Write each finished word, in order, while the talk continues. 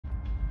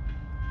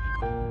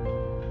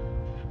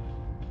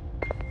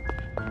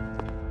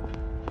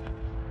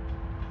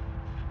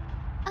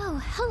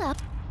Oh, hello.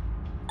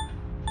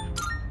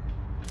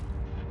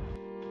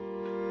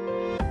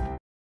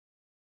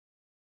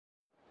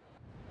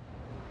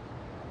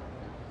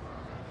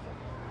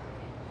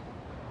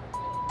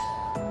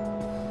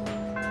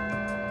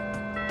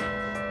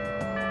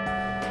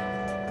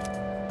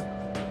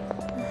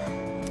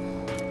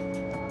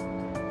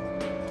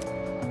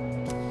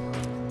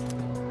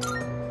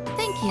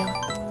 Thank you.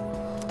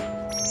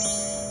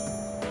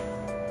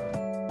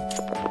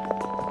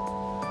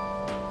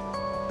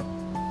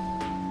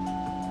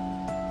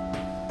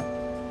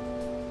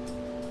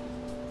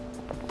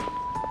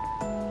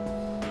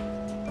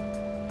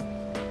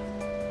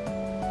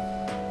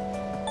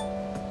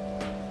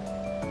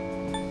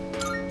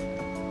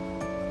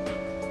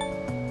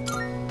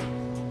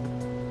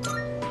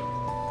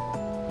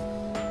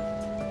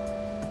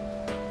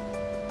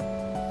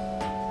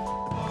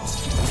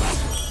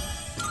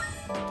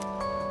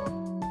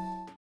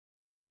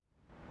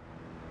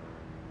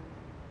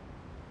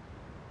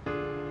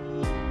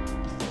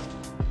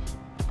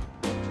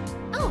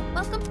 Oh,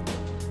 welcome.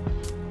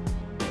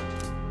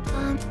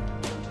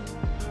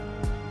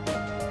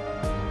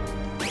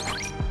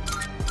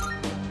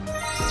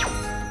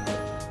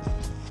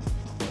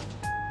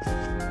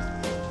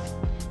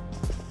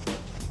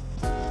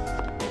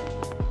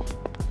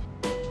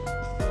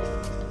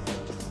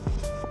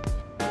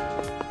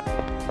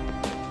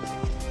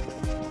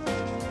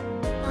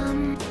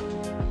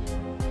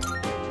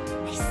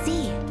 I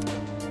see.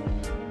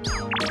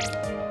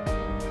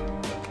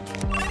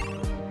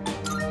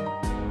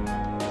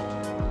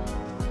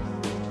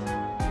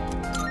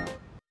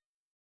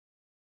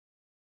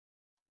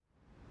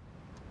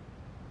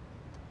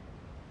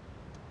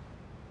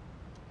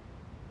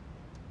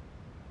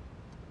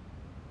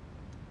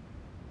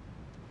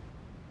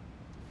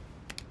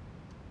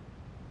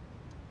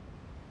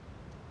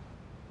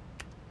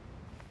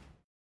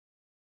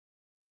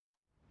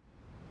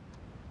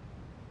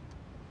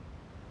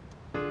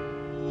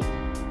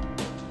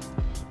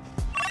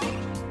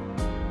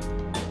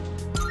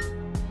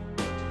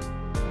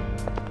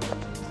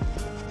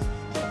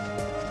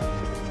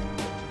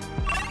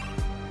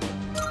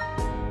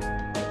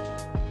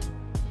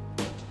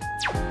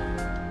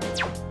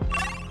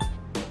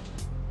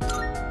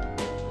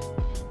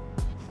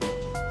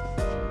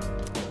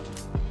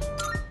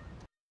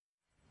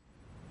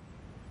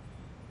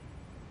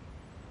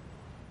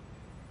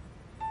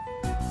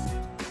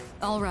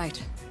 All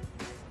right.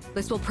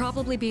 This will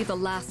probably be the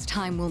last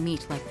time we'll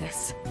meet like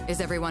this. Is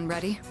everyone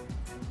ready?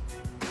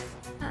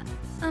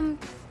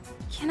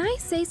 Can I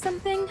say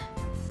something?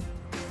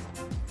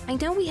 I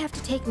know we have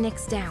to take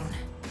Nyx down,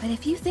 but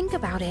if you think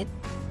about it,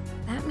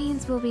 that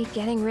means we'll be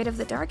getting rid of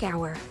the Dark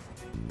Hour.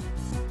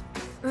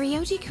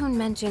 Ryoji-kun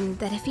mentioned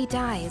that if he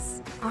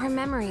dies, our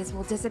memories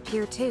will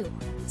disappear too.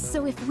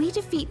 So if we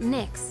defeat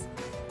Nyx,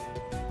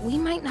 we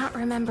might not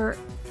remember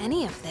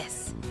any of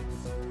this.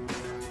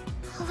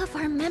 All of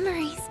our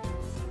memories.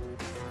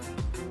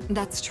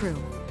 That's true.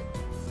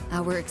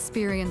 Our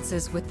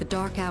experiences with the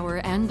Dark Hour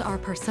and our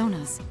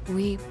personas,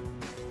 we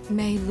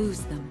may lose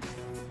them.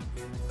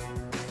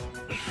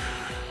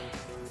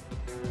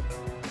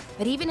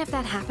 But even if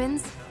that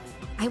happens,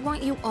 I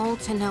want you all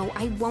to know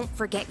I won't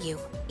forget you.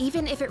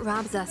 Even if it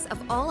robs us of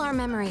all our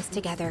memories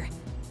together,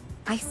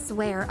 I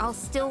swear I'll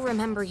still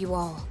remember you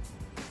all.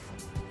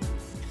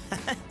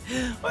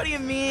 What do you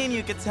mean,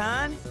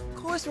 Yuka-tan? Of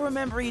course we'll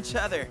remember each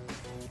other.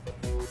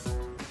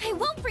 I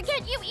won't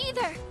forget you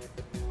either.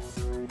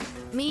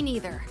 Me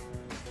neither.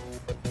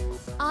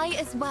 I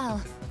as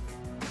well.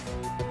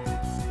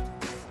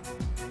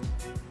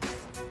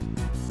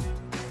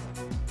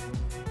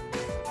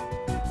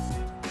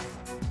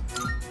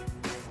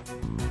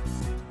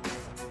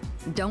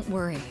 Don't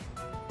worry.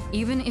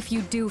 Even if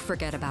you do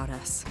forget about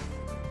us,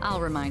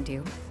 I'll remind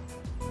you.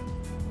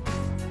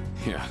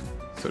 Yeah,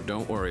 so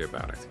don't worry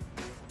about it.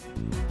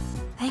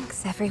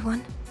 Thanks,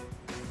 everyone.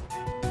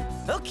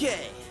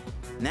 Okay.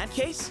 In that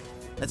case,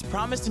 let's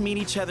promise to meet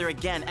each other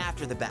again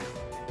after the battle.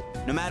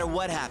 No matter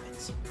what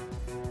happens.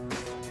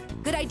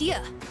 Good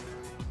idea.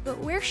 But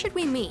where should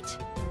we meet?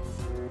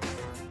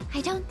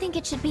 I don't think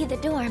it should be the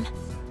dorm.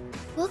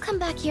 We'll come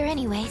back here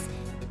anyways,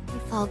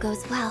 if all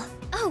goes well.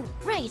 Oh,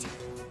 right.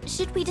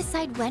 Should we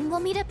decide when we'll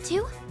meet up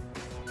too?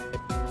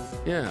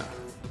 Yeah,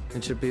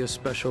 it should be a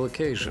special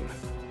occasion.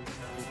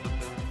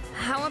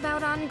 How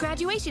about on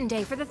graduation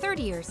day for the third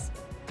years?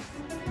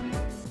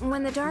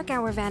 When the Dark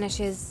Hour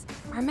vanishes,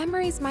 our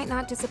memories might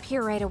not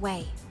disappear right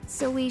away.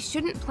 So we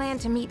shouldn't plan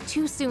to meet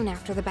too soon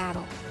after the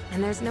battle.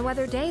 And there's no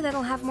other day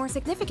that'll have more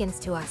significance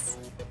to us.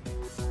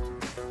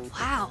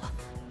 Wow,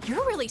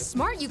 you're really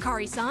smart,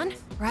 Yukari-san.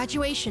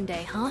 Graduation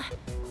day, huh?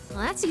 Well,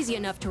 that's easy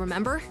enough to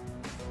remember.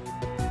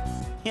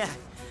 Yeah,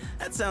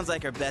 that sounds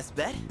like our best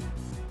bet.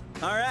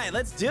 All right,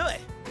 let's do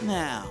it.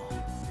 Now,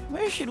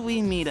 where should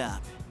we meet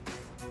up?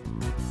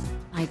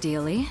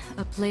 Ideally,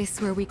 a place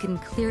where we can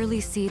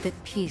clearly see that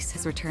peace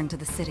has returned to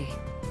the city.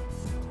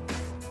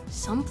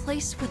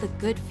 Someplace with a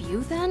good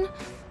view, then?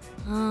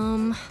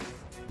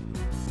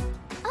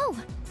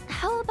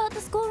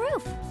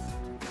 roof.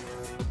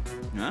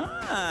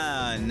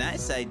 Ah,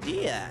 nice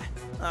idea.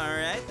 All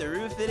right, the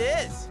roof it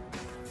is.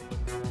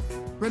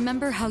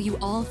 Remember how you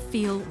all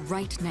feel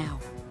right now.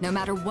 No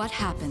matter what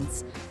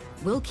happens,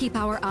 we'll keep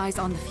our eyes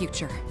on the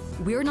future.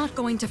 We're not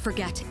going to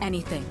forget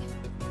anything.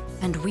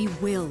 And we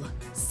will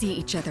see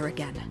each other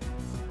again.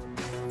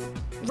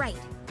 Right.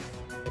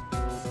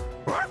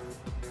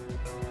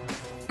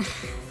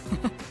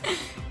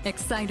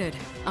 Excited,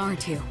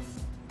 aren't you?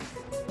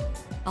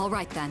 All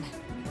right then.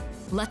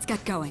 Let's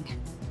get going.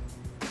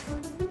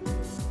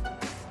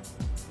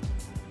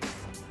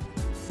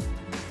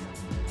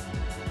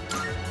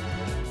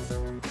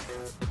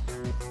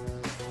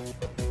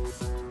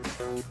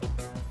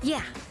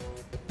 Yeah.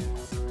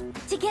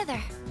 Together.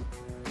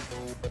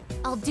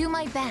 I'll do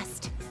my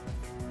best.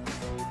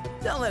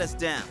 Don't let us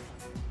down.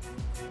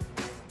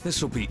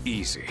 This'll be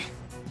easy.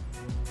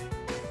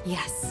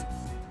 Yes.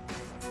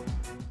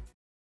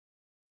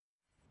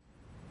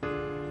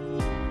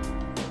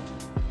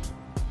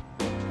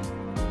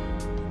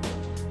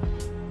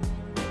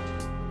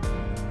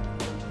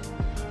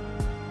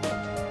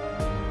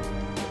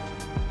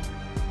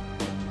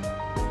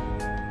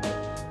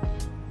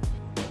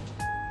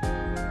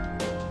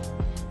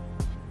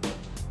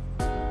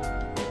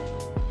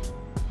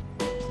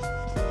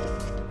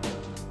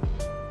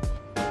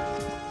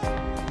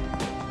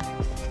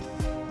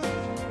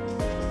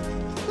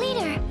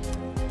 Leader!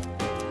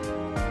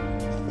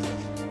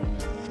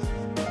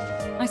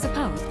 I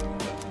suppose.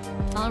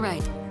 All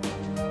right.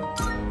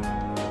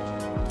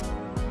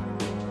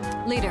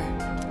 Leader.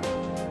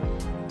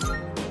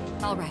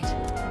 All right.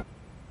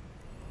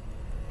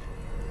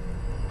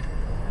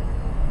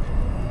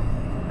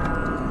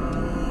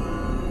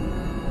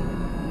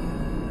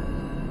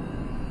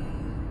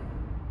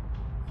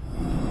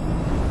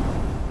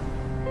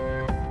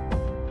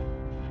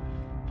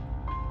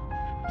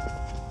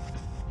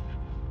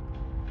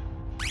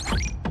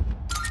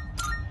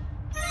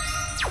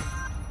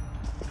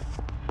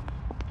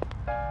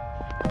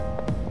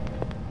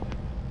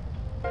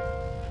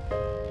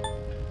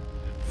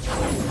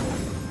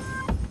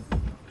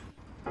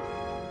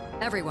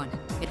 Everyone,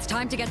 it's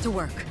time to get to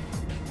work.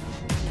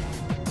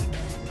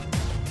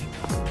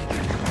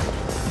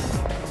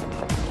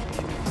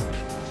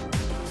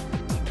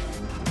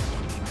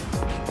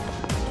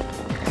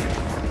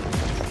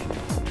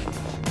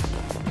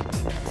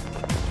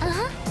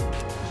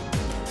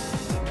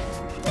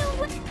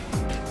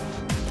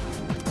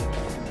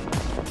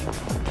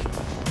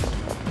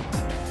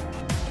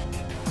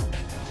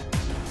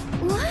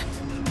 What?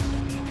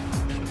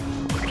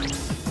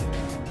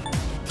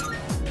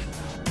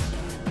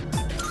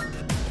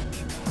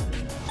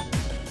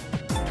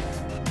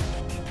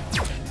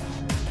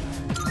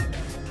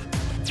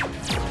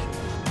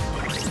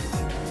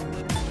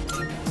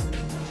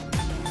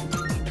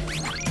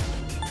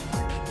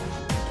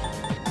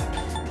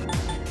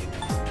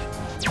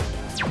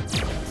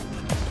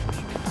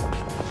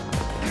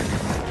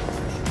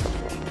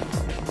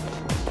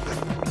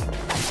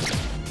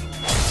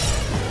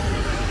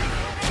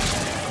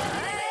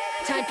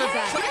 Time for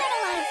battle.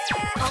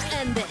 I'll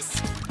end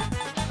this.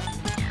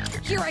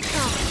 Here I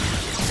come.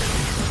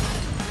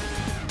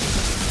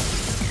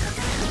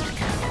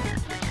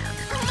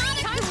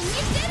 Time,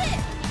 we did it!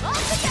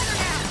 All together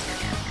now!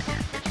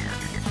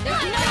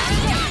 There's no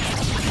escape!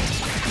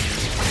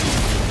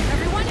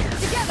 Everyone,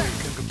 together!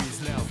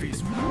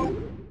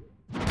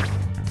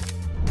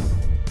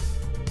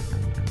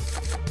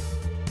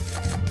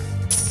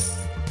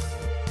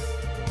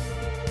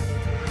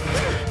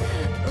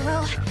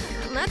 Well,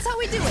 that's how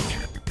we do it.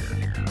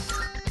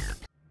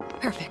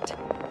 Perfect.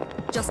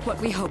 Just what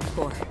we hoped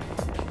for.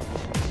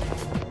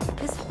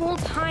 This whole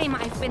time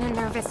I've been a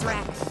nervous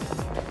wreck.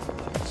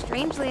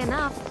 Strangely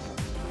enough.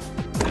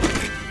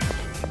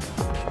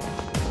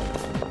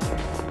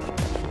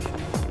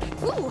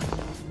 Ooh!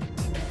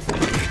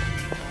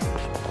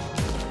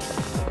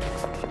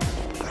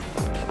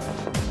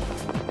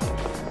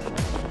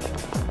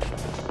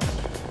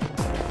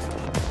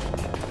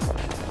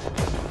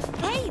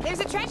 Hey, there's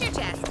a treasure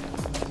chest.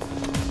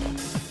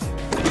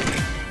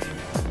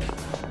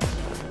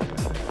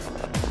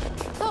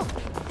 Oh,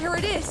 here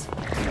it is.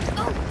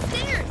 Oh,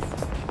 stairs!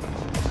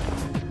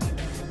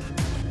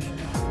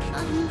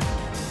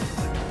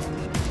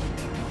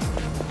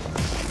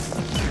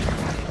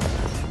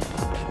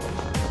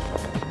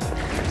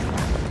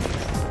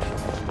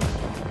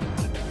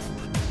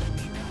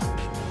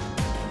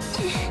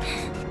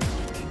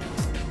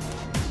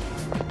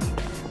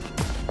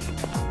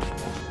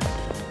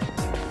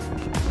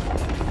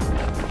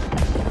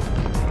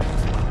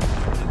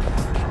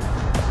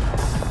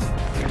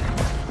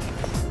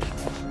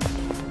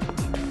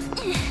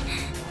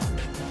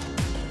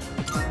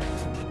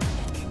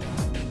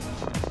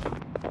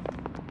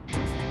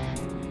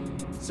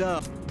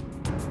 So,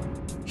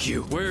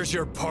 You, where's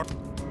your part?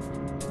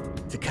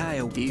 the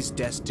Coyote's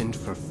destined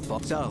for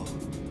So,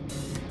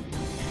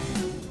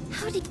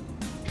 How did...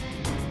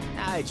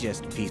 I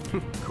just peeped.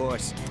 Of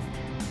course.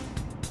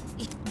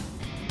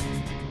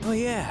 Oh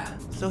yeah,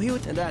 so he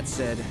would... And that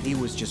said, he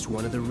was just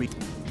one of the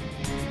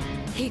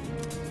He...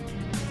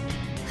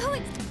 Who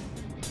is...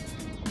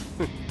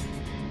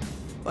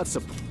 What's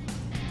the...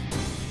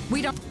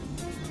 We don't...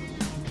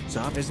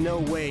 So there's no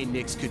way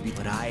Nyx could be...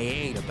 But I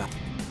ain't about...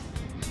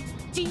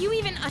 Do you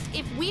even...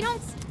 if we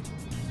don't...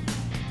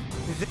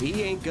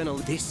 He ain't gonna...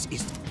 This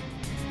is...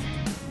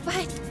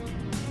 But...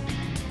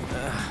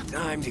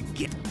 Time to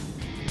get...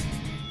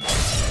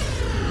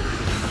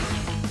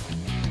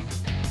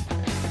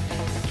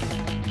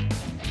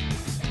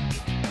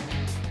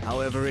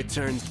 However it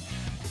turns...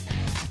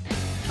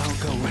 I'll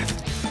go with...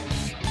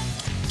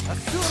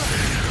 Asura!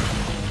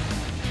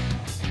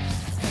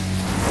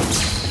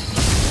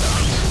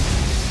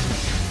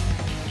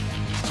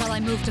 Shall I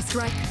move to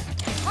strike?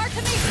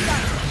 Artemisia!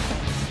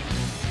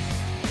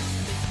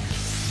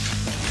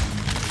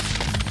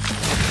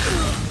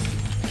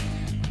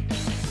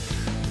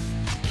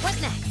 What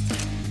next?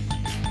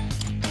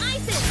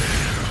 Isis!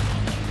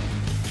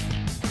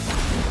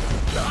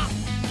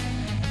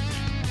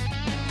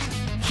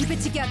 Keep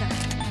it together.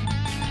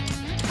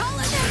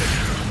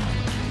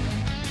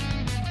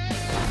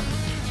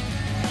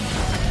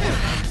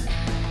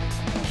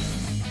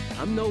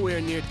 I'm nowhere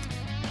near...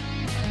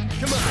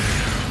 Come on!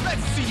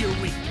 Let's see your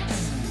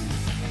weakness!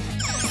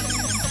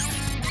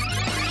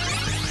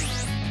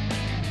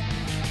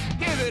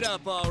 Give it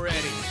up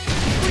already!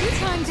 Were you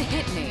trying to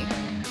hit me?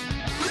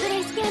 Should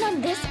I scan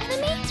on this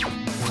enemy?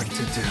 What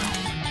to do?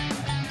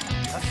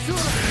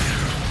 Asura!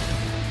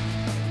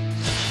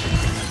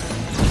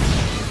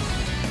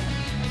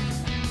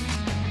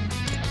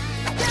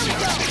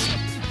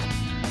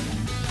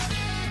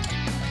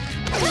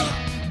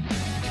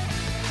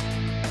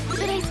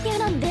 Should I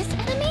scan on this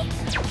enemy?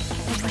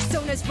 The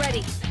Persona's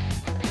ready.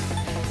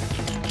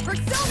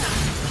 Persona!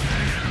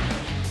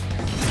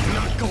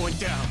 Not going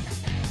down!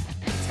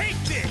 Take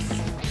this!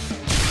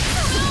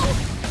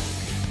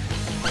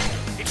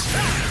 It's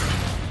time!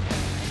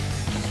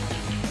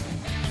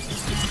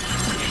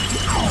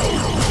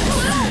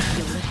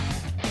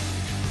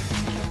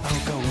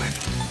 I'll go with...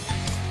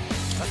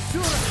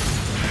 Asura!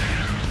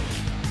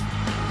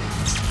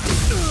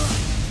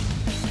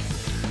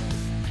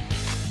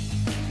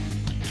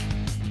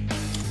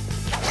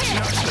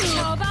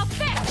 How about this?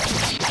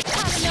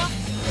 Have enough?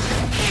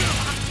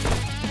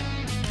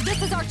 This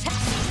is our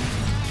test.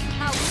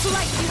 I'll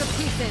slice you to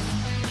pieces.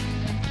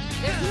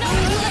 There's no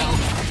way!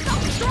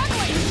 Stop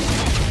struggling!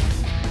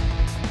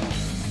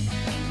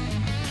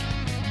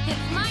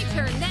 It's my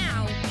turn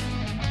now!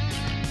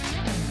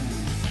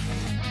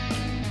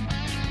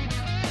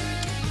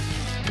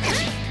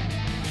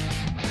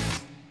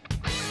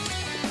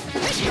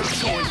 Not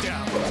going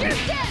down! You're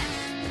dead!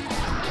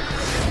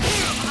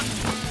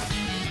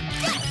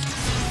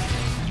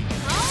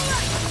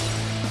 Alright!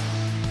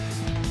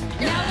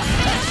 Now we'll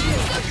finish you!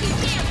 Don't you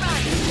dare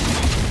run!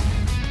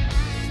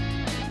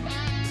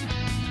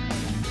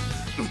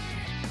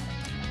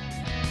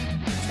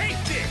 Take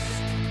this!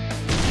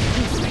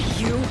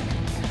 You?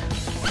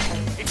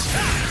 It's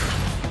time!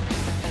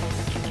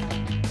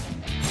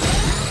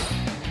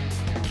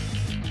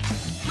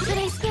 Should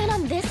I scan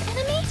on this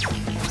enemy?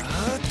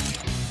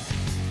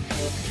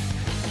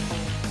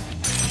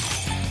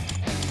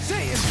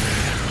 Say it!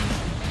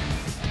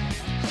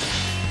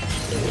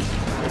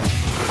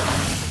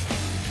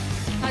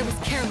 I was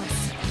careless.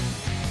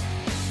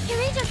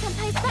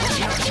 Kirito-senpai's back on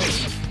her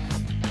feet!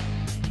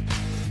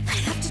 I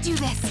have to do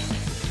this.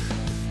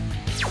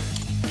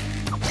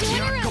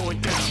 Not going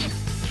down!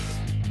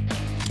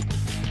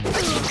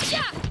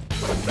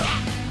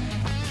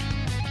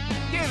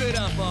 Give it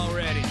up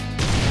already!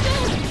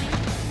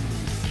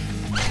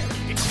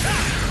 It's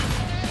time!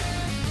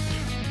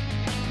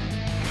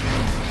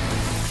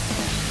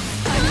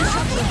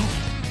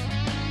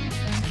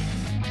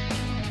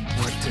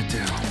 What to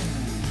do?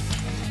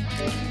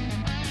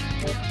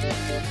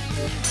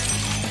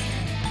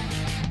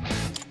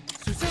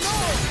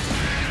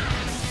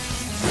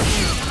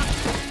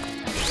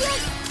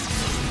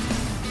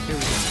 Here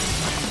we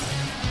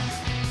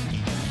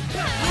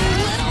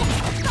go.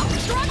 Stop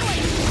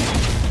struggling!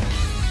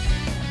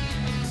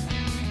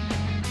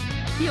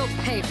 You'll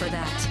pay for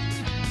that.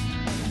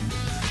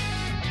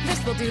 This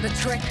will do the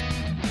trick.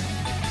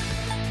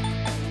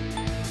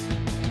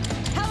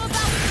 How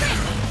about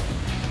this?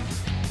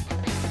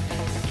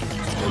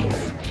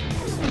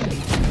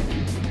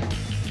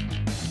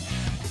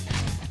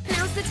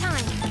 Now's the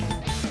time!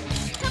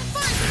 Come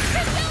first,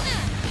 Persona!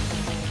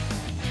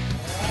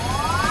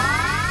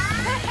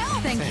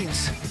 Thank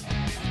Thanks.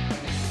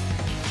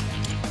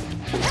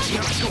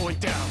 Not going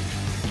down!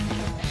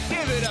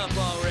 Give it up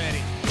already!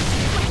 you!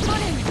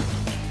 Footing!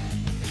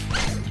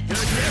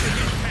 You'll never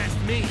get past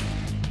me!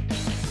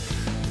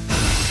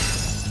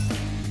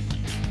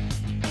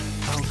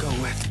 I'll go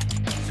with...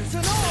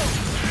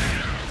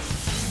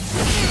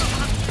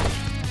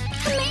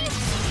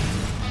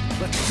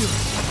 Let's do it!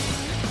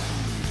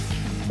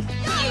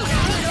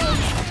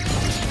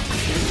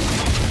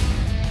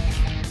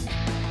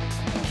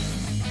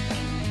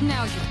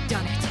 Now you've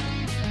done it.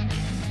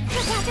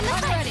 Attack in the I'm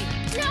fight! ready.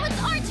 Now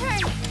it's our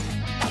turn!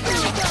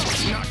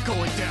 Not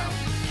going down!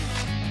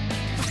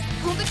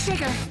 Pull the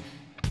trigger.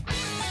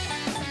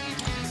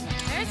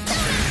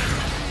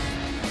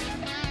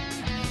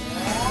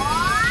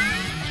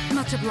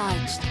 Much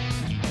obliged.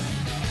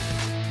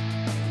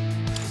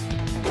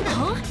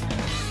 Huh?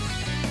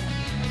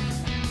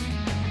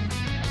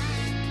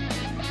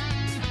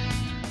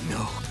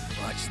 No,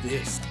 watch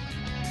this.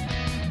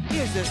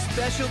 Here's a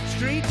special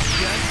treat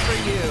just for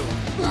you.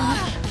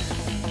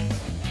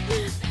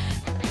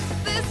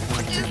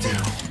 What to do?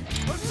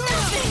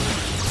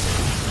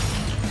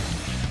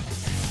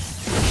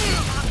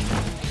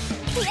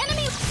 The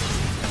enemy!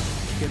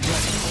 Get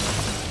ready.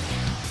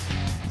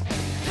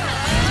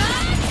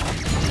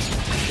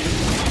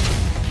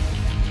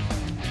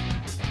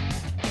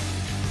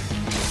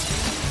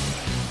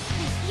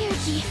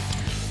 Yuji,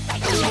 I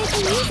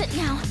can use it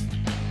now.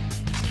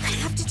 I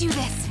have to do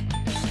this.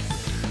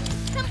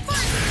 Come on,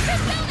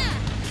 Persona!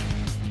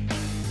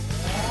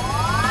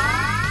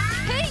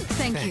 Hey!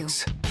 Thank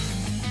Thanks.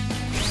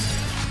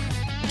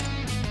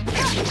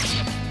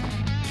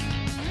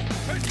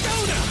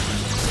 Persona!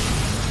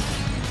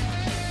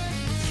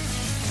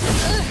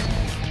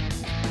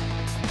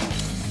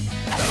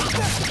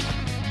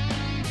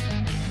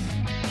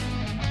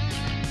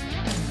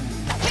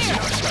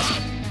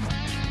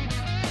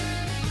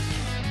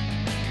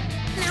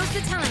 Now's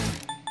the time.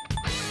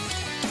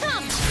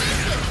 Come,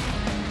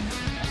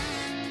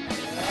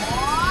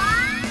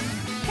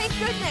 Thank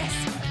goodness.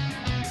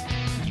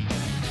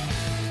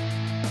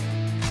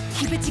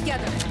 Keep it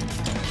together.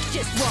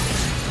 Just watch.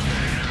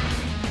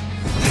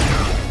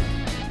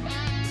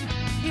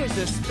 Here's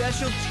a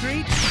special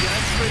treat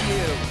just for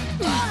you.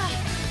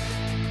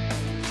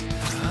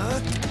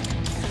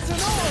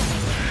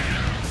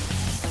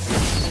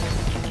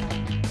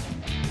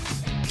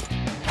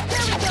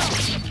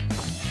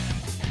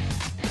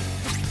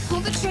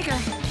 Pull the trigger.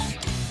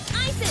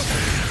 Isis!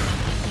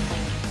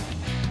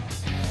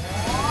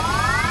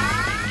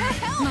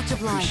 Much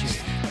obliged.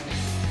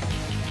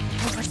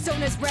 Our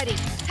Persona's ready.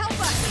 Help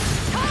us!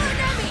 Power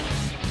Nemi!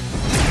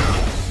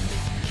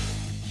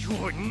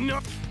 You're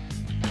not.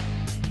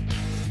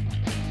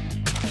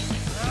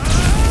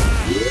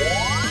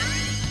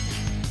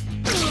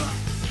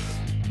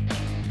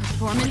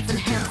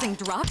 Performance-enhancing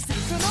drops?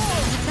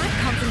 That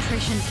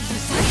concentration, the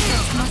side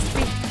effects must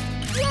be...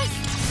 Yes!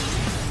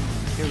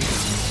 Here we go.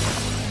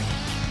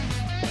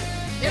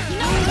 There's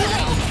no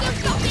delay!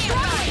 There's no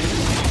delay!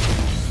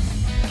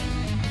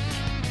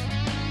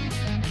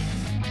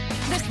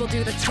 This will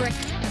do the trick.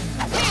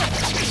 I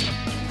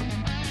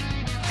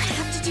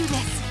have to do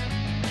this.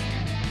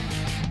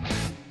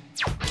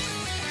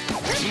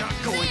 Not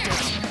going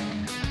down.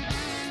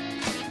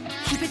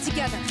 Keep it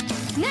together.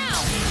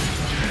 Now!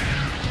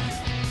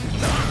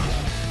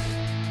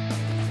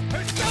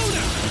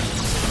 Persona!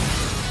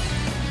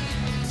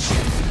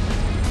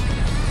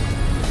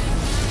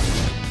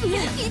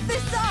 Keep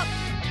this up!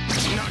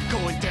 Not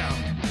going down.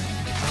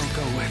 I'll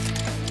go with.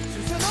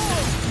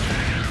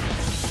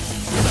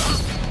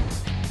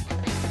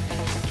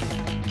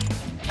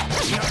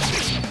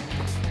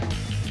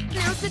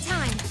 Now's the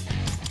time.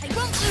 I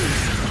won't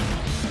lose.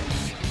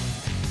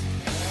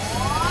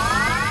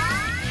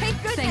 Thank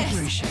goodness. Thank you.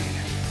 Appreciate it.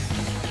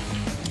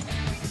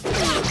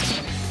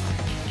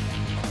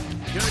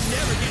 You'll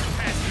never get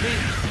past me.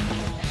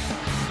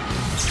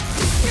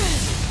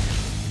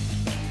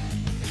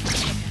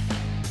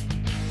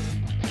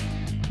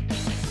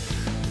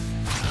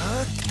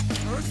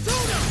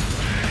 Persona!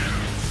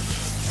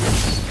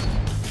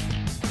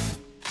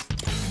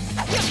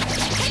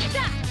 Take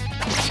that!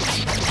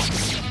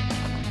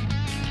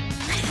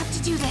 I have to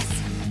do this.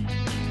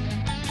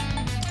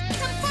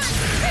 Come on,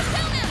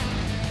 Persona!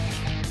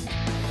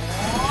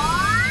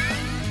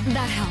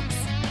 That helps.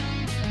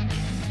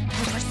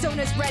 My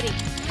Persona's ready.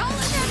 Call an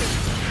enemy!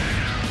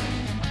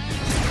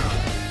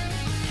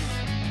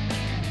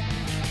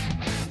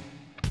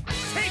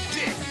 Take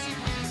this!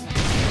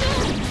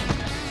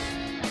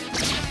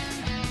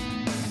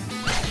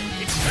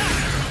 It's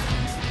time!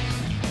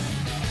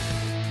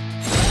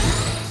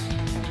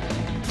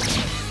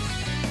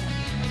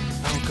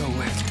 I'll go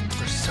with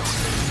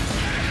Persona.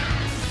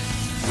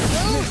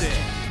 Move it!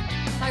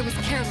 I was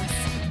careless.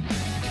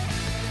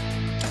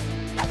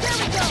 There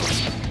we go!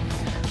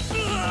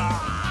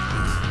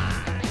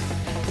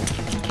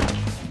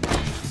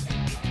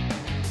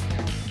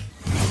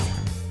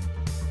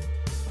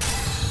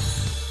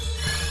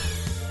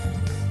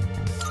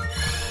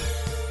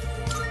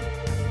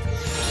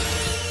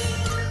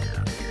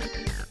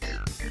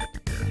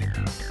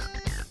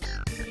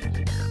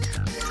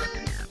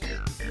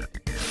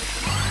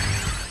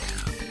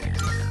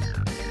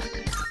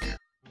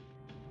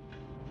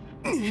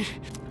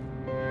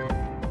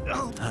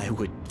 I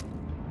would.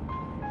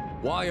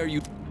 Why are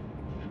you...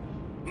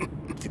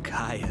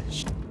 Takaya.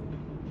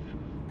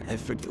 I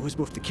forget. It was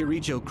both the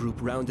Kirijo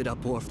group rounded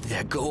up off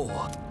their goal.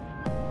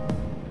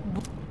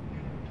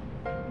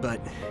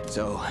 But,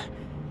 so...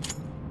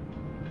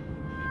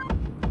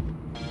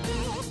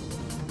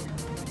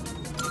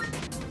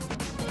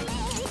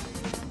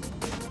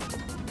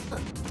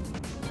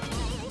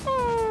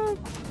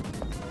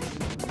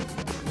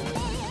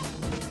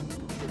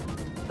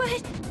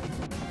 But...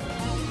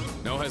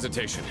 No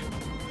hesitation.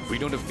 If we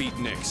don't defeat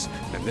Nyx,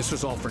 then this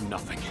was all for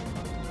nothing.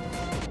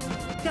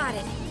 Got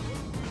it.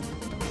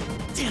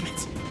 Damn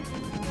it!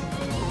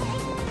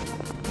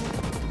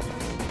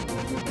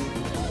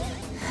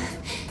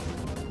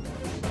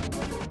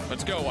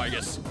 Let's go,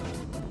 Aigis.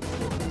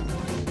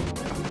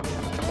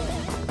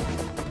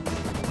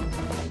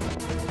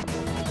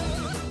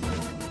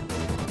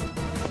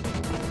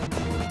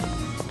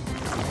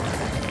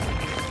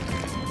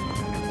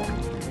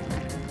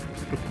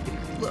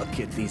 Look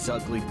at these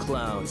ugly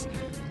clowns,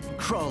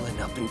 crawling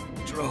up in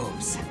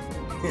droves.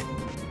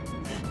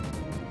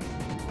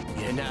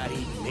 You're not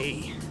eating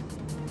me.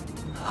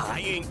 I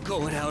ain't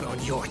going out on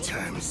your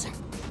terms.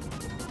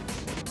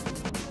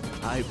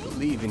 I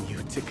believe in you,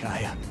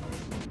 Takaya.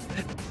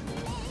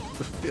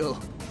 Fulfill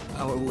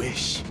our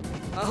wish.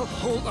 I'll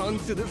hold on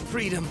to the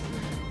freedom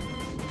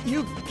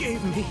you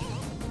gave me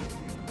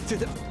to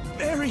the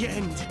very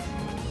end.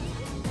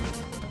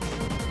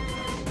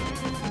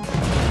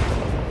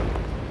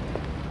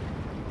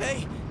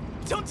 Hey,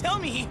 don't tell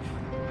me!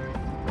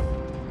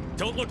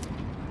 Don't look.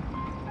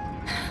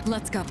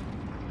 Let's go.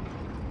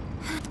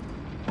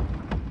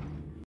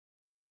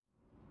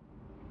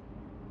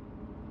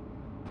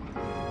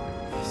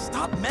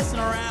 Stop messing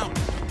around!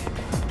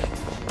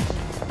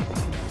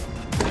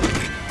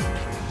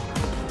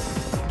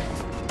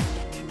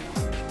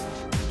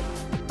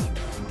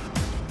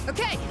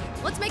 Okay,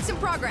 let's make some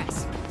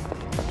progress.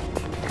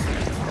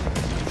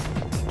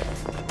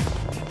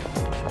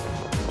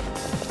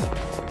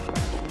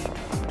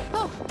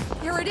 Oh,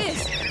 here it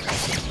is.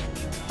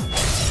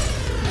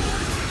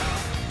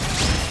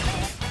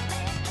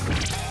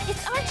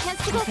 It's our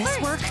chance to go Will this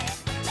first. work?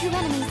 2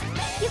 enemies.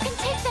 You can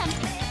take them.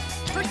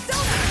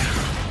 Persona!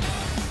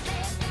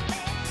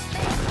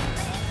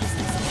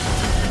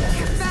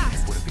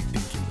 Fast!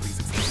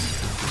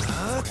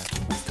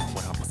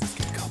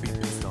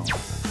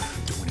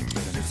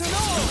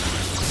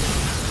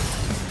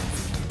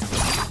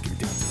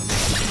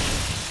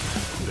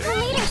 The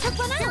leader took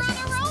one out. You're on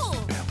a roll.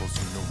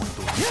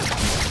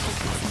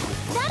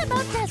 That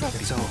about does it.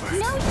 It's over.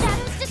 No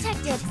shadows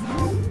detected.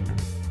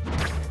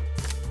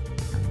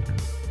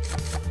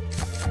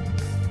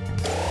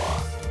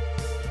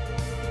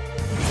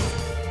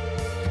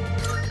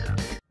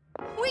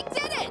 We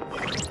did it!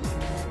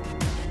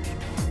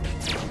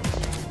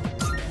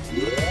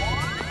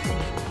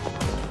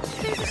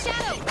 There's a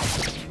shadow!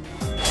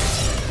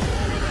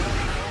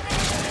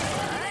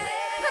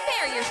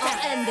 Prepare yourself!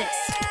 I'll end this!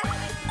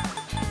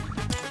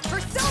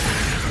 Persona!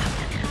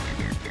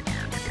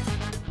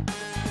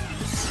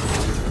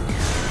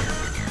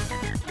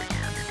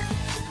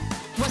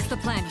 What's the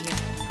plan here?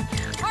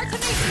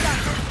 Artemisia!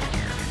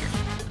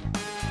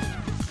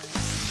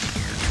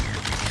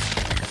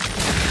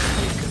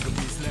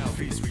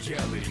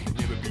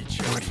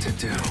 What to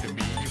do?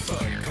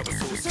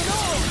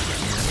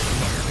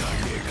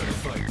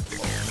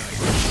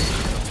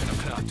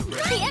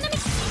 The enemy.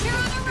 You're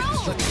on a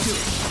roll! Let's do it.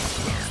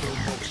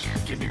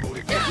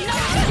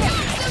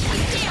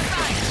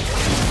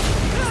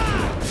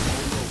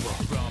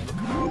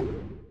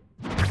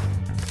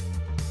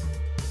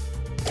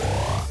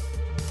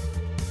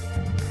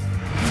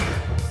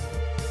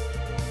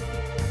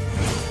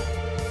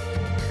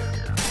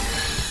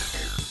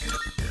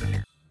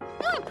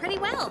 Doing pretty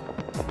well.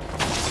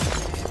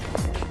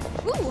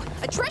 Ooh,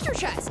 a treasure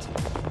chest!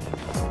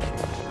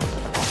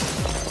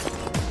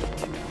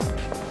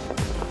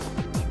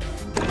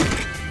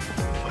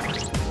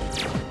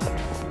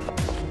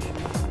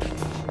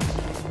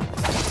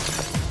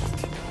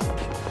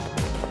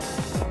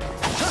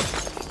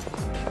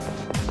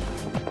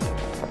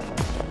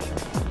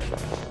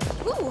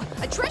 Ooh,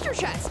 a treasure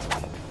chest!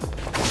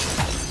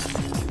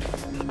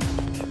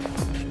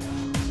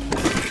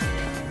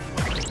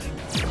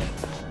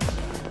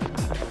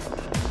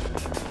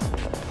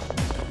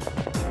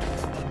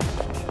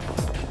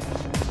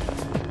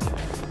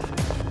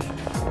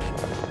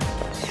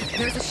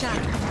 There's a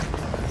shadow.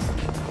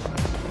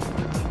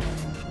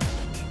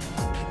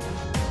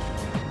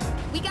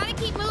 We gotta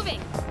keep moving.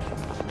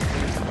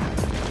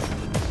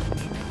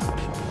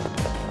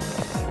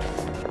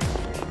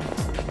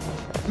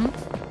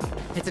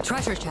 It's a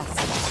treasure chest.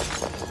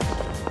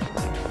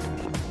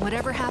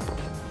 Whatever happened.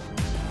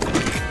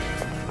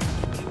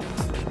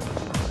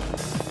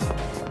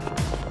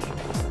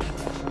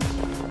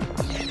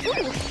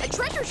 Ooh, a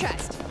treasure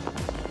chest!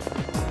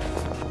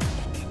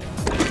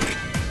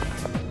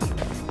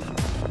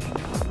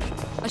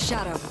 A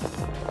shadow.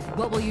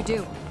 What will you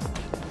do?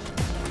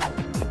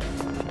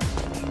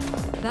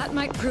 That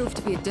might prove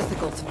to be a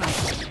difficult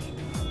fight.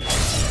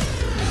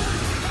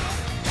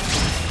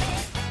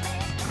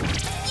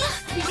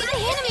 The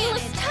enemy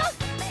looks tough.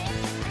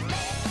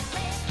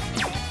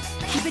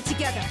 Keep it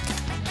together.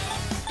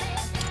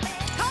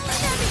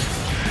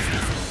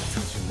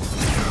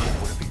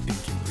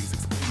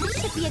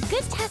 Should be a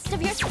good test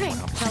of your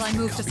strength. Shall I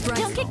move to strike?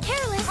 Don't get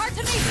careless.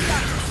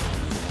 Artemisia!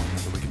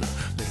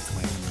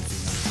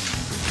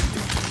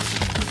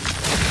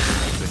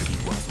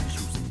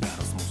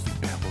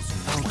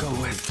 I'll go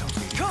with.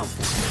 Go!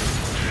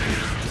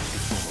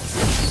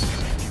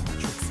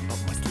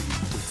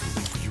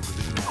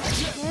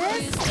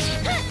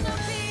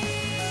 Yes.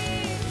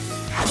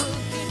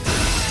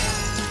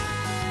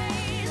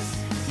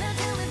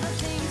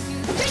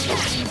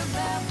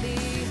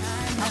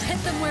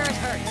 Hit them where it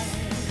hurts.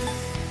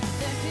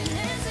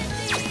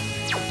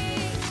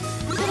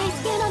 Could I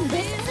stand on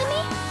this,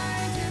 Simi?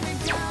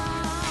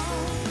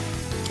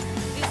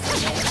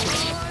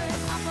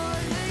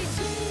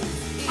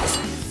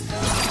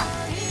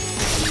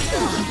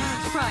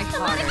 Try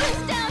harder.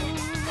 Monika's down!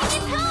 I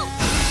need help!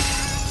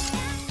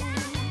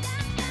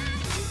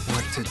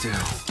 What to do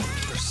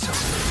for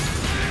someone?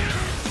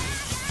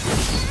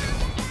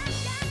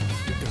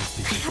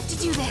 I have to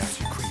do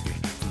this.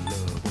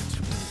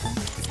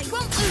 I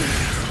won't lose.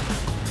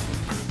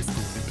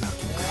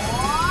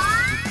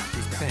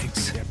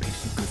 Thanks.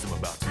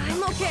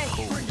 I'm okay.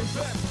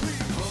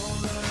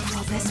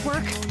 Will this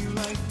work?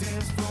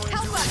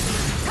 Help us!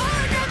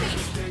 Power Nemi!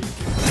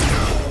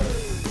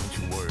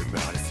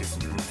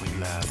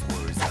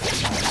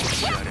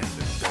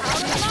 Out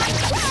of my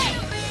way!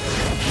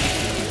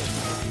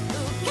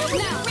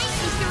 Now,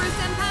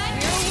 Mitsuru-senpai!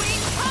 Here we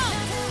come!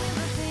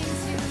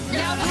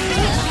 Now to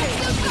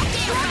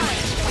finish you!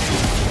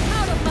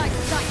 Out of my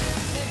sight!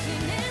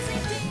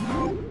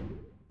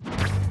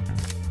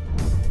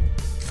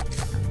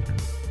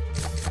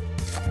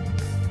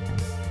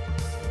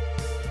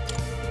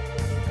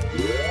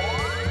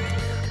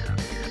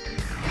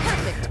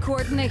 Perfect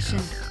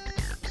coordination.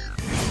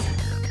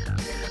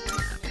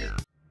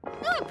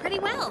 Oh, pretty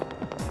well.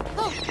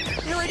 Oh,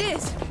 there it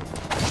is.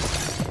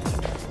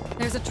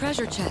 There's a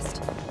treasure chest.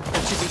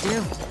 What should we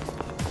do?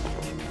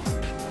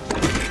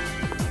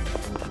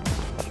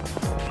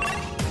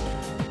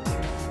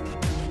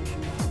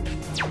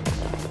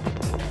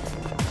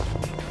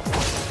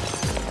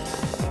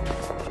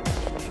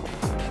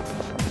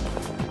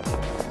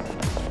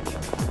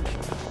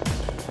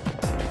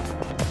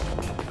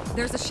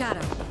 There's a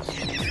shadow.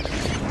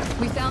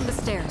 We found the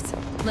stairs.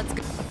 Let's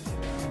go.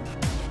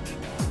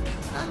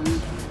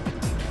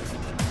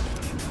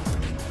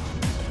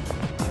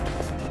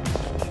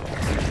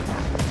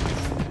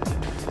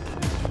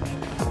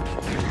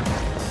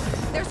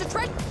 There's a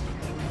treasure.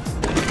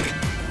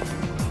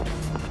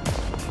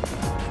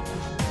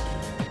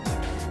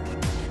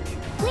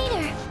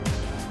 Leader!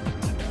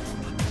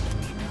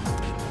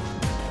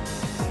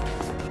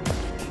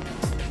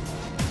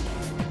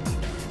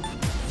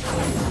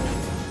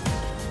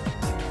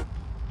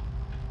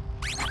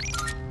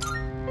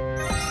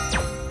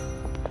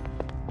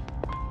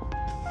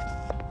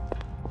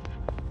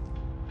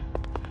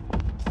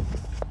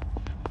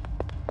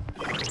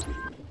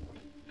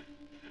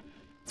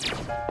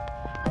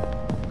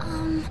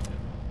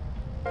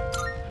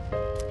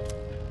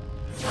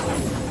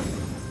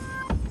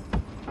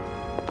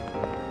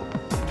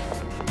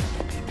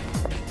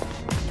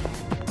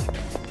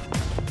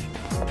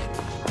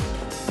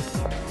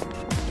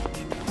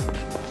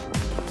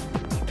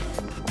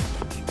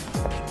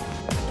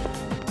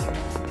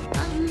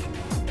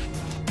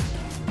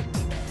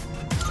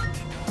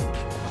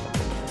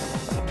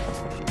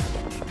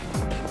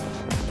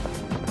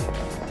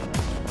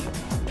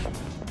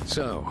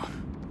 So,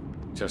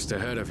 just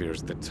ahead of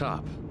here's the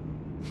top.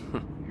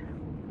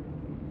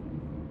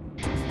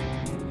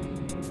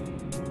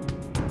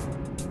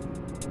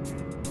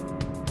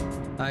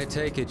 I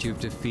take it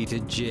you've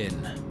defeated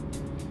Jin.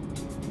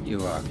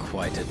 You are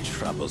quite a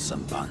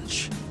troublesome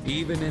bunch.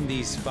 Even in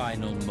these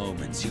final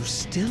moments, you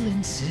still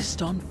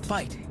insist on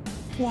fighting.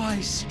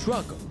 Why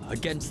struggle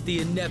against the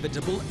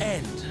inevitable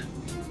end?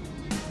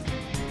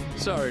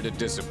 Sorry to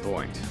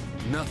disappoint.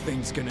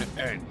 Nothing's gonna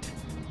end.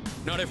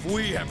 Not if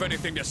we have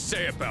anything to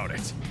say about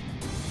it.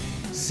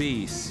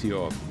 Cease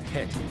your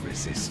petty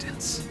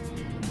resistance.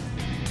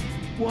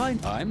 Why?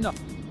 I'm not.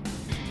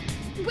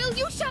 Will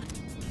you shut?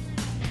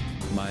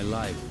 My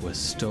life was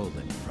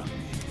stolen from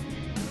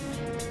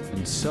me.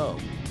 And so,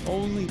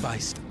 only by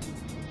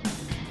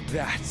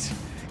that.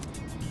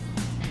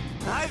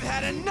 I've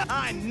had enough.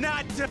 I'm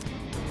not.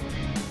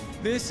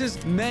 This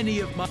is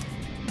many of my.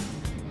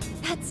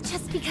 That's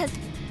just because...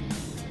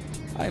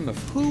 I'm a.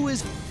 Who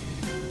is.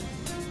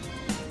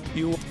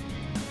 You.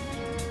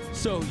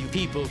 So you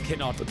people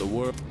cannot with the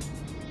world.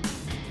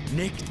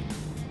 Nick.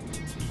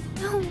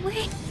 No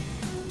way.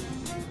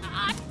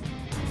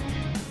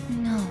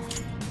 No.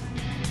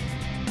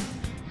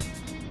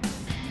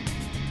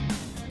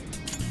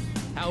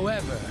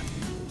 However,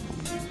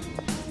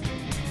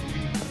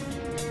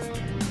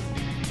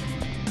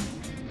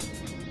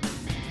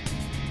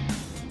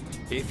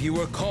 if you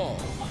recall,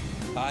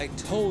 I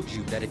told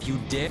you that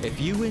if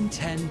you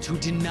intend to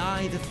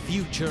deny the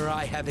future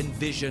I have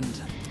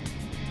envisioned,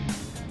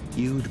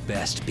 you'd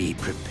best be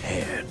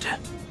prepared.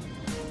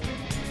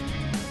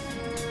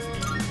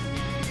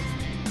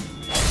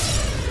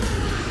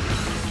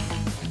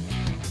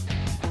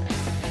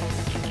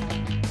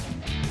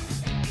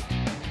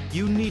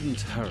 You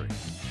needn't hurry.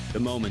 The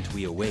moment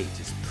we await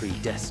is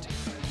predestined.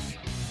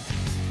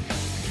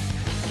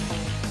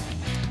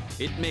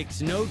 It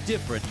makes no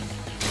difference.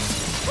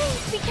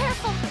 Please be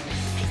careful.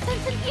 I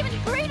sense an even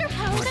greater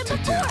power What than to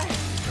before. do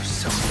for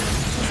someone?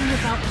 This isn't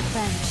about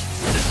revenge.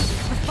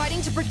 We're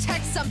fighting to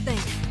protect something.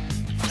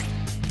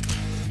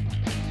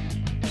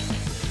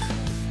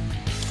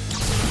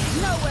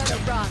 Nowhere to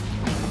run.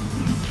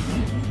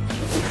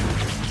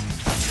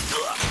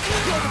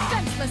 You're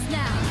defenseless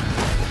now!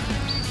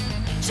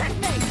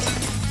 Checkmate!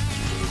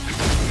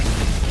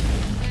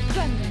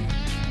 Thunder!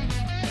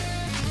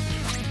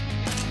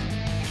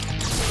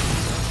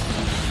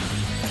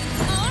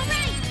 All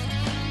right,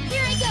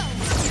 here I go.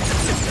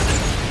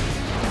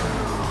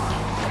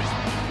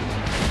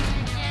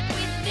 And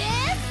with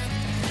this,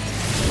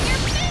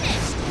 you're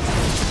finished.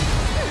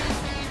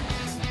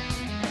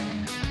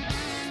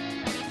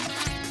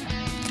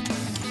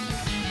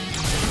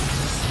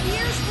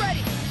 Spears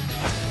ready!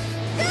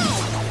 Go!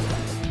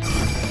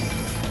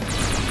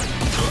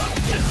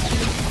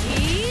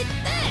 Eat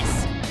this!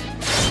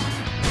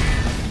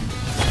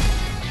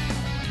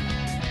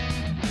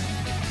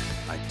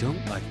 I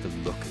don't like the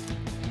look of you.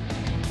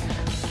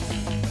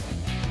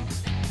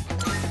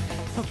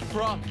 A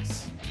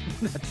promise?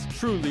 That's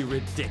truly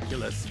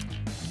ridiculous.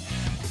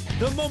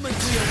 The moment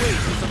we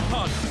await is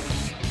upon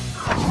us.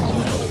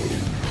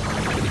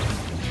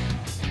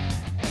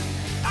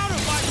 Out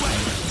of my way!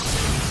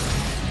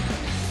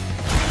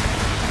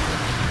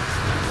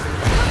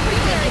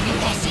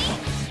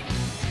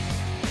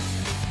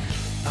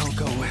 I'll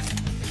go with.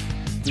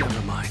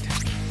 Never mind.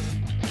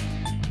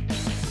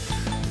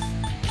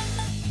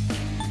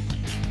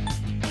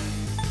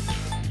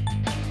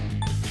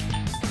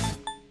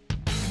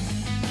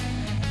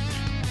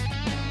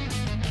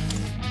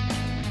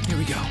 Here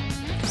we go.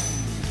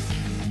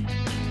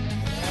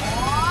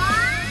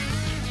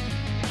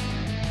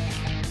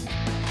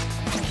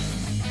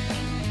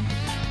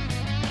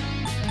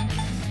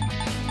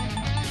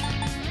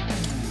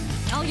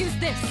 I'll use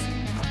this!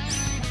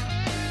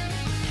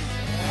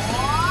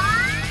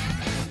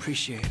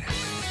 Appreciate it.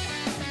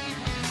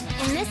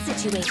 In this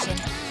situation,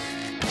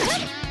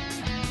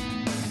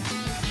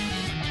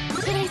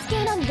 should I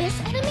scan on this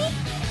enemy?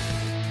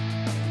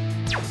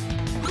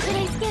 Should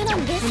I scan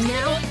on this And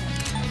now? enemy?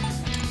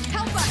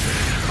 Help us!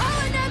 Call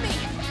an enemy!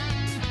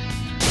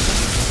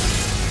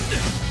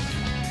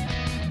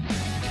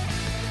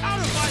 Out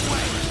of my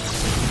way!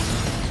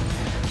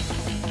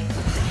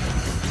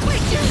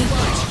 Wait, just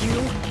watch you!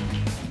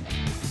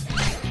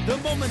 The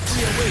moment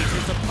we await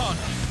is upon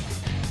us.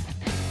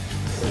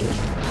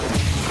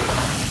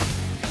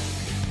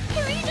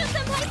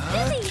 Kirito-senpai's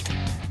busy!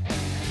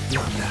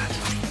 Not that.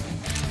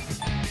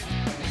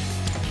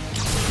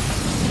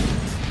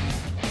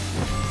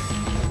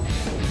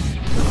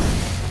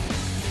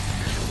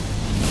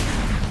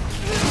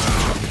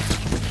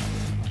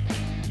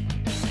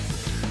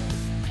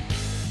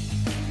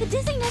 The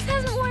dizziness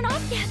hasn't worn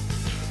off yet.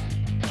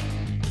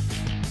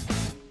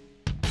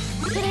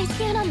 Should I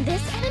scan on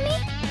this enemy?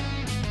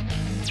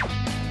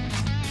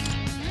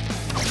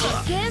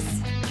 Focus.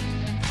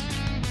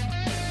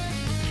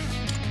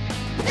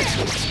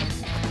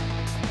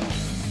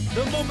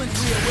 The moment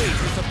we await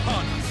is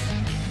upon us.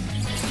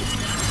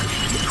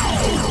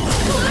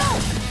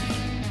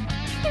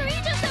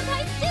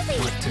 Kirito-senpai's dizzy!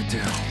 What to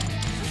do?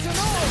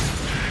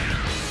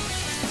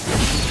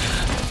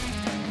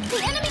 The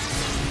enemy...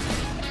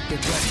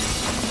 Get ready.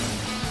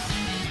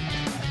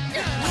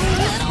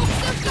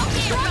 Little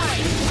try!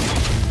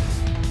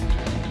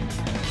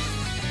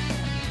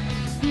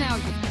 Now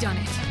you've done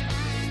it.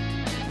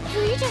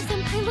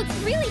 Kirito-senpai looks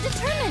really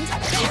determined.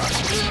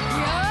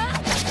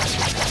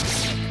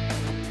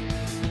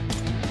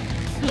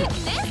 Like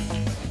this?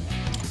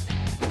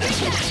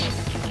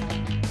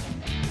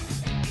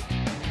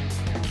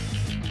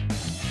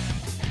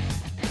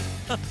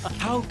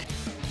 How?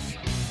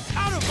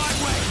 Out of my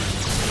way!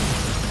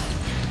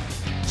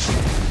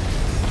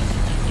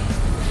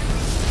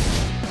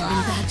 I'm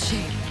in bad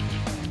shape.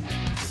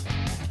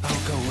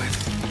 I'll go with.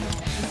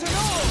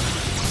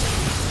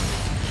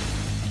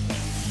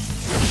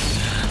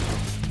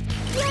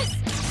 Yes!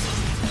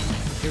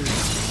 Here we go.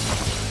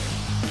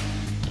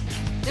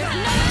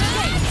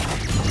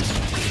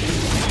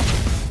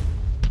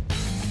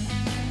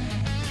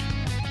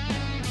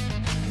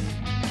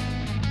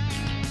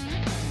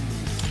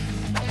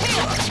 There's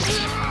no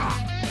escape!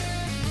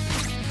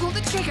 Pull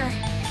the trigger.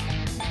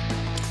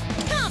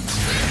 Come!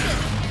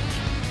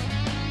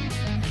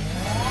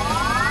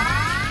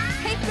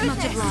 Hey, Much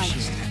goodness.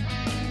 obliged.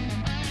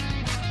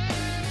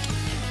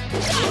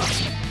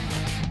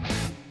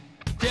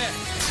 Death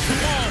to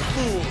all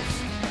fools!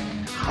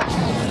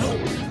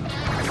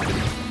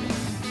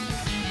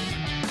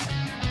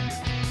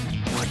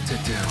 What to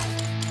do?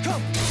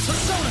 Come,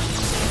 Persona!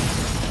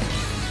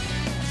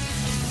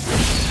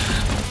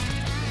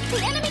 The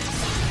enemy...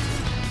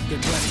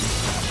 Get ready.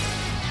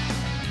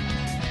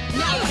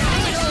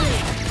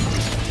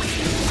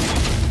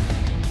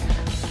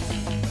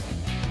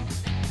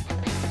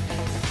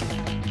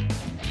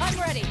 I'm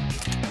ready.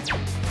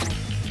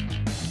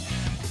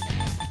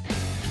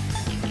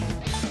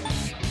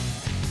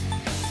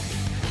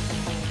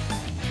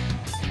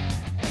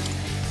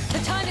 The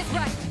time is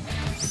right.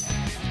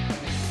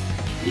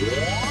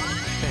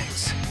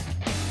 Thanks.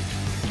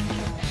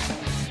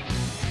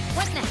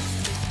 What next?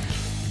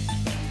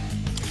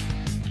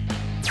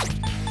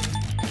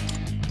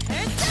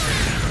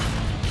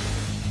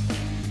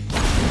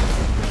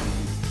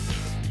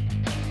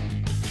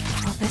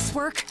 Will this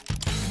work?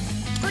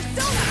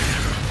 Persona!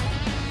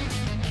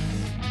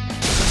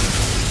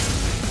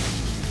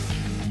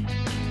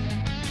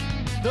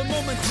 The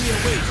moment we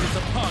await is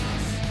upon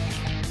us.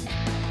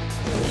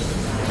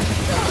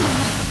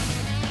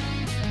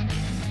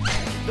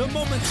 The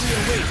moment we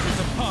await is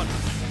upon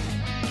us.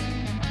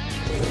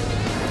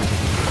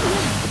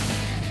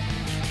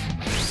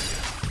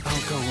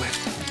 I'll go with.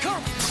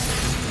 Come!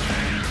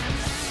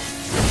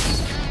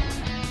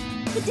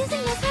 The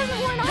dizziness hasn't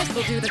worn off. This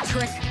will do the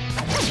trick.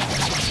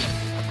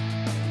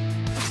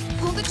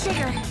 Pull the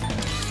trigger.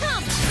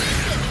 Come!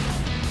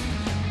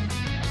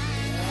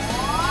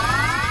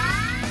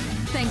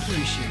 Thank you.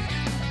 Appreciate it.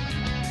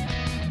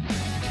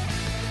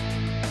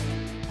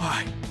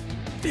 Why,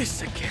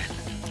 this again?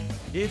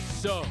 If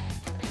so,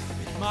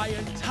 with my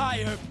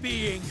entire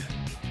being.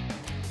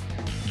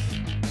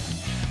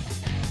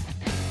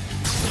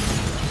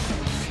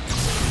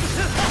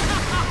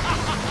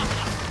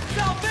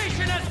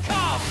 Salvation has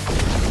come!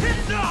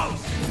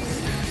 Hypnos!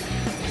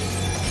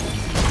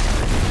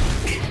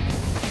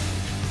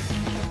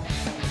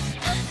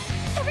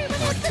 Everyone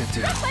What has been to do?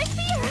 struck by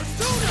fear! It's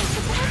a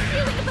bad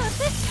feeling about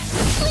this!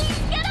 Please,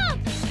 get up!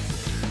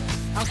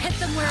 I'll hit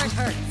them where it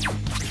hurts.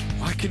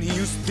 Why can he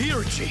use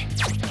theurgy?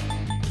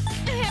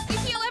 I have to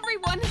heal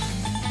everyone!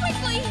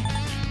 Quickly!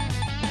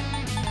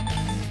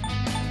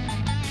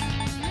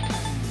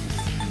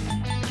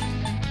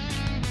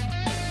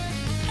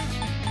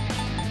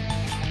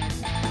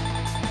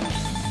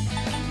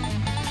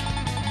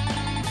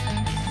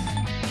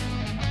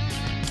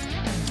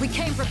 We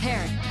came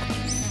prepared.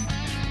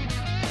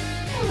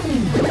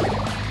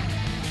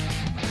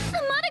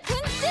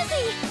 Amada-kun's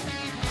dizzy!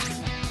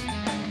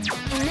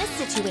 In this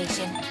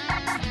situation,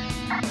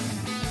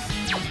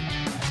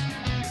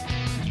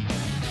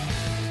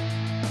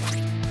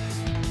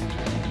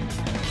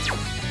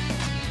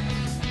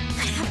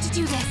 I have to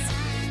do this.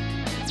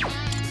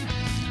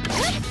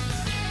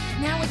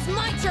 Now it's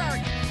my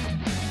turn!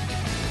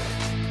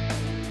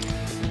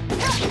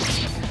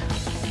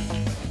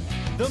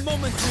 The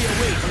moment we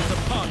await is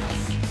upon us.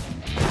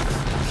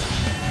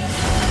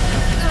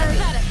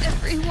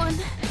 Everyone.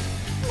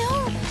 No!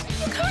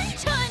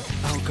 Yukari-chan!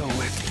 I'll go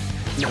with.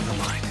 Never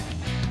mind.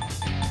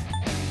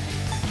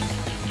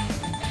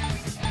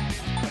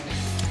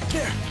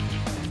 There!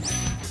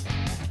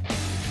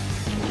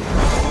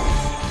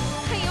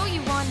 I owe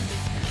you one.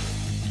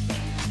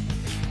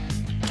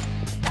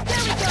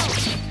 There we go!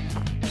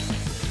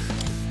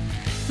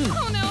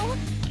 Oh no!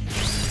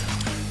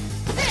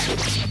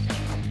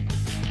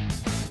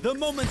 The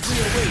moment we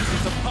await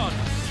is upon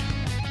us.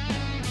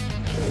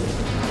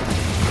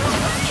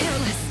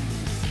 Careless.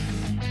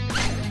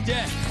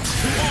 Death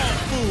to all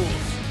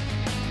fools!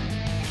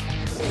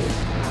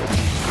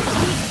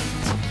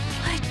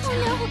 Oh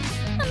no!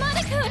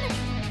 Amada-kun!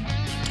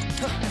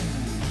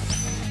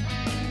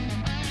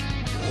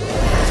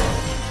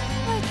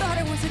 I thought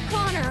it was a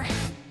goner.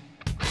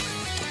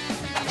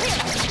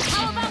 Here,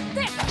 how about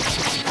this?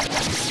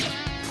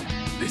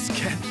 This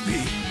can't be.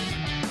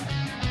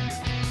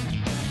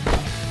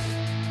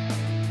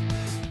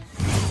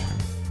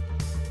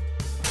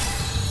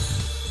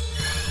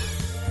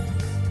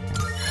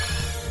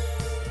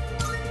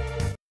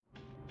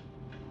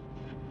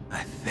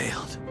 I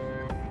failed.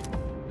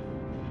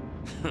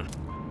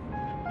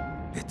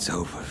 It's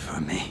over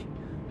for me.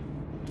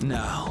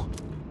 Now.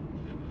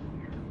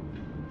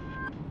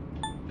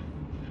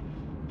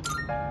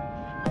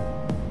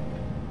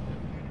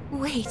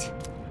 Wait.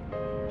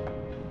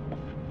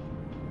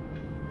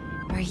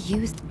 Are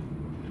you...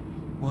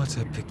 What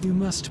a pic. You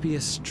must be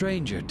a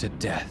stranger to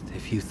death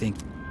if you think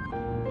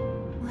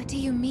What do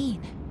you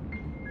mean?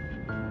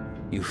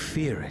 you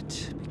fear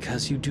it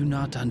because you do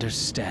not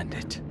understand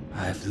it.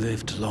 I've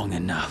lived long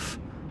enough.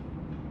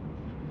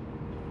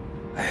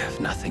 I have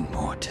nothing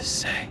more to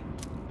say.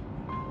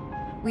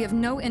 We have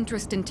no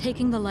interest in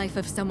taking the life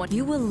of someone.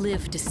 You will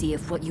live to see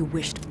if what you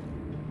wished.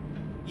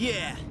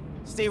 Yeah,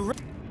 stay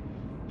right.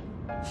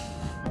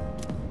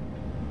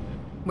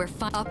 Where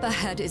up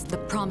ahead is the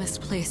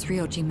promised place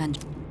Ryoji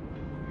mentioned.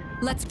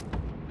 Let's...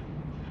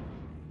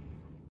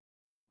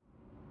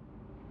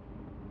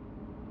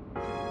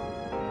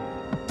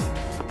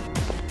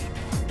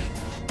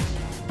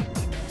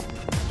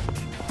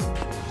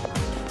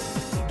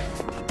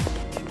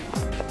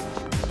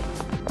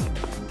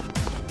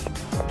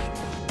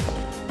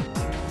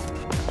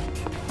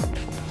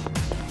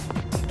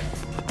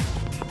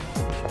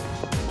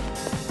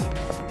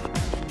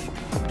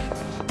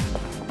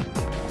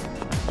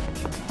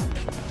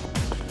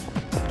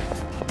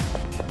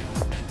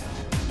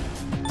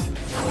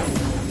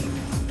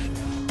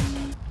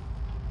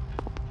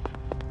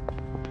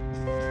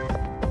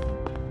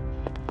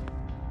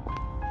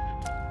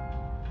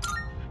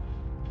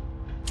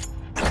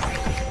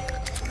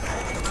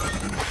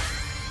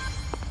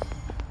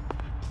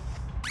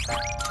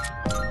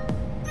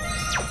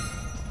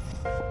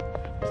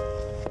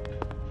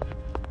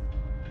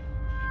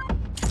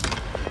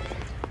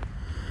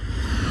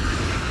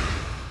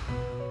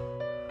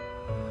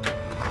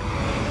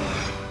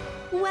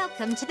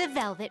 Welcome to the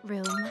Velvet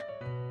Room.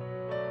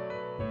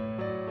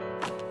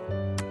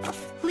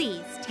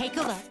 Please take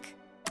a look.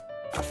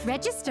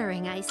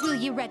 Registering ice. Will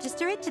you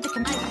register it to the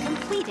I've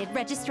completed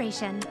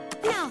registration.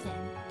 Now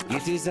then.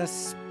 It is a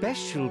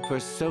special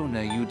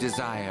persona you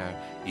desire,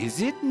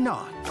 is it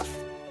not?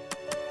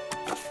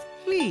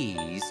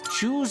 Please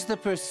choose the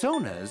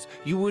personas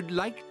you would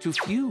like to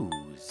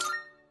fuse.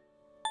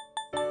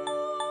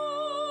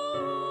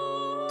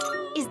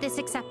 Is this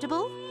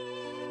acceptable?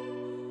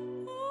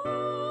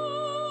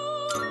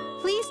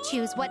 Please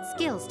choose what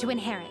skills to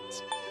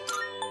inherit.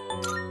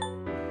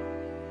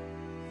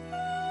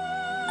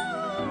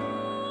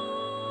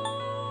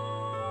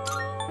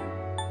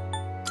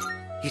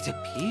 It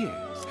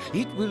appears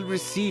it will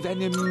receive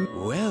an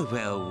well,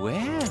 well,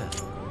 well.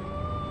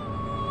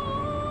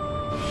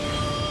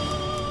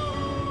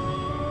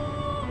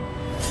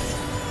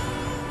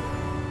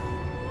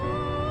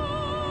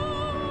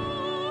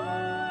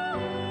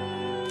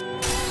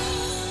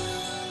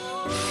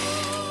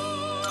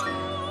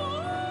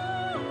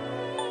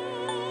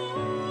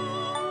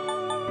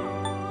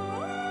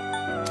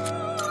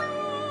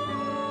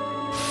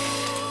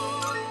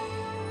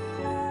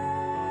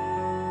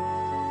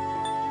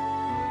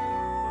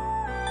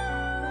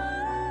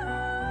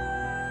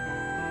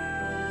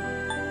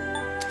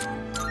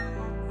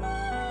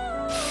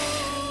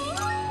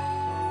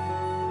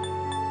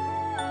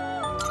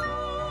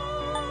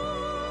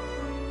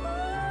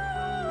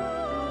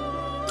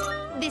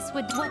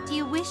 What do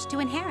you wish to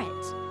inherit?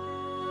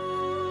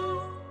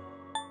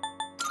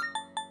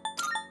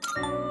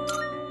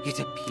 It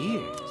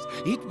appears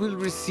it will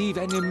receive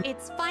an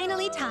It's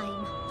finally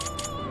time.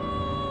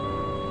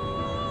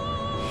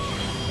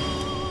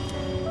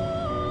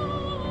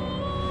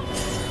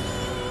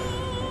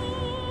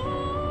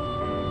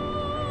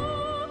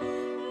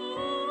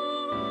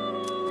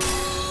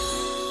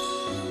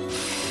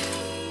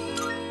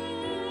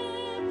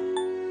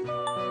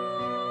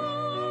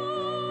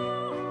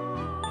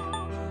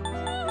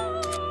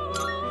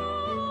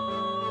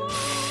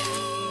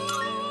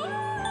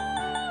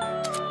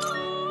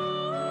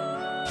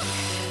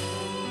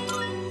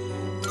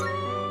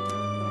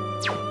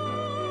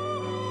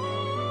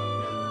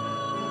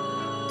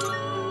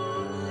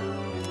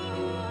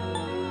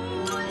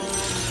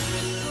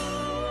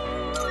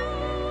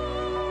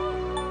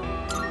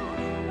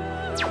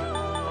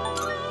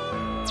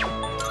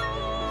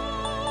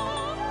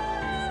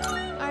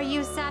 Are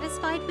you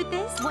satisfied with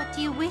this? What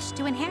do you wish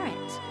to inherit?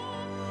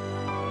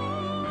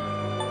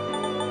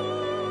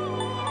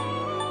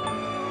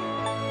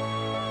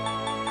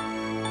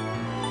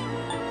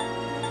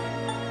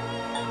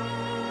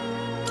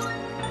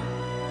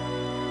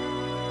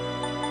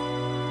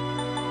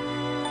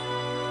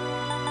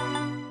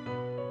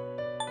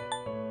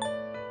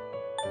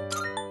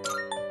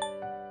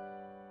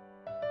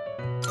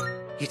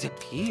 It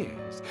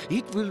appears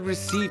it will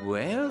receive...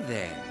 Well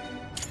then,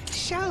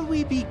 shall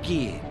we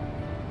begin?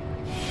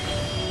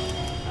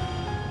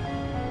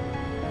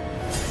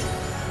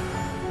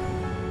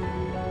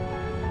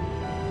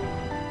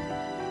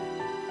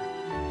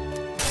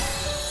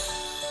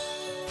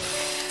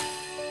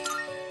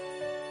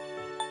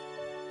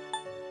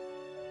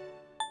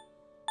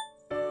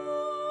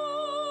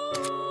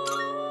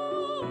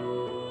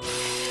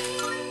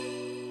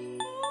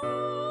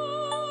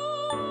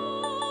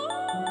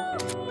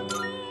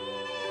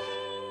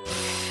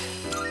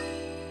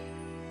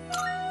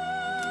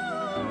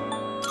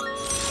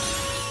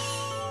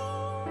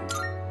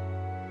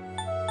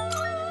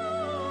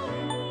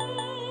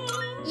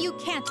 You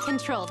can't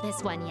control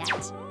this one yet.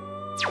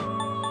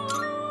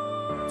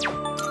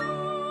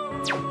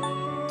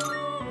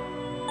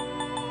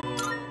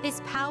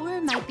 This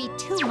power might be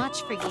too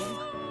much for you.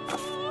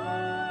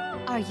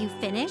 Are you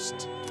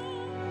finished?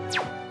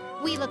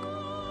 We look...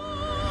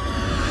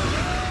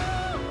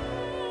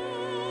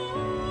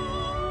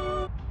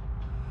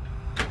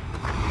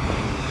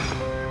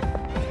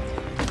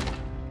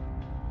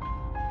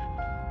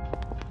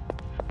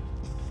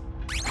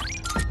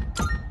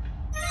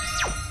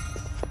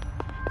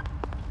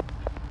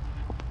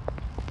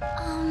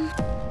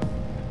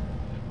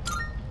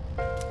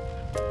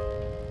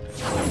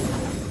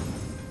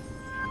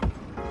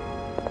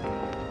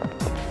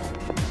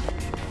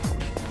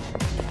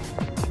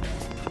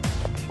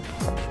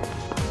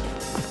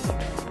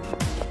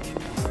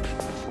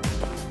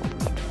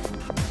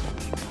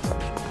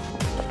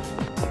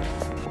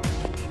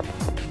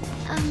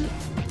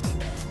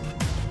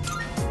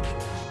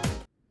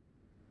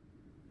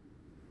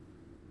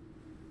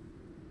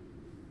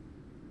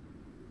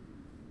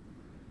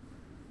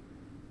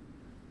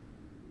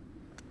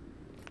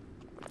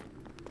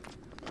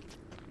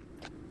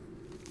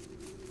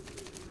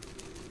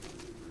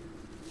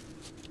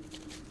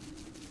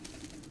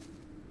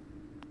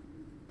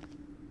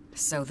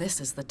 So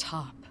this is the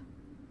top.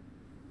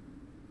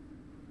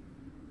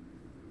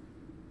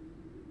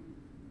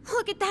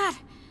 Look at that!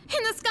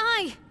 In the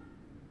sky!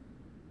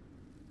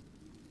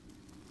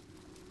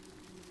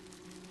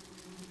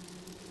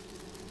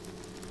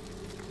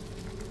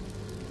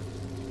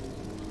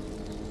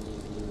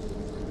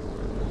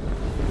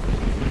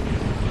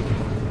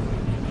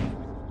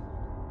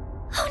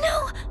 Oh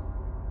no!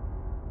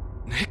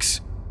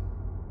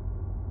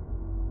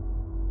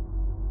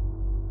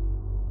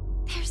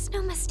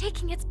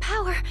 unlocking its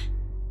power,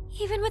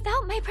 even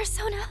without my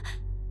persona.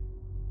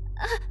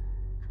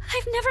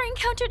 I've never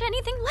encountered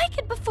anything like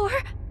it before.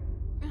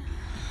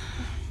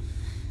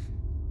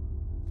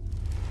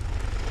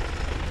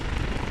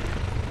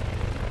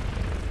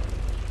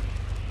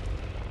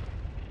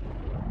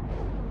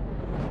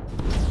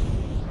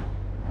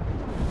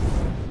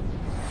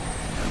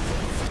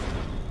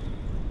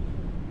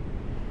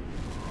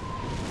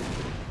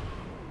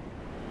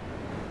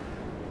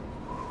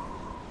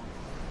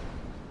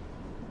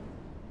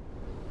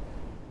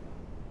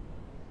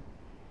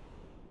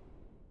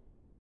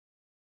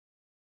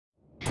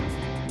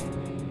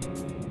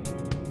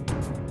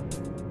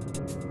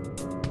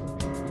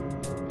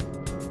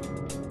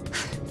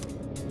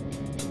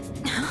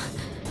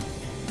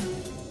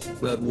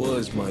 That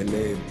was my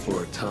name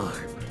for a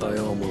time. I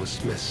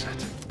almost miss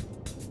it.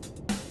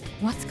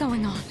 What's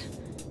going on?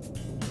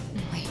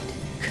 Wait,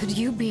 could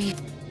you be...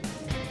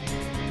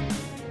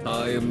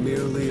 I am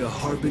merely a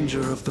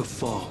harbinger of the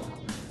fall.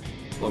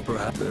 Or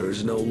perhaps there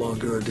is no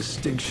longer a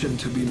distinction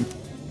to be...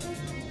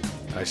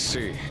 I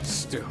see.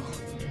 Still,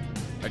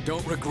 I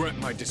don't regret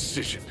my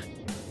decision.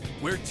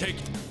 We're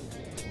taking...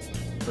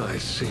 I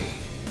see.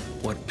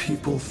 What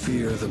people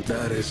fear,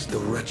 that is the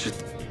wretched...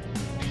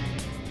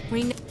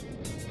 We know...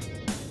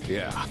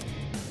 Yeah.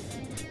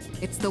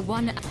 It's the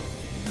one...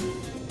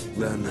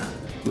 Then,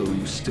 will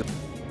you still...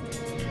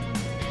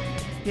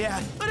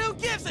 Yeah, but who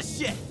gives a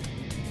shit?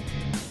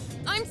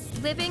 I'm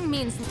living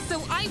means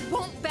so I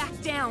won't back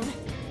down.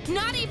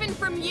 Not even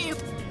from you.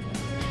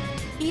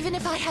 Even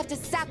if I have to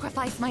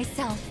sacrifice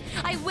myself,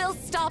 I will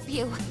stop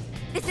you.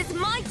 This is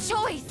my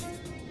choice.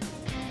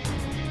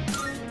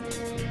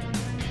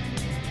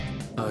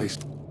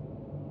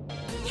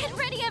 Get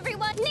ready,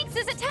 everyone! Nyx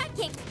is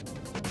attacking!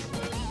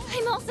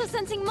 I'm also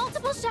sensing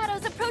multiple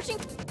shadows approaching.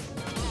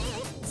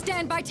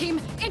 Stand by, team!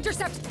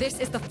 Intercept! This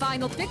is the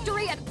final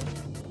victory and...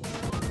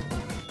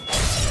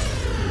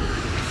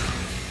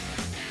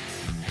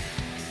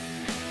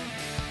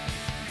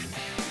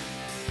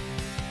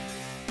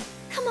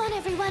 Come on,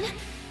 everyone!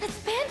 Let's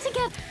band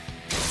together!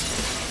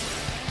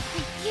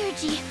 My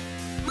Theurgy.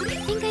 I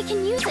think I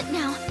can use it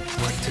now.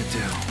 What to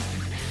do?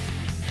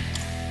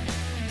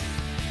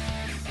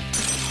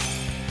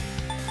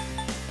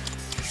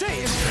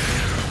 Say it!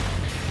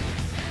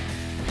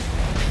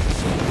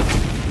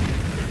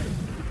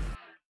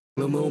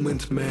 The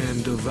moment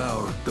man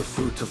devoured the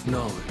fruit of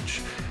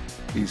knowledge,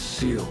 he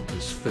sealed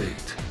his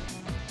fate,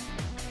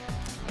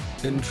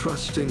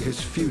 entrusting his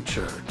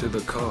future to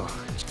the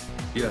cards.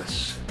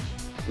 Yes,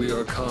 the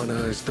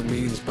Arcana is the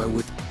means by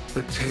which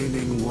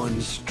attaining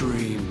one's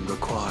dream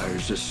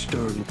requires a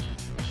stern...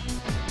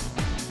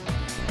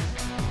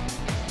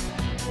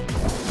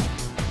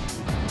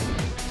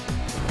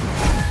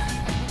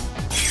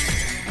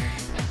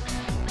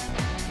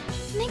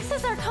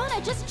 Nyx's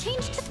Arcana just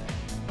changed to...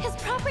 His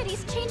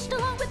properties changed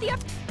along with the... It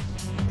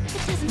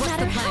doesn't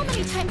matter how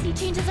many times he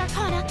changes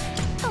Arcana.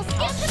 He'll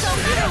scan him no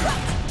matter what!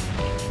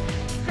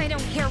 I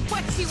don't care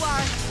what you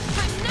are.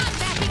 I'm not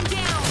backing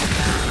down.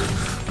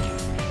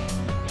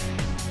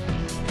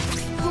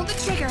 Pull the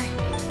trigger.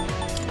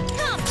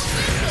 Come,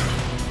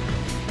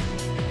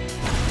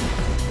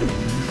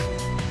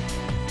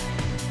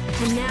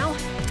 and now,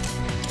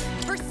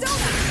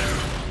 Persona!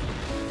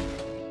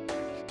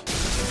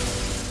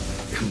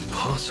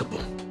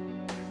 Impossible.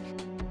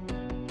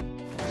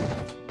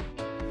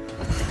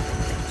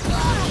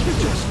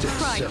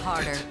 Try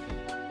harder.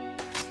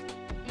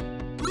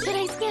 Should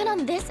I scan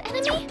on this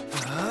enemy?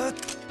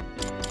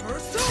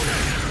 Persona!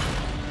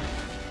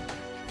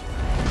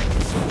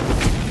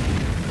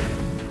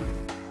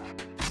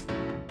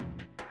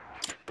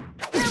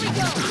 Here we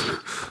go!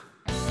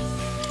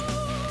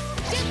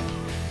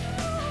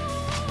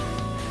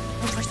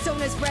 The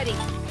Persona's ready.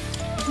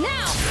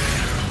 Now!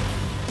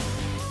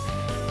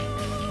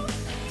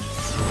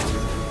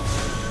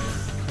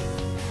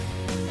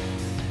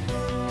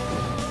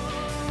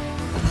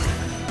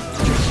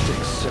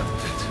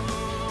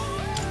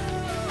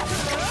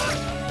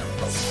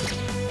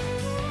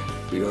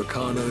 The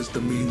Arcana is the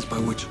means by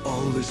which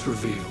all is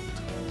revealed.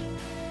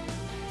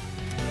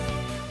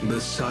 The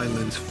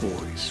silent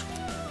voice.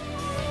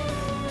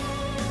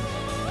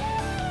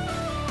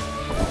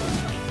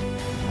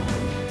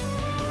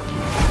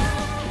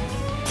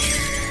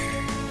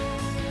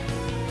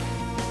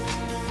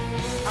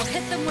 I'll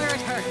hit them where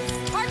it hurts.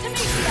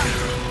 Artemisia!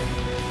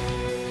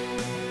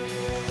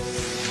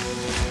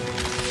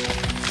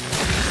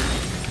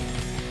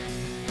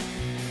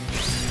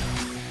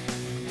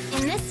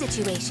 In this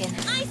situation,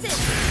 Isis!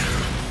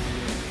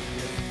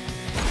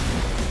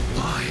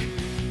 Why?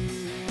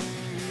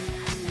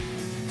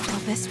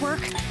 Will this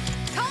work?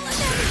 Call it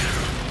in!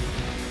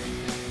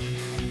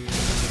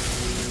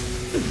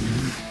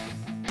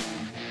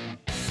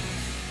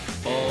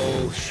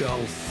 All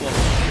shall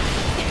fall.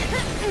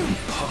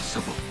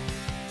 Impossible.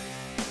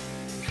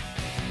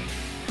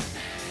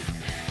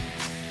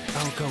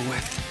 I'll go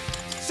with...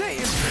 Say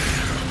it!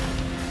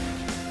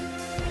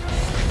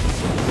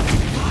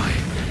 Why?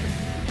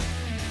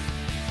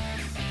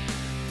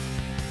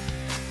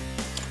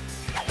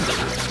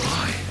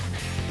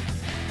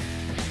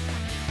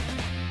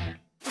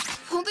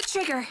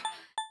 trigger.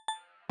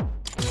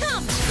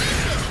 Come!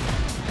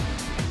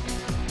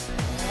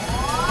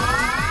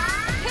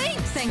 Hey!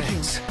 Thank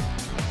you.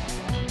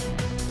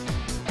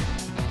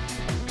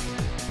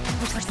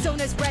 The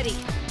persona's ready.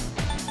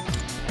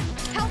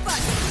 Help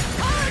us!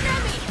 Call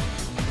Nami!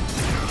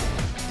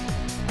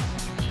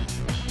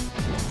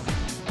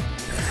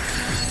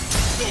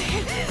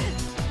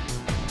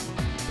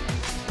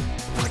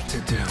 What to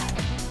do?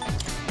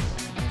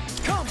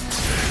 Come!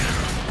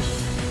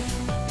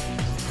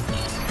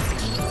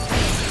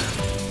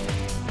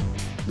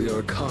 The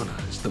Arcana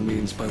is the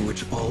means by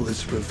which all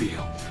is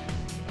revealed.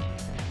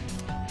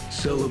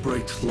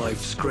 Celebrate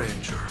life's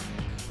grandeur,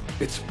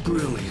 its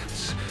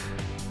brilliance,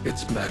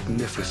 its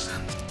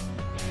magnificence.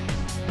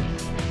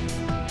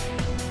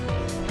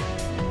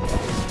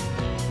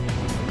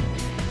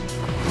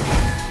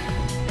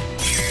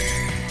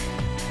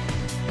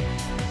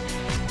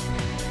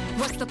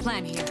 What's the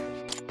plan here?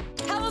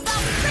 How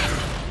about Rick?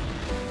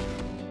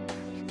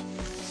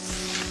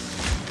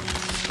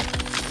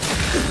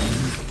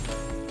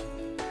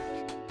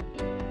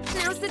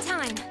 Now's the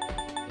time.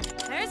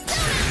 Persona!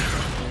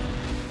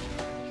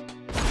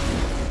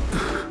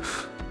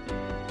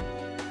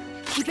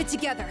 Keep it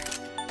together.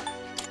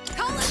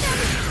 Call it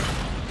Nami!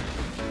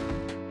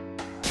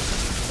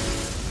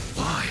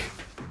 Why?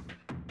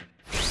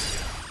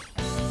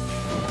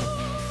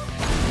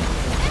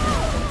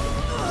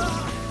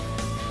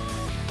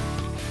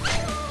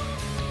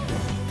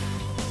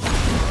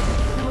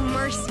 No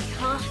mercy,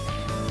 huh?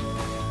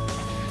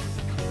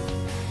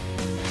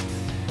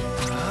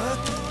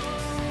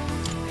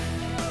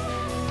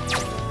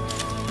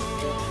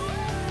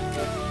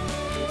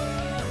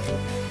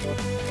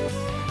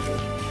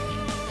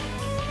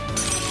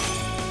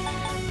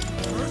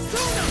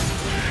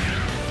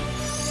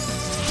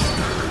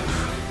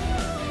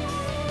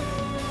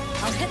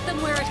 I'll hit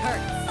them where it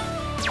hurts.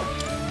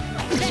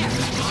 There!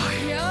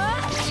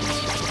 Yeah.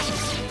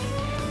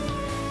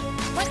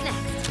 What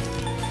next?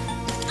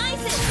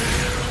 Isis!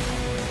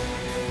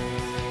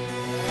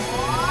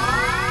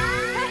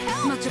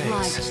 Much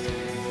obliged.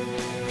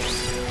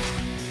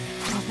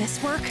 Will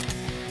this work?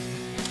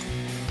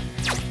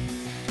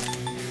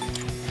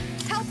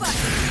 Help us!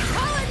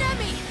 Call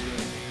Nami!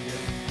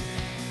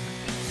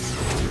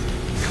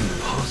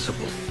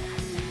 Impossible.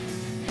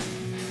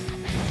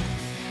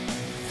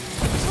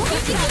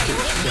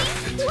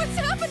 What's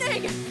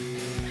happening?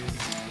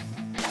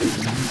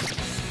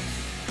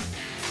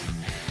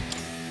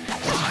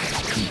 Why?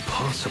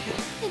 Impossible.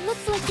 It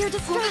looks like you're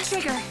Pull the distressed.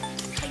 trigger.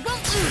 I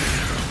won't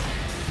lose.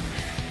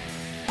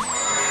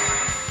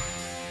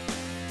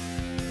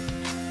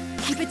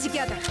 Keep it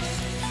together.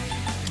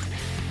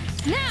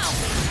 Now!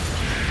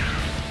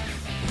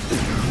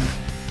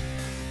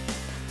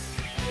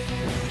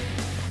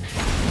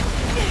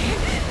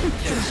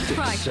 Just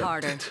Try accept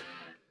harder. it.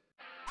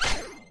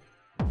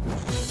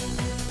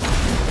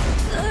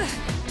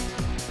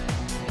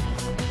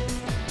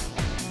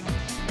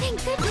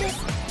 Thank goodness.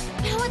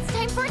 Now it's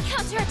time for a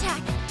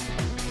counterattack.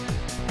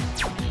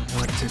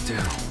 What to do?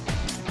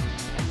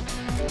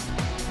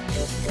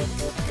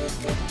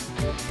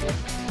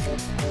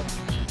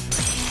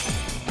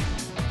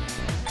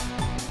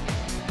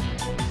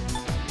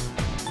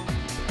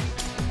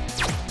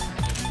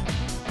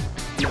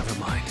 Never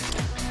mind.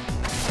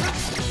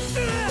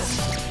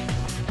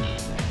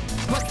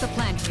 What's the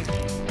plan here?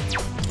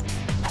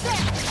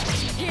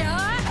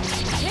 Yeah!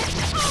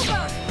 It's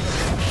over!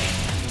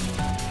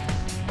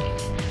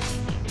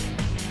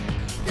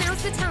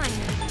 Now's the time.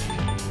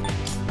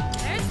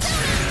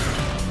 Persona!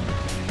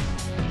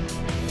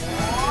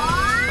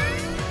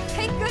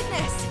 Thank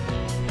goodness!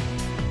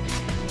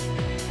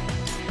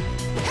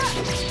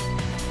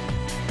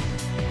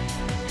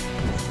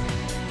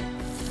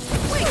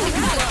 Wait,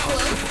 that was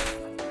close!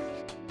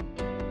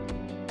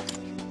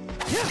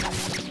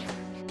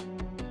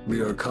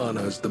 The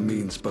Arcana is the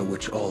means by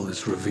which all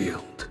is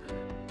revealed.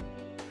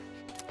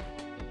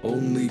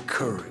 Only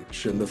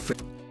courage and the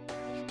faith.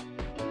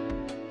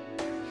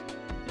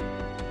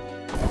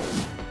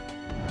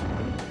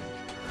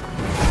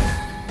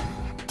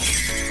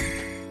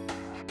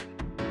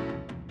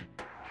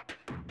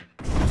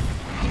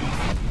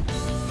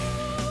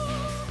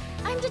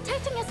 I'm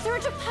detecting a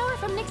surge of power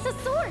from Nyx's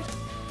sword.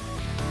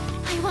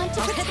 I want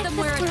to I'll protect hit them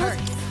this where it world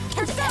hurts.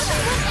 and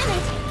everyone in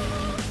it.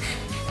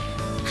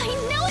 I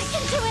know I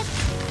can do it.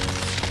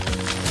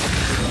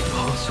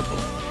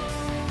 Impossible.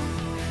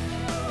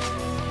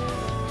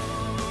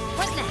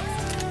 What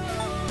next?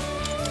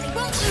 I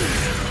won't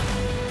lose!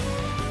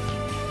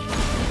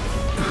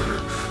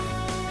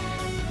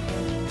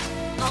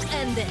 I'll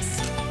end this.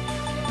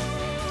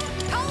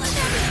 Call it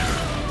Nami!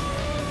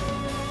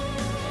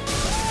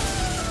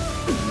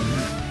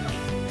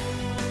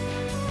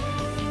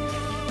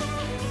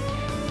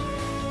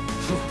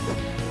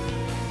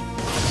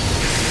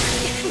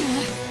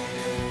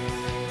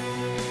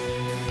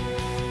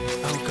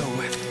 I'll go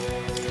with.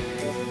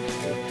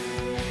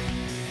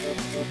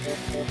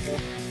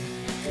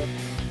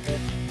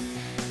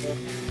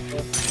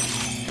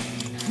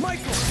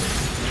 Michael!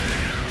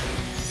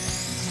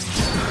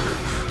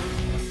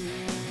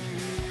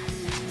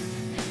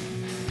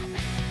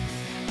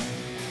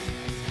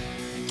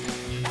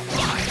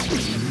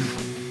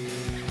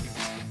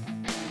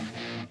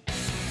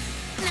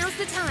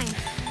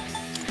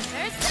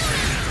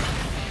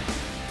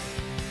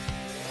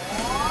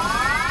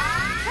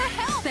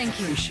 Thank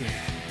you. Appreciate it.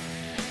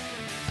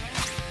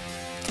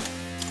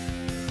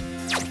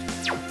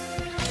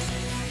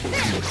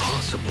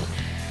 Impossible.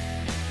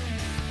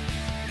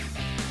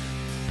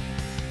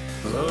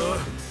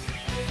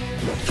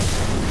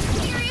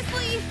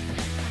 Seriously?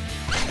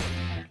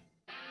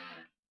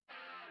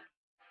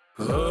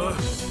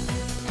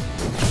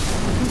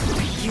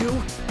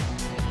 You?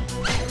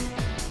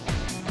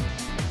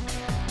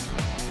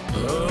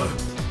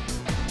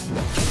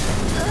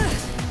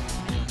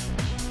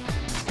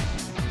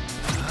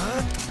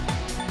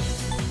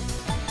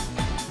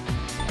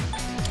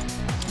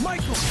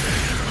 Michael!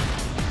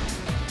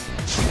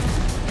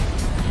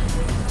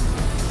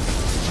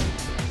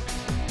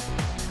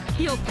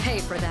 You'll pay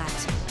for that.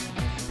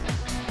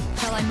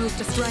 Shall I move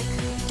to strike?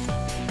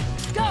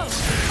 Go!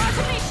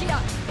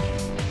 Artemisia!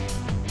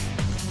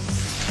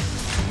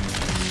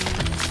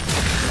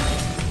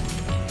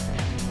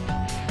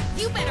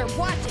 You better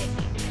watch it!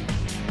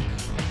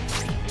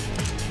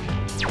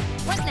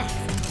 What next?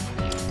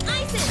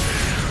 Isis!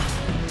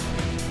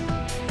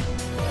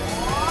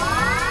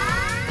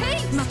 Hey!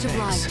 Much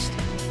obliged.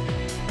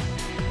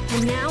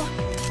 And now?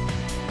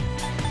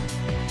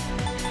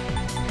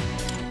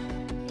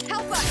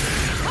 Help us!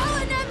 Call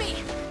an enemy!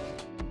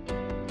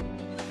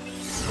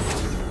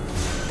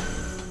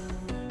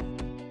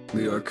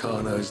 The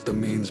Arcana is the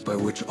means by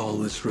which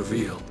all is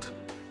revealed.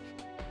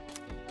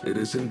 It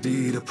is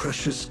indeed a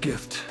precious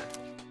gift.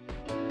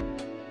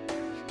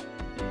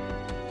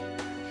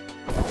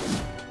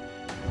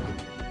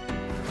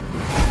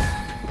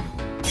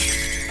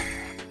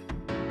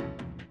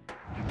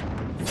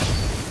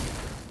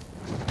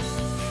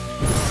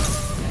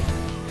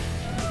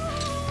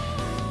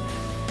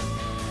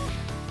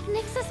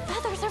 Nyx's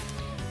feathers are...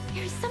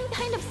 There's some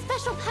kind of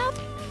special power.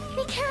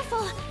 Be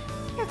careful.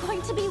 You're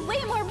going to be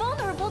way more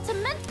vulnerable to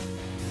men...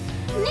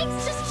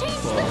 Nyx just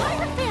changed the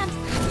Hierophant!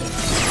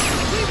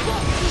 We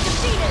won't be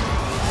defeated!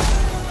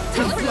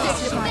 Don't predict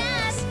predict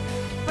bad!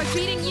 By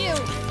beating you!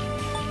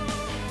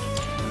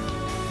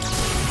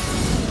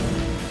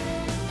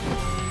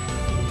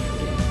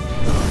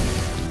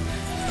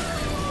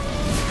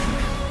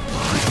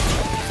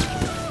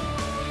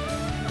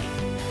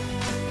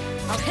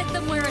 I'll hit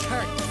them where it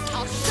hurts.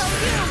 I'll show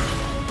you!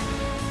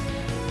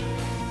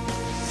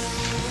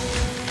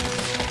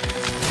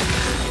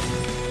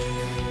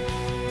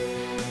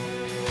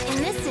 In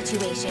this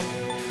situation,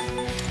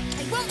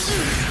 I won't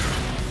lose!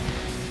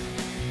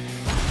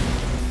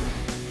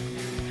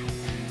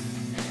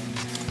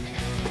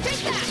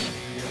 Take that!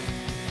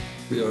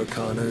 The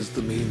Arcana is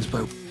the means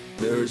by...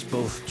 There is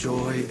both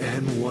joy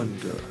and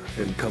wonder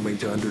in coming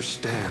to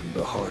understand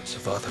the hearts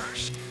of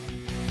others.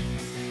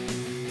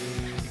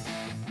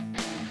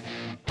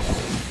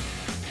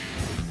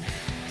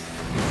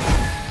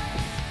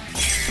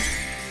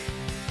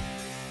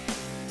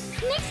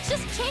 Nyx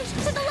just changed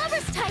to the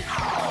Lover's type!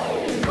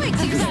 Wait,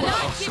 you're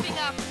not giving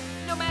up,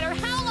 no matter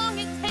how long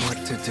it takes!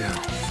 What to do?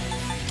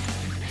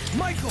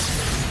 Michael!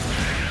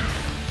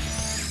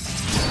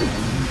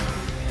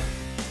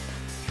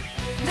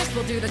 This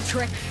will do the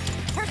trick.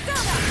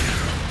 Persona!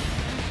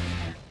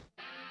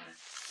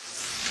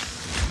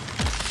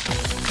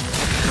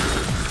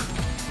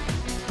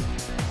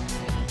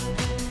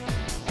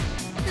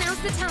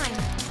 Now's the time!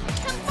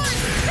 Confront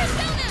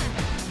Persona!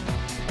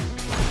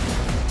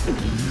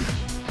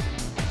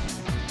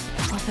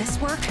 Will this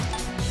work?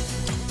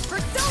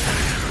 Persona!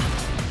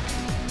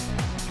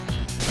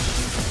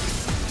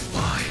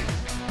 Why?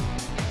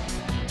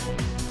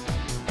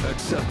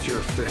 Accept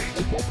your fate.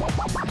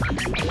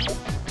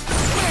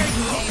 Where are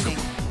you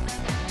aiming?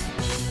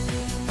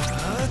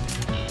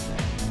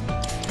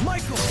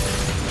 Michael!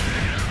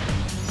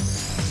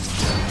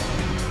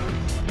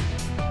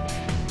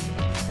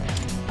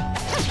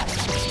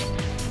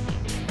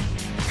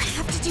 I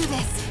have to do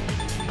this!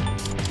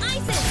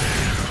 Isis!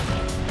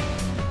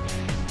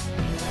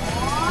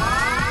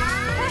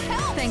 For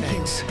help! Thank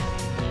Thanks.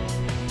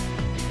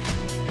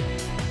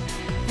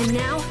 And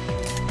now?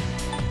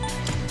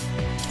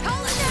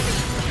 Call an enemy!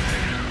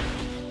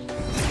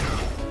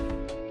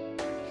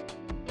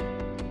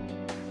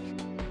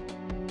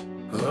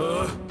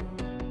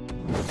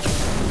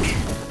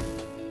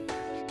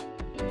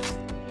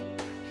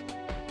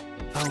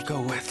 I'll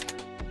go with...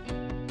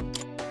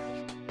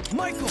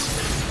 Michael!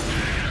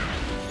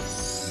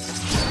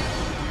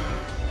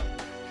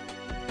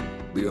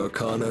 The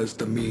Arcana is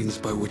the means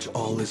by which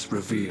all is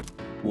revealed.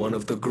 One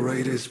of the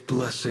greatest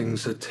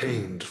blessings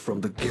attained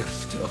from the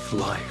gift of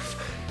life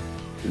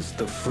is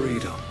the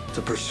freedom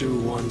to pursue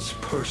one's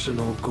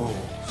personal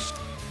goals.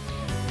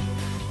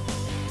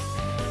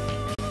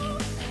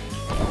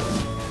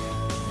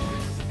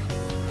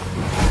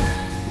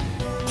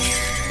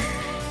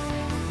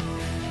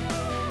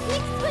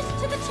 Nyx switched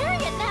to the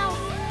chariot now!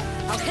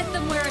 I'll hit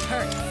them where it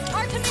hurts.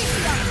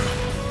 Artemisia!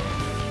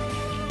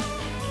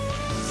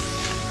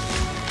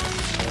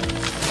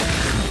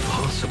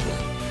 Impossible.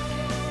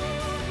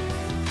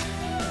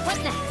 What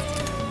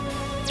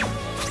next?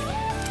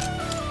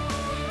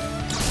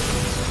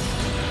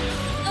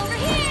 Over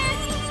here!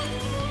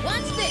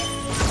 Watch this!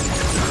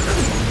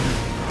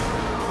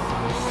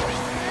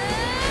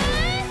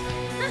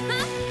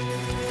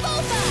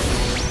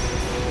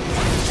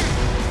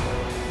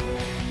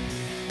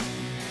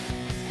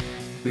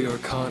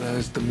 Arcana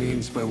is the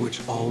means by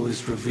which all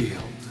is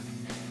revealed.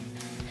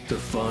 To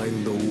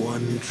find the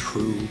one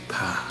true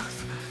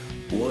path,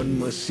 one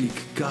must seek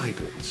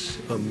guidance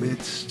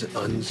amidst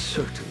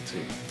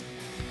uncertainty.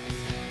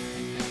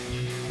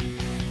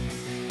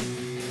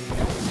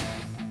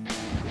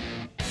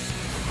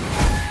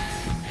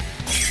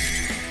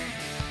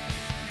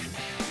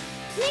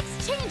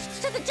 Nyx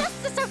changed to the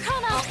Justice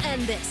Arcana! I'll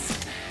end this.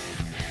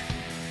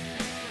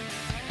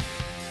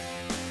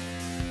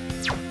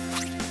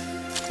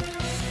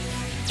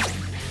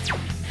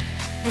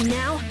 And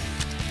now,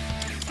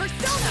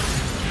 Persona!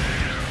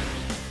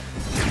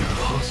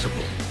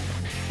 Impossible.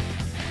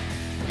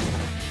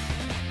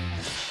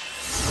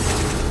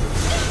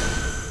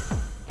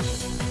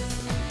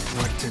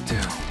 What to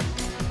do?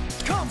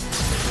 Come!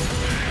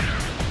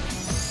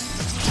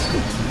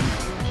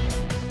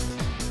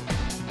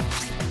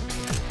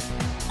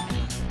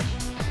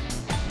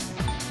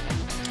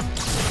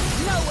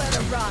 Nowhere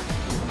to run!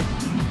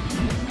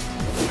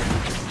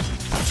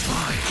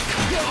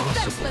 You're Impossible.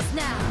 defenseless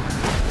now!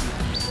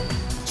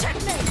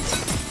 Checkmate!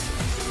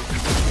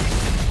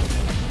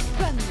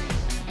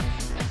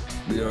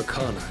 The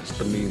Arcana is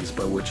the means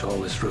by which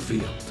all is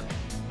revealed.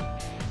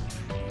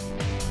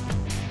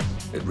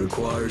 It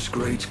requires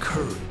great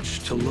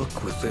courage to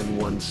look within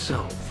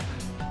oneself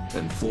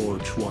and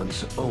forge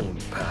one's own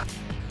path.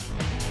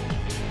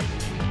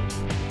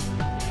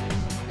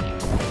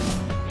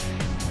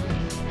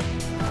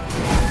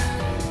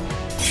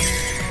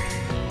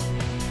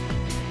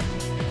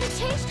 He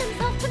changed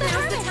himself to the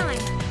Now's the Hermit!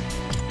 time.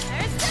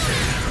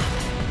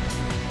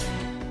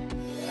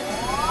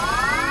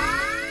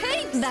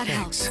 That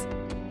helps.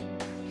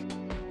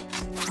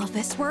 Will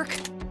this work?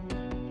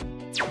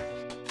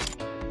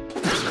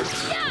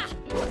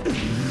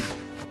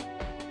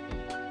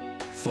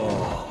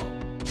 Fall.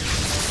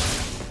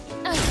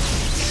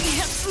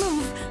 Can't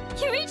move!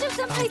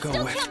 Kirito-senpai go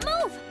still with- can't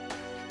move!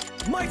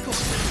 Michael!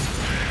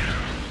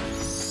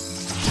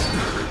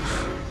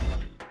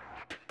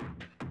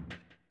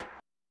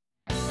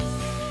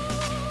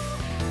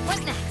 What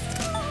next?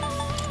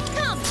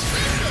 Come!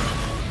 Listen!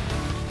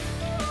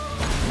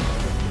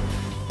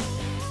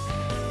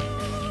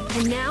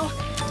 And now,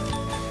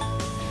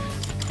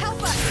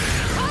 Help us!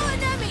 Call an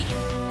enemy!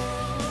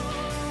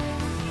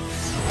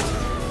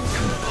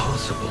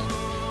 Impossible.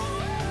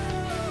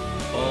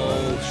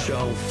 All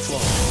shall fall.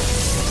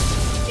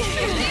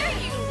 How dare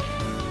you!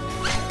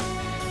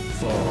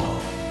 Fall.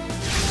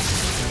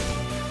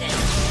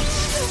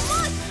 Too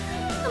much!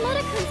 The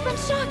Metakun's been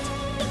shocked!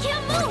 He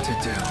can't What move! to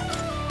do?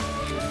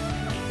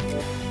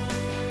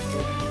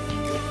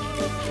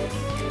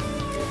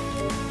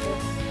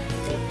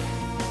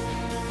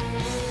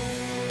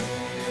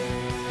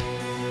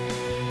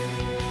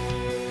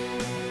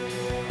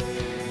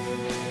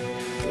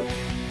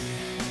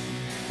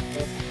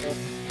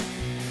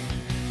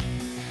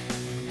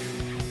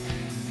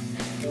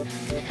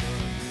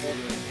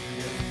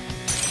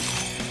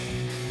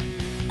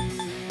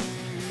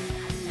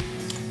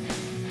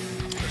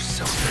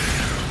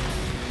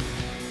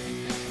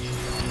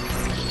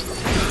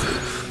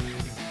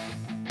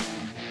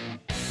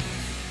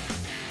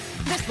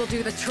 This will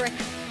do the trick.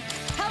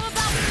 How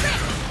about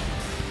this?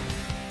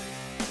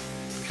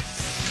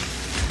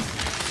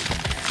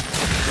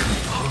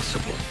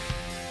 Impossible.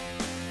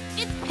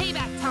 it's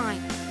payback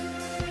time.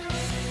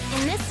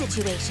 In this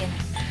situation,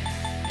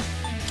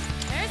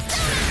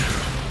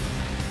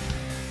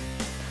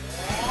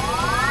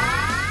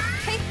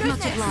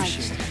 Much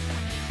obliged.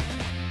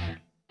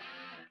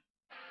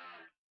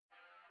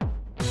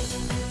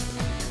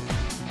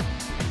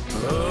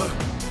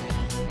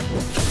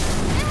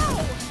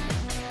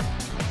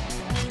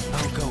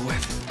 I'll go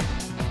with it.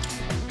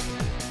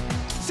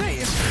 Say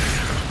it!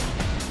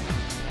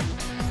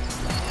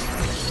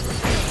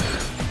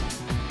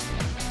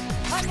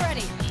 I'm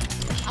ready.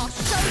 I'll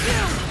show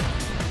you!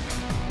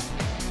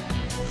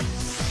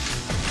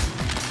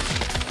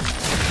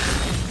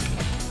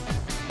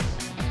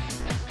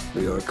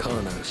 The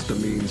Arcana is the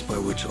means by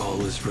which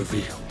all is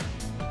revealed.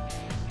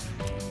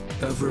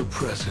 Ever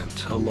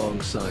present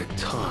alongside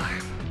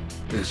time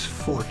is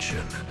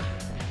fortune,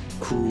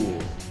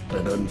 cruel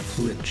and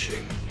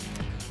unflinching.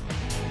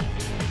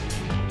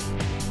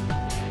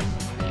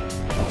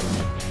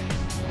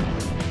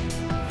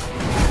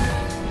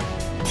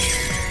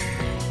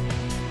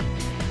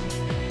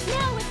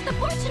 Now it's the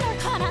Fortune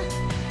Arcana!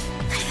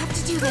 I have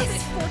to do Prove this.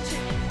 it,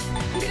 Fortune!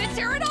 I'm gonna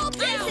tear it all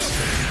down!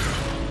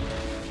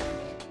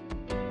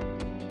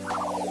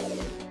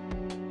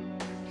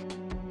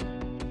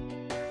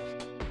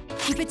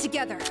 Keep it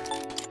together.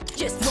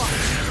 Just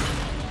watch.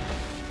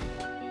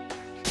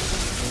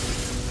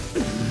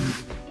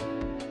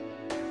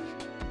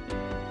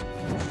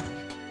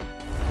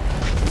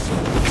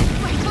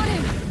 Right foot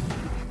him!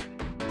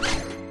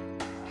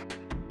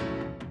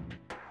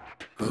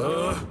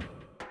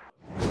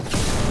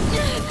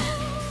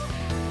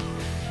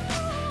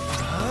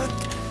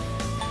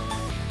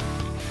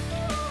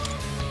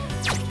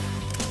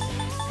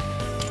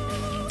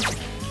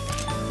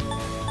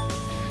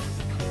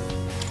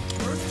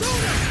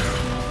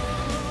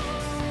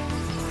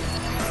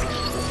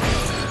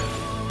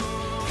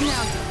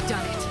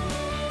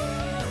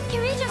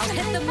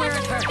 where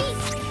it hurts.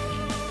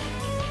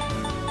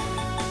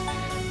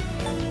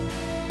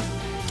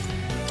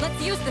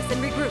 Let's use this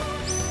and regroup.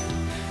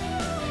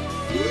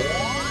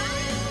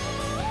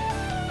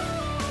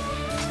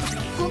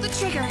 Pull the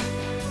trigger.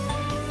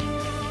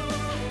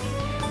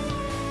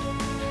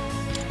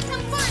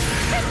 Have fun!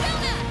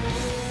 Persona!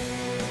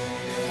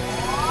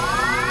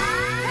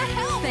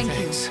 Thank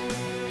you.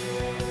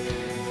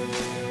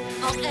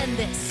 I'll end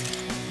this.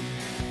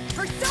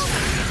 Persona!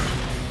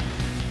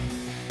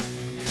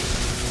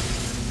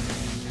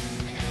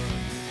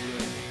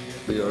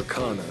 The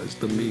Arcana is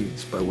the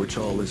means by which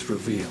all is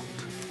revealed.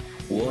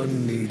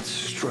 One needs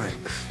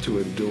strength to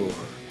endure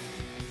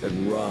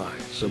and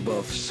rise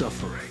above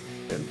suffering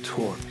and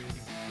torment.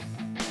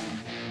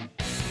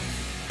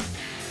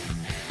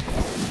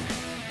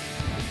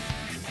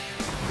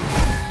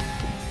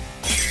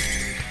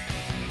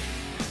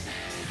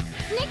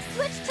 Nick,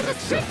 switch to the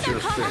strict Accept your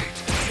Arcana! fate.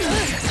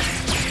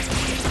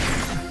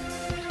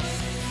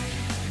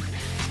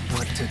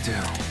 What to do?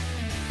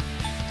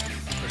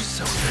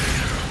 Persona.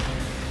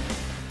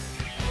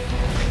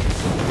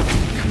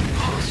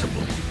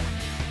 Impossible.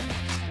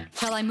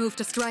 Shall I move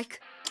to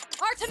strike?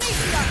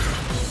 Artemisia!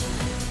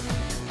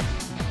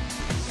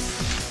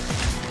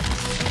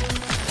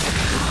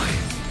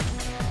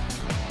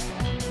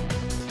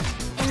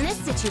 In this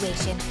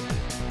situation,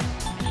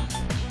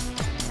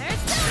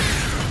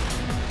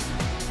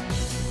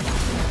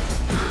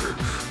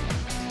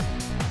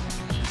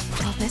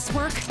 Will this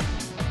work?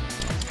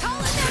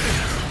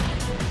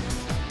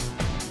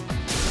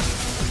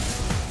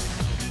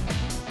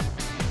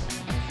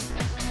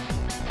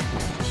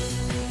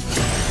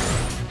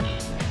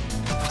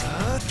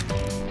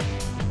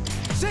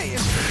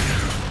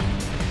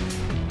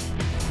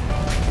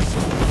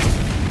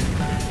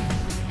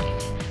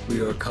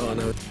 The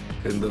Arcana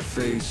in the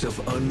face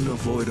of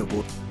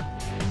unavoidable.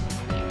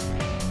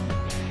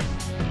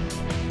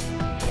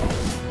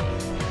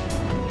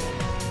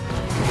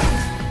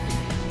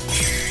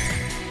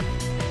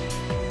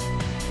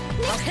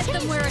 I'll hit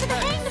them where it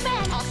hurts.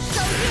 I'll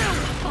show you!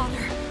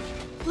 Father,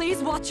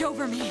 please watch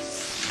over me.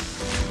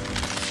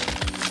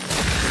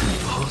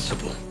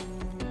 Impossible.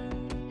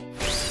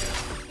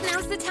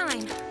 now's the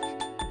time.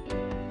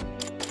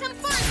 Have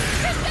fun!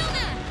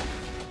 Persona!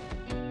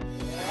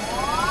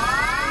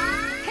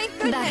 Thank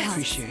goodness. That helps.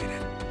 Appreciate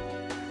it.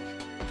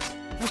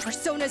 The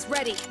Persona's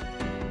ready.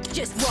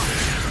 Just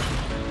watch.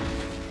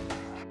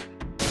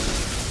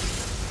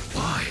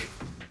 Why?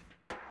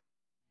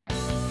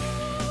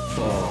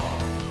 Fall.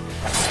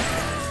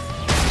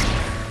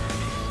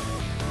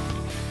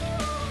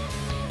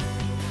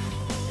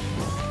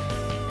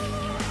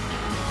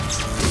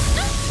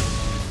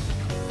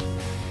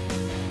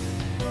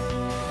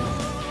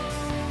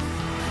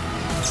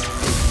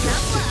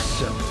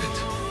 Accept it.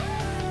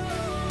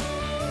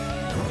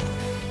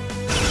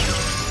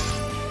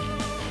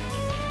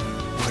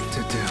 What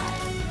to do?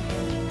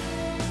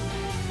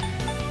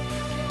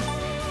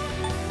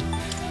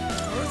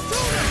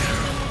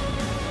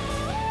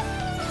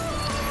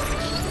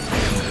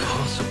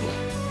 Impossible.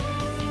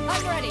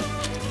 I'm ready.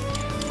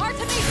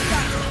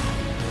 Artemisia!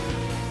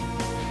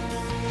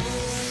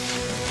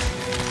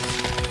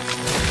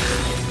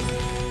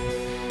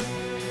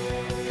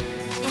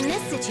 In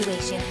this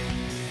situation,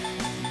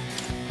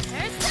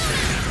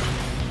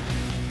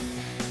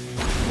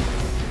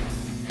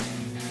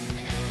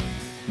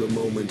 The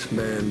moment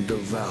man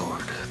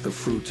devoured the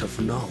fruit of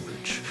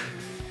knowledge,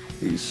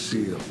 he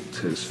sealed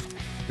his...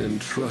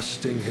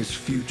 Entrusting his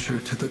future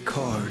to the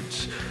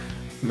cards,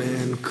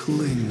 man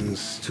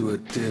clings to a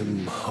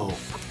dim hope.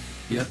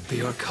 Yet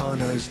the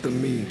Arcana is the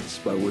means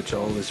by which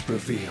all is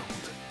revealed.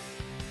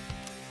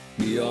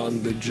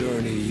 Beyond the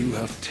journey you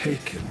have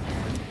taken,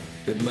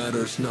 it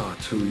matters not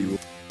who you are.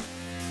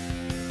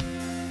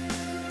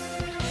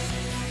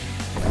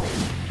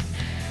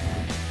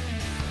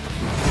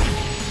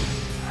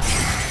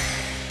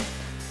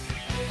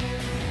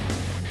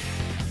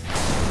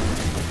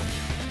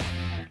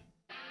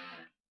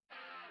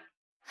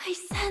 I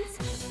sense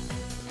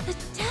the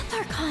Death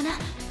Arcana.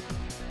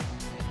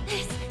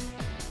 This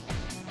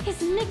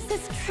is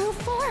Nyx's true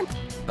form.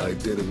 I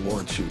didn't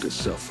want you to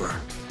suffer,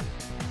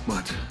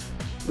 but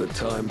the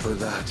time for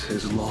that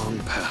is long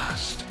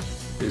past.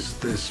 Is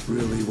this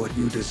really what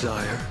you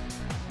desire?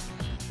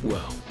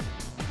 Well,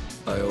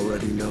 I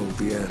already know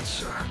the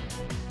answer.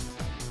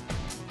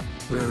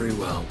 Very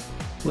well,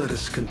 let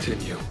us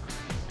continue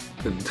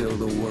until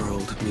the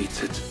world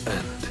meets its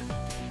end.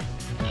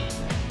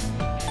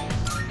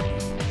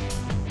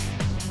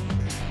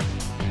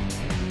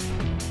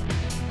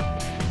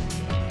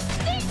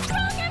 Stay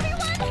strong,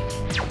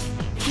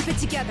 everyone! Keep it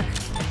together.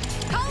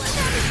 Call it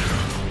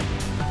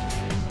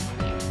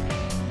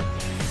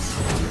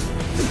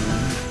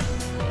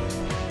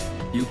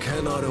You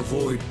cannot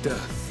avoid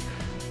death.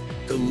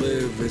 To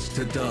live is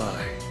to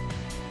die.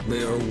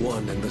 They are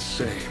one and the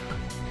same.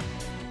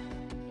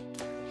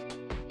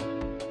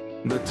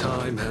 The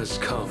time has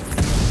come.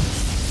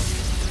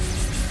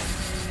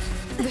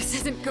 This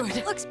isn't good.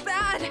 It looks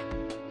bad.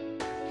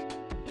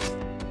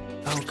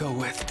 I'll go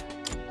with.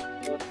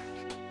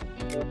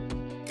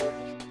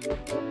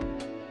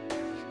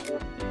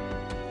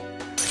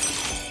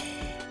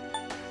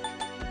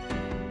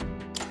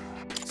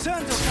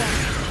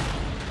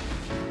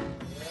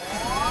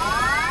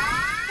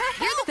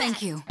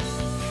 Thank you.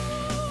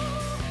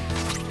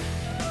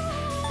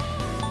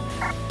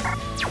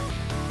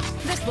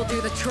 This will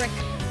do the trick.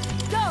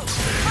 Go!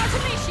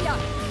 Artemisia!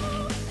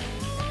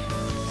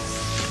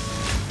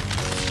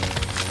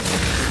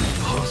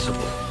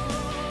 Impossible.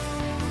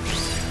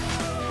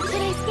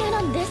 Did I scan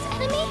on this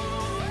enemy?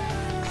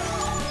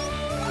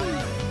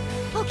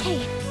 Okay,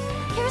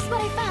 here's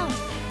what I found.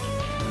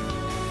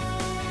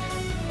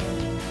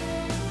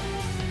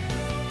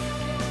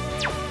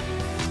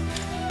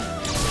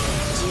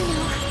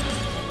 Juno,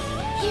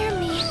 hear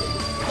me.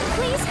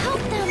 Please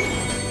help them.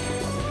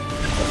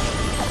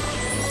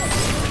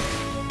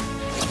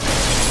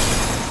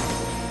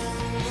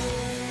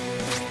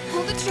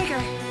 Pull the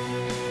trigger.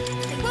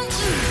 They won't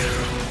lose.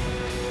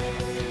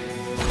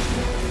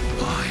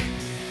 Why?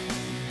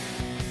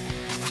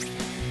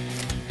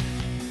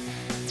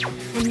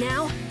 And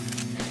now?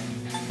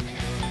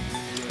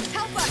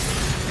 Help us!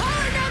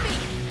 Power Nami!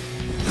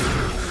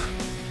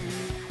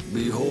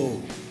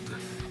 Behold,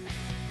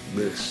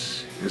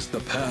 this is the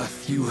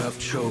path you have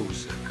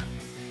chosen.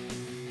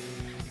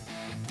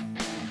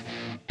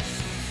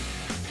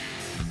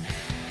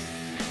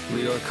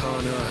 The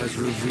Arcana has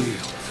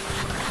revealed.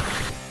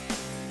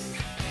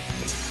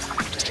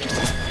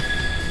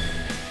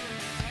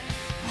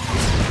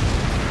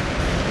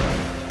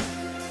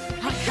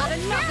 I've got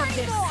enough of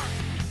this!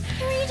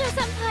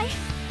 Kirijo-senpai,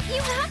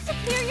 you have to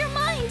clear your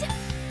mind!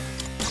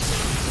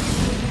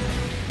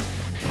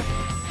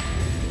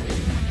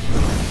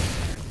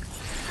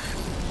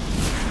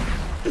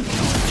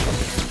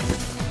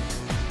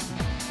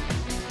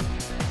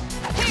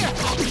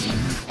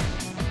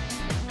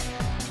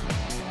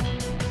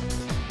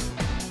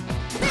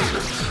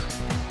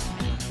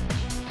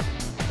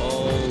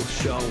 All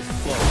shall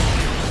fall.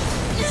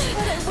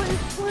 But I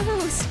wouldn't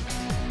lose.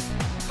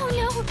 Oh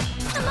no,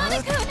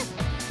 Amada-kun!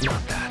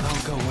 Not that.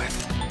 I'll go with.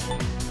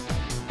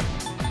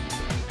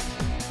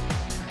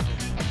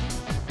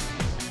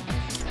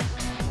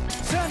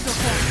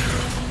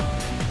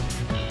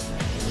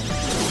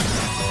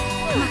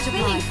 Much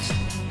obliged.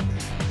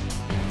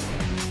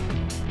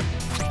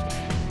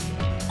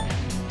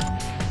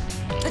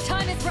 The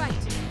time is right.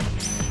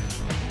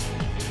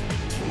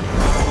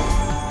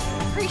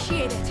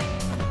 Appreciate it.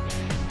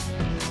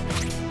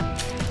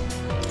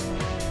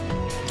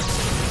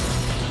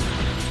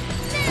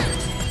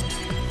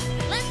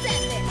 Let's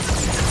end this!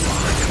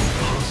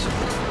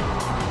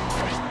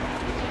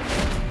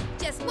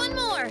 Just one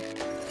more!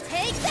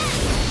 Take that!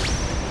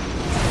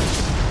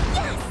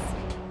 Yes!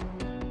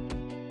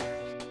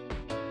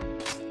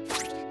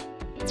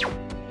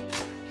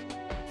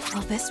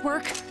 Will this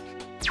work?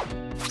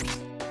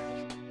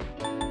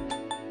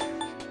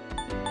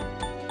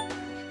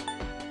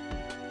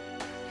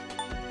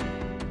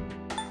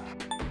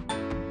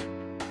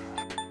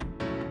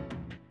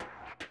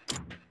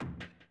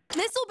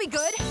 This'll be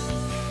good.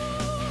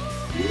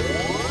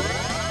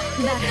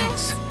 That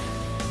helps.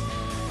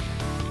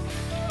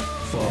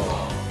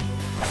 Fall.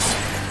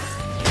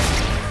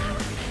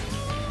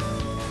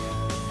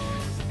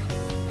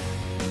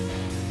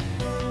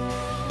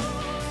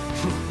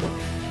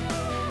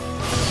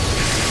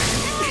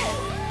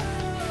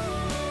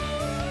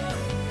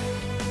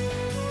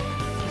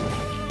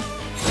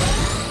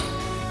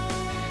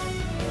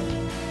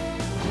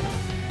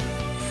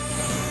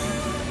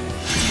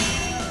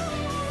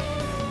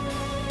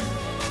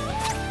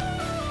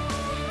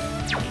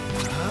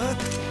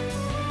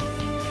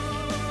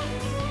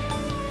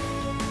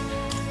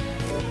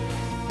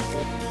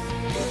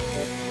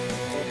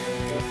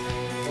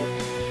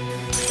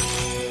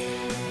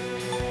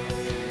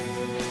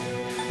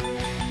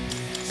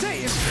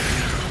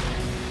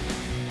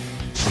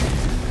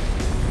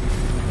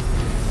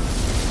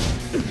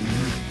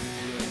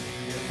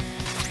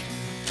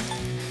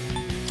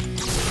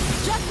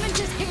 Judgment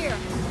is here.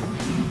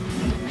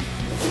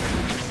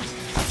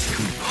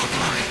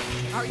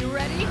 Are you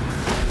ready?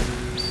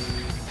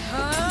 A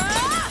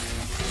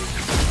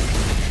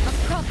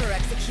proper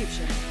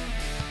execution.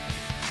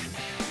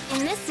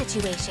 In this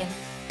situation,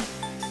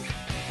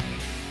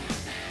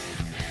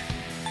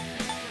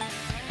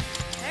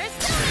 there's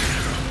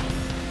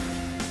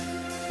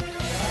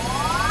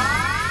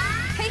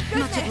Thank goodness.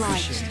 Much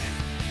obliged.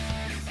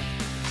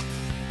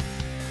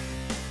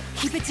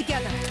 Keep it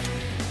together.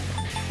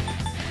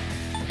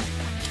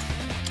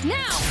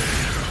 Now!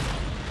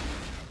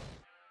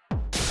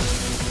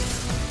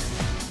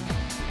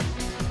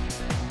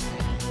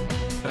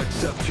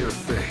 Accept your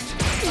fate.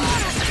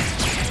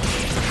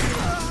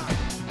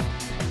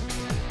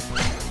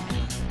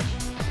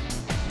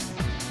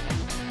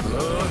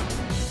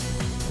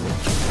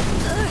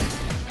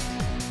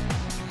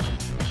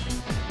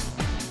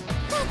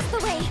 That's the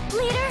way,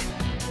 leader!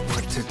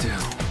 What to do?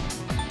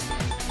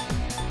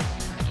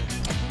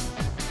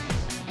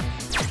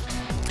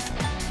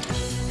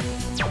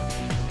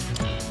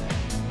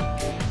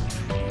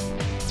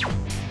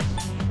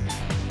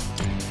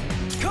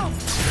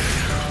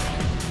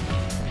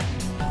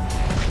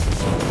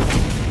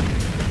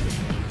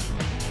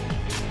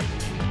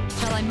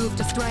 move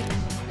to strike.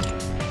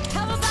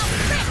 How about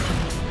Frick?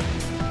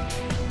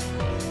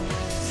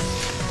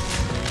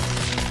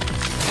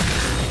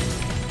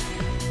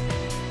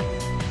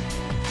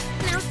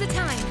 Now's the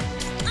time.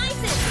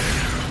 Isis!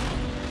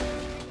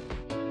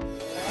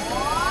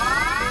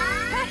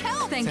 That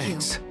helped! Thank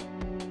Thanks.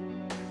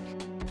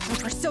 My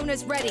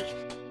persona's ready.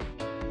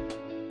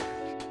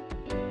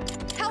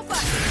 Help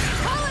us!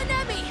 Call an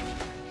Emmy!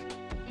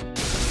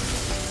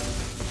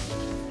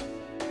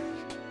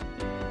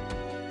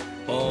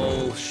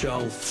 All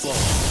shall fall.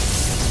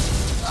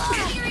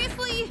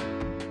 Seriously?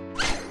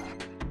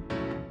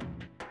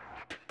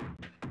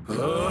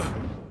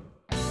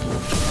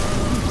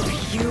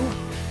 You?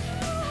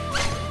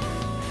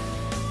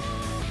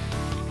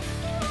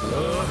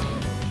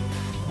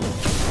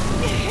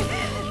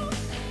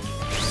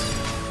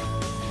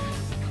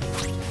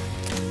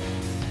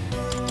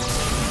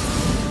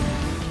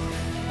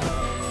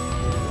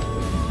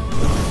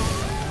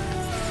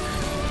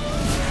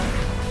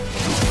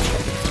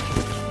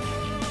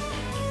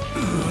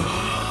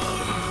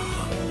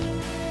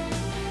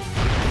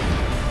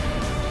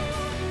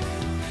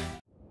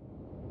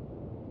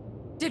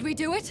 Did we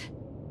do it?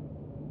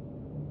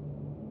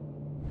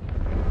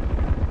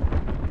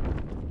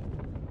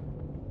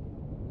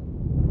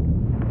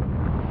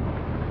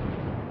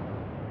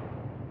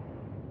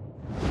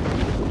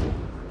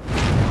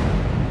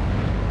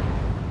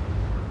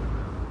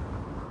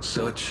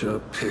 Such a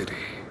pity.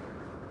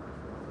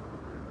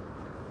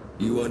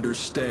 You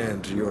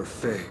understand your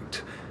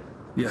fate,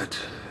 yet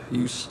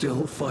you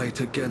still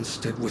fight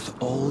against it with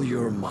all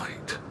your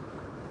might.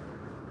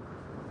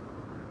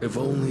 If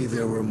only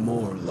there were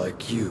more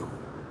like you,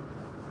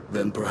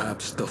 then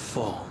perhaps the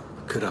fall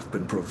could have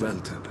been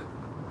prevented.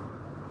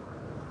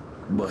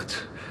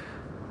 But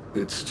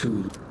it's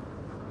too...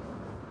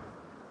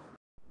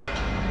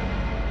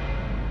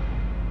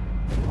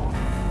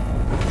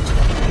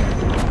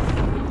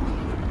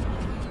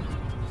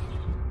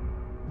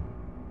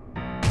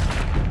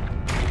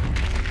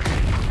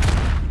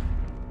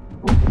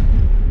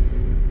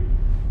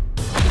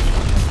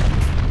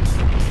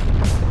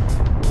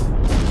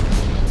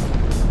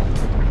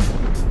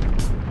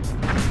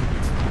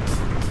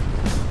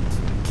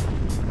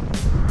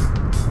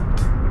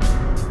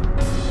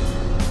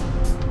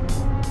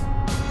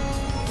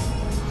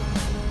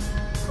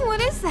 What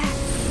is that?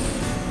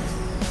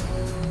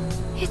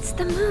 It's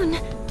the moon.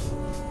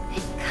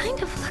 It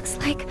kind of looks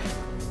like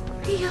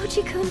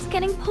Ryoji-kun's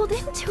getting pulled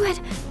into it.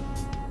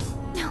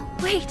 No,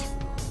 wait.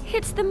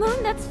 It's the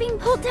moon that's being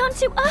pulled down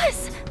to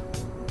us!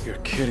 You're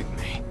kidding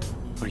me.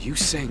 Are you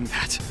saying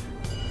that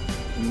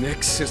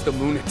Nyx is the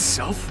moon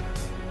itself?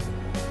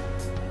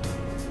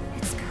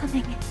 It's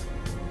coming.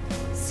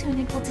 Soon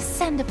it will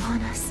descend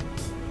upon us,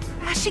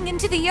 crashing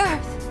into the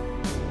earth.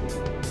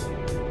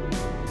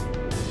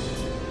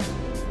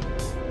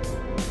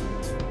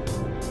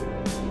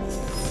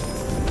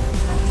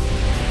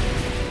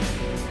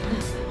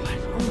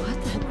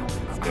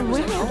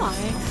 Where am I?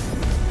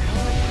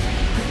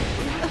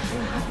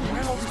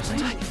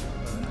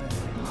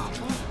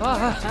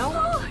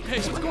 Hey,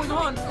 what's going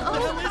on? What the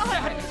hell is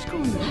that? What's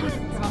going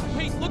on?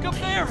 Hey, look up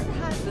there!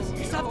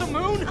 Is that the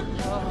moon?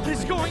 What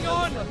is going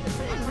on?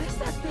 What is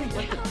that thing?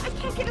 I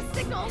can't get a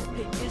signal.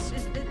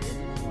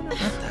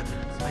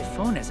 My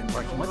phone isn't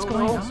working. What's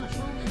going on?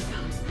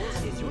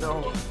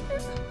 No.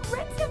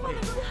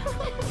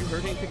 You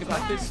heard anything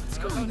about this? What's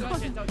going on?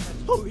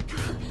 Holy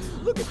crap!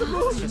 Look at the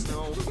moon!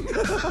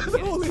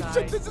 Holy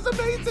shit, this is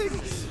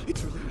amazing!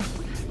 It's really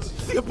happening.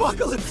 The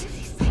apocalypse!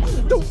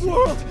 The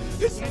world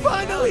is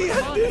finally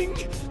ending!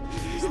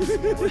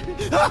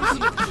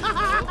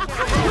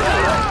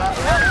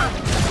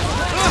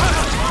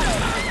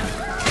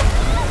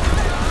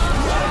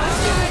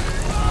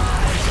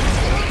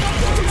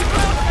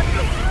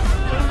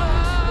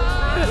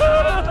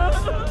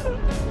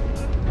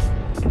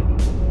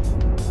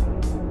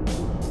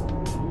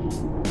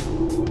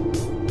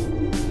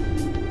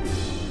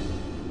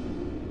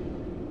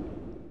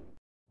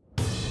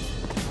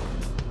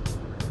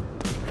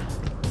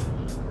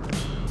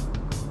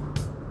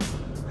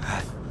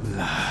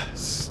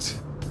 Last.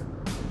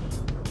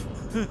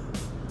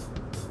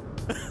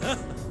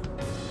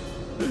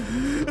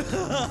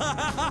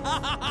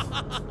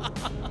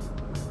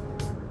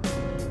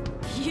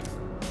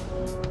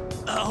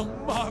 Oh,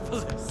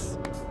 marvelous!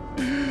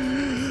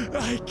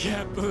 I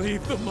can't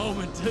believe the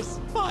moment has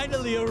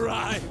finally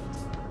arrived!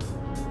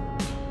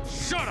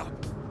 Shut up!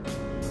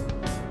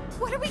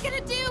 What are we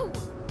gonna do?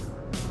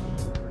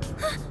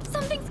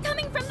 Something's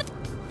coming from the...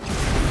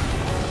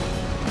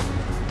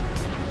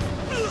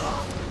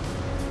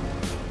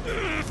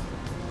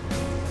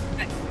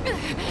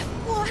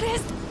 What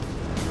is...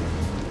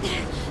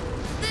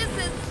 This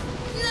is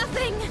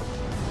nothing!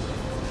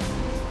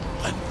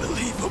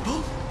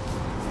 Unbelievable!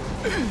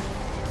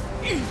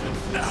 Even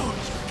now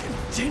you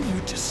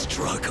continue to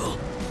struggle.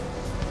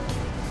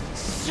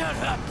 Shut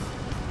up!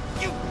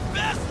 You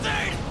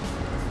bastard!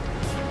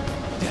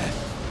 Death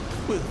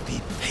will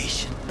be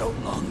patient no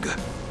longer.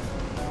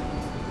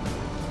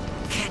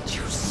 Can't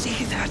you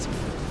see that?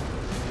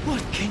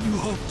 What can you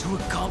hope to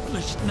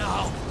accomplish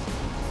now?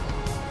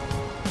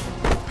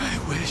 I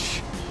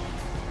wish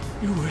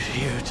you were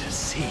here to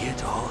see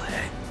it all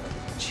end,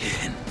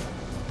 Jin.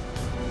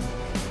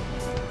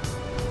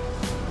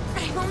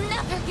 I will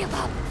never give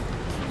up.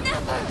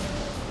 Never!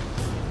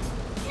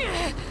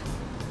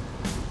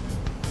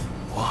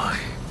 Why?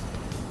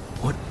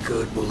 What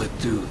good will it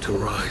do to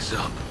rise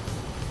up?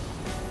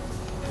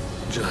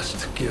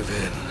 Just give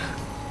in.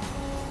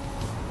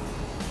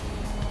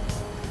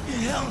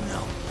 Hell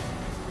no!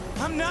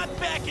 I'm not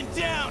backing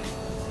down!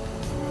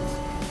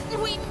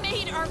 We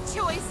made our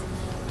choice.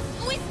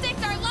 We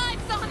staked our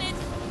lives on it.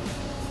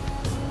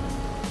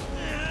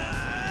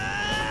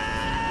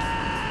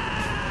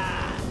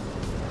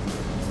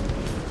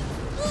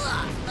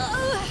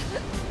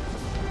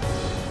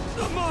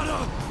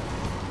 Amada!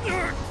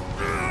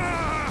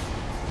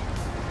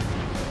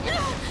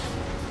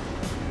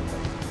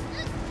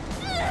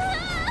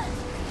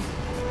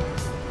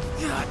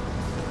 God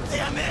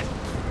damn it!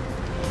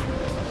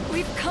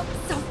 We've come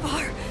so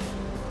far.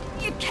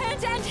 It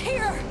can't end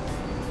here.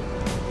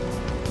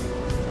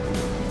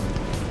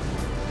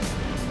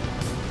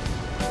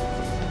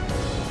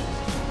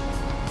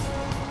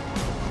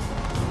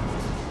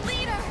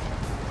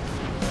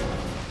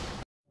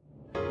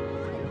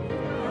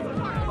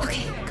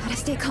 Okay, gotta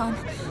stay calm.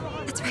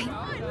 That's right,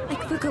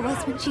 like Fuka was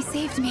when she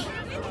saved me.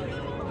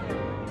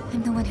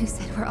 I'm the one who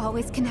said we're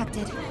always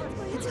connected.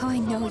 That's how I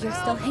know you're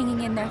still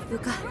hanging in there,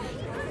 Fuka.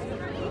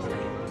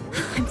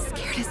 I'm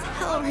scared as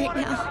hell right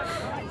now,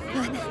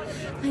 but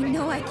I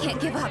know I can't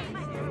give up.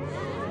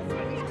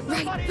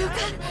 Right,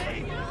 Fuka?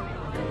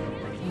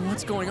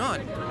 What's going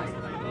on?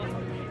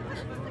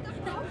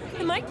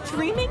 Am I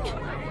dreaming?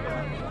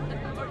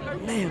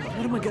 Man,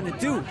 what am I gonna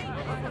do?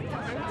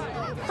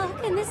 How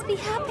can this be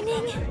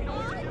happening?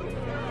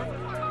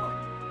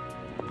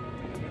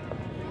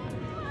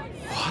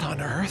 What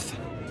on earth?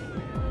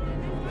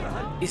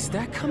 Is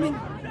that coming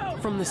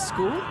from the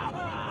school?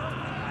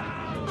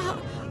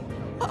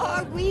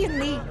 Are we in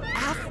the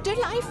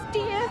afterlife,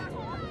 dear?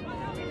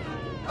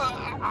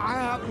 I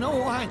have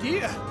no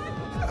idea.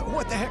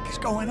 What the heck is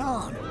going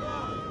on?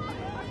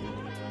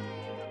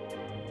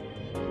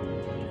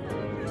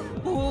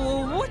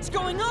 What's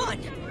going on?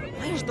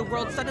 Why is the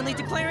world suddenly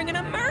declaring an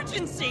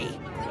emergency?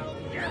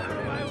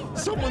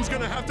 Someone's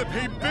gonna have to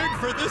pay big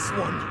for this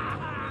one!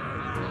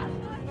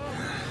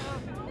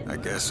 I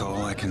guess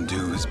all I can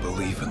do is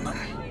believe in them.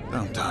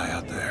 Don't die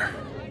out there.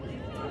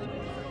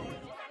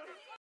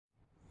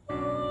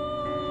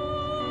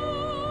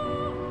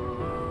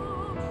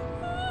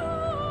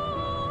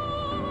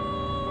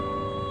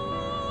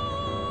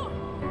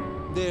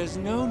 There's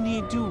no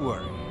need to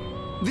worry.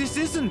 This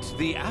isn't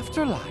the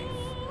afterlife.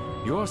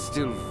 You're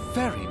still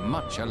very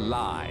much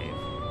alive.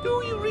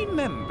 Do you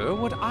remember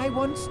what I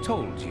once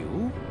told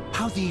you?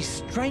 How the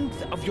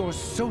strength of your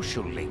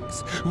social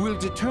links will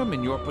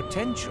determine your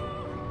potential.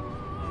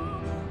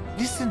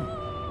 Listen.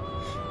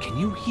 Can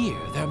you hear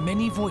their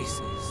many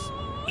voices?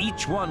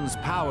 Each one's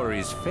power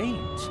is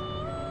faint,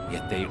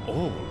 yet they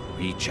all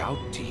reach out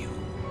to you.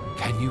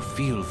 Can you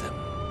feel them?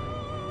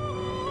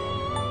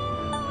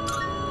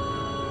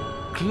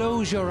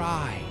 Close your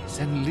eyes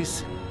and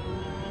listen.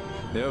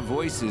 Their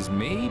voices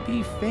may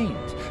be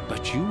faint,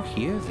 but you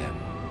hear them,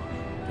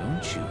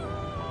 don't you?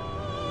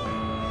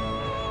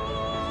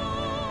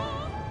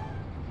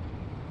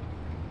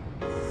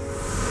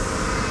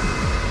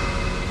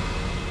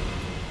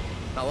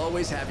 I'll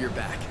always have your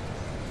back.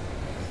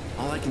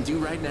 All I can do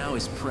right now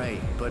is pray,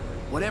 but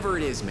whatever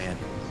it is, man,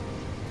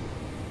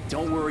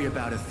 don't worry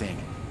about a thing.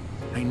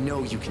 I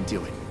know you can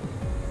do it.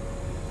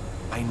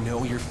 I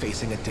know you're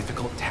facing a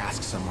difficult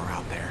task somewhere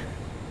out there,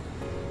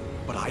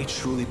 but I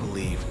truly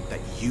believe that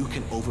you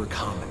can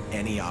overcome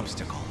any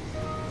obstacle.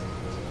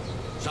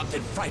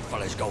 Something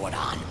frightful is going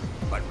on,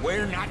 but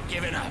we're not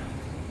giving up.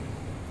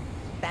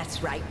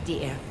 That's right,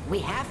 dear. We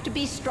have to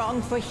be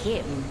strong for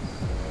him.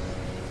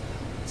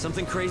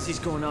 Something crazy's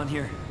going on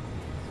here.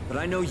 But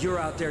I know you're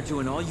out there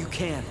doing all you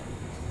can.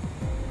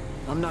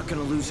 I'm not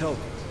gonna lose hope.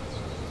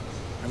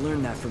 I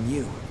learned that from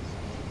you.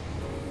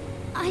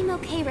 I'm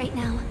okay right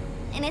now,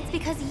 and it's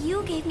because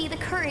you gave me the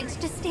courage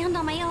to stand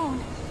on my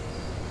own.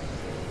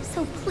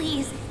 So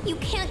please, you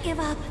can't give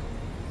up.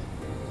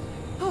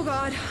 Oh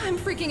God, I'm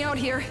freaking out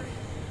here.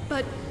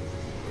 But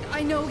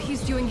I know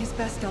he's doing his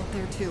best out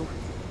there too.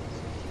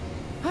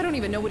 I don't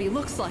even know what he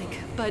looks like,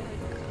 but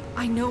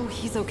I know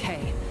he's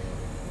okay.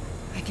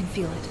 I can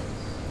feel it.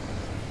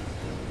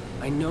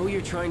 I know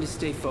you're trying to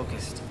stay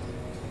focused.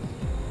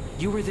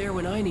 You were there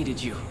when I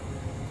needed you.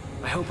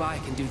 I hope I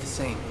can do the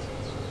same.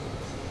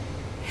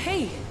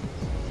 Hey!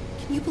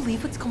 Can you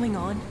believe what's going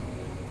on?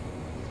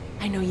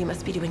 I know you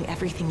must be doing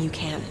everything you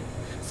can,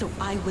 so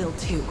I will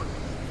too.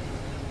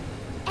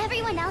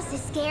 Everyone else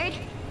is scared,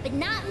 but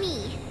not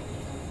me.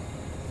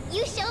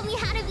 You showed me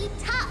how to be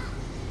tough.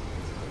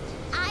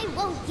 I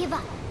won't give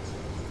up.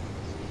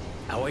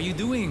 How are you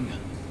doing?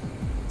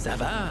 Ça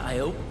va, I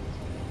hope?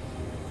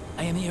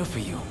 I am here for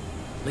you,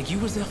 like you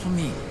was there for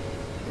me.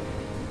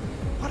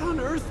 What on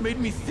earth made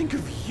me think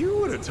of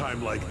you at a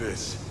time like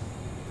this?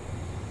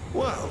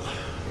 Well,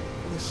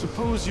 I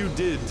suppose you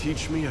did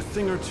teach me a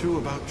thing or two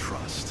about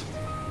trust.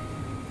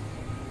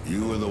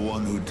 You were the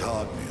one who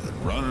taught me that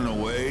running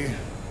away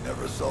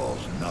never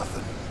solves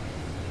nothing.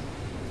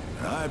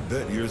 And I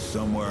bet you're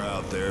somewhere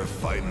out there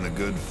fighting the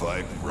good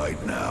fight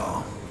right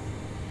now.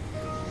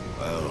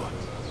 Well,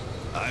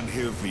 I'm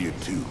here for you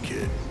too,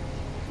 kid.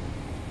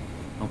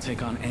 I'll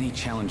take on any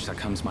challenge that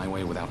comes my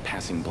way without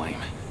passing blame.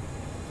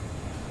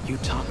 You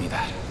taught me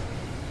that.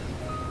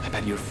 I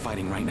bet you're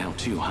fighting right now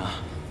too, huh?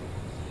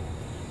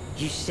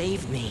 You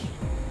saved me.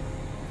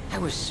 I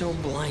was so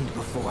blind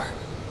before.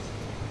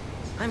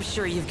 I'm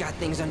sure you've got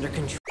things under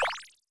control,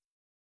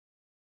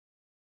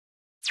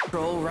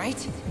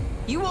 right?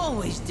 You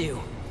always do.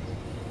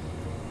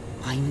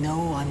 I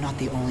know I'm not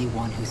the only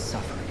one who's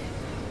suffered.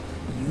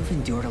 You've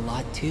endured a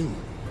lot too.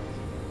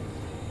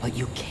 But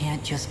you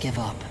can't just give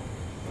up.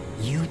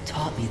 You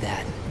taught me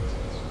that.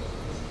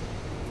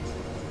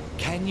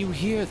 Can you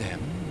hear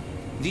them?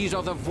 These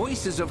are the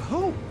voices of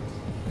hope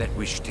that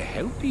wish to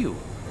help you.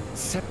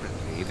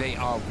 Separately, they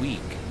are weak.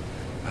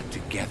 But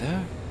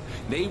together,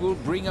 they will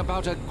bring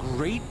about a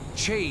great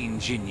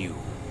change in you.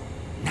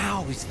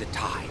 Now is the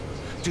time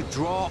to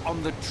draw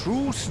on the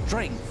true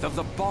strength of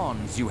the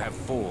bonds you have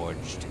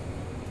forged.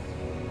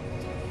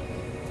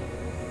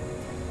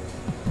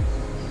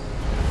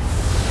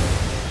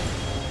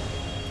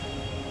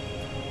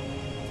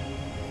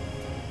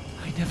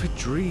 I never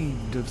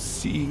dreamed of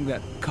seeing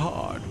that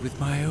card with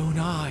my own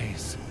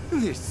eyes.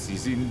 This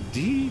is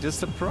indeed a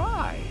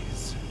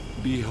surprise.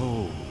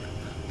 Behold,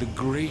 the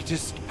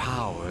greatest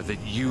power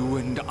that you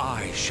and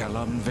I shall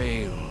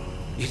unveil.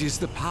 It is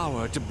the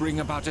power to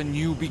bring about a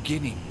new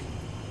beginning,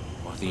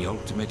 or the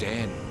ultimate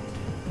end.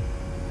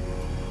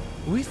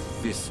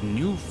 With this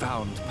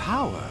newfound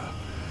power,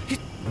 it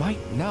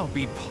might now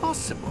be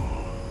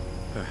possible.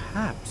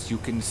 Perhaps you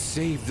can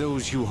save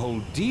those you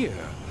hold dear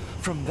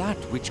from that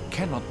which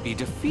cannot be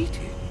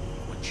defeated.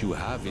 What you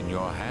have in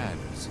your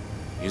hands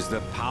is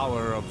the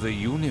power of the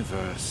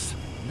universe.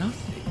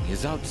 Nothing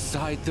is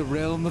outside the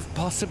realm of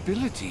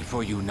possibility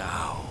for you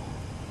now.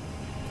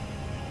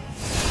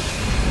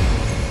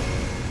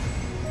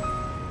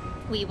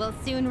 We will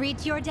soon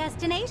reach your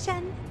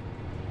destination.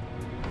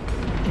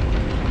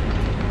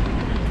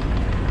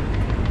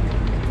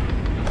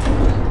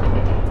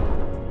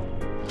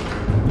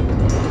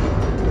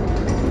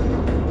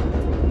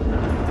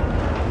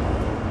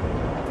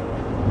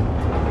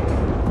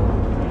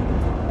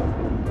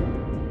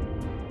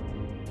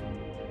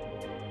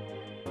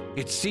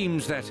 It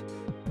seems that,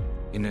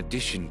 in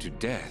addition to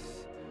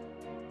death,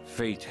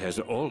 fate has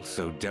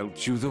also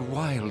dealt you the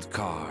wild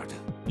card.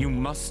 You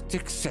must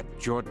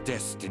accept your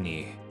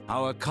destiny.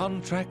 Our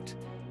contract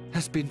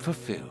has been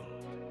fulfilled.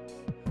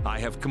 I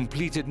have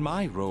completed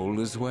my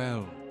role as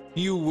well.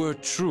 You were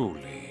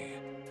truly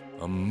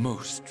a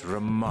most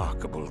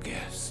remarkable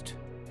guest.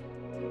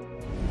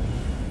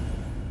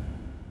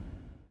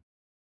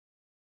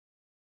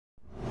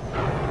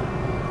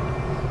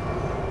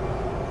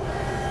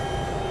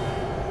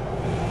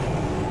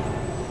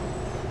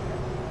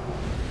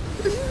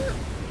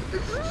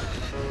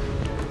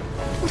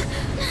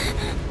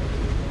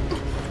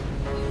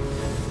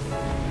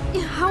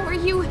 How are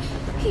you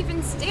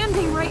even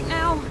standing right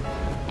now?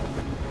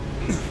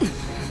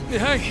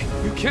 Hey,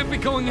 you can't be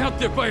going out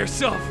there by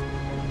yourself.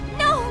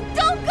 No,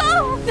 don't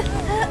go!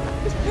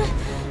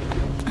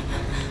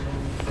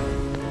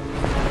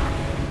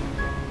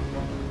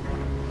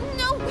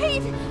 No,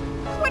 wait!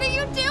 What are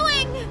you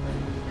doing?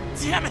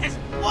 Damn it!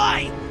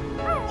 Why?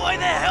 Why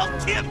the hell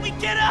can't we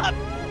get up?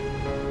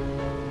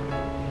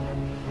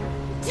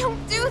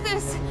 Don't do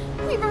this!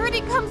 We've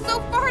already come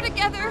so far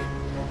together!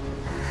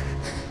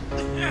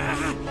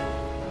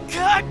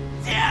 God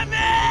damn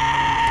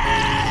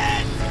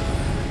it!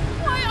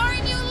 Why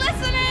aren't you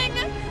listening?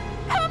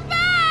 Come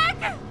back!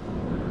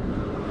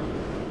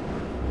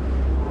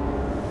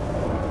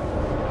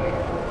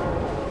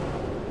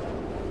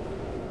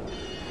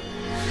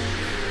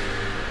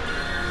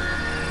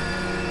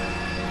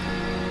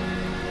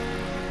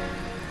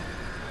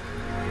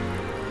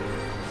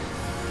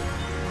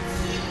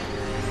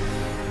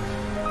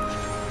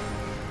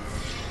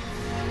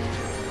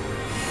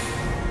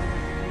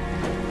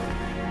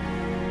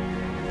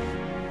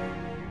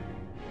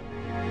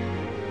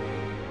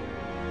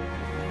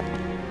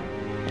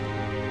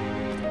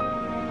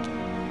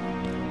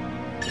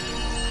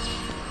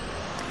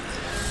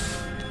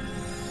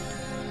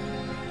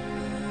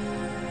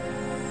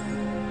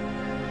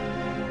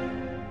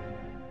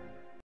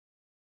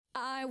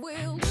 I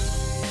will.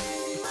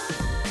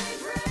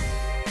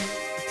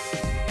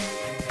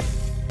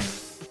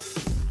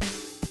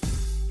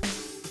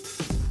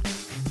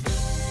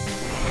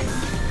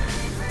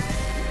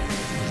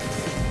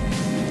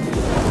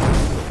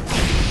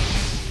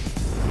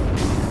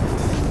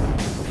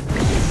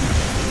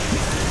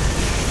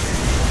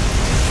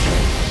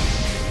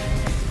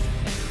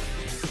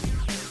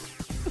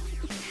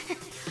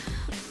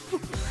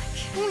 What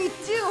can we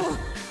do?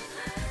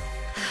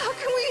 How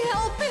can we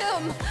help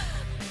him?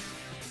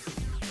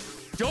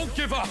 Don't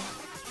give up!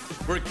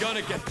 We're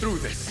gonna get through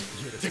this.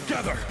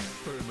 Together!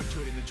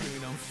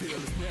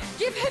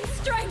 Give him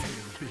strength!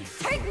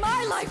 Take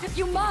my life if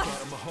you must!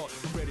 By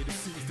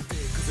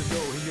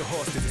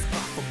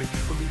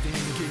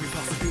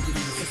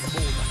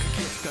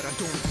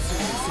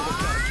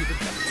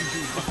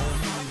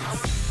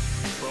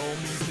all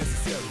means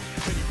necessary.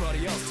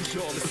 Anybody else to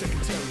y'all is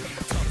secondary.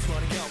 Time's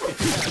running out if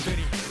you have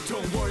any.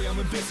 Don't worry, I'm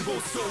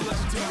invincible, so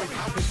legendary.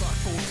 If I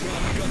fall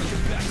down, I'm gonna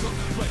get back up.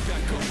 Right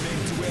back up, man,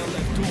 to where I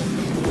left off.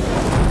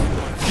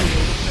 I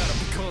feel the better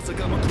because I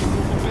got my crew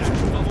on my back.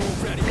 I'm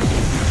already.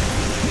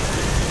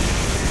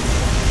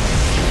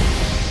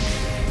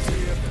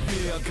 Day after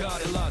day, I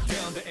got it locked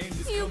down. The end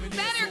is You coming.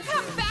 better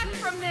come back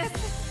from this!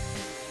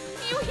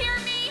 You hear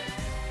me?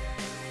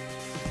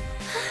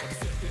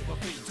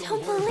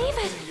 Don't believe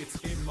it!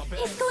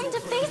 He's going to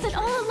face it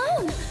all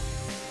alone!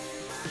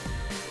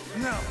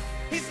 No,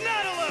 he's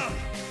not alone!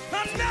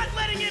 I'm not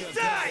letting him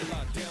die!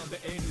 The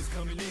end is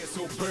coming in,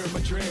 so burn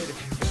my dread.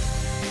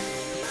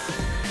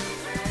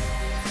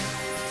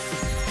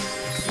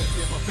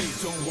 My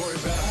face, don't worry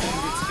about a thing,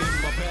 it's in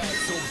my bag,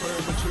 so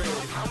burn my dread.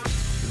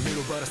 A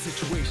little about a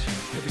situation,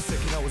 every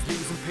second I was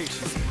losing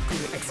patience.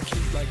 Couldn't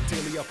execute like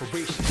daily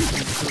operations.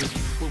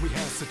 But we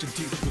had such a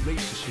deep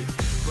relationship.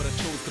 But I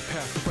chose the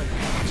path, the right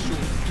path, sure.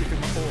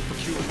 Giving my all for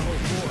cure, no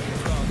more.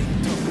 Proud of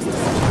the toughest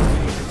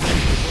decision.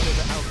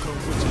 Whatever outcome,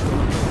 which is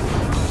gonna know.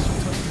 I shall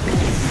touch the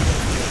goal.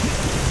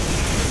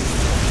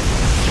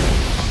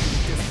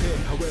 This bed,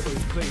 however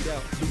it's played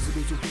out. Lose it,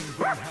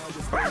 win, how it's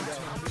played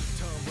out.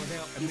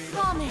 You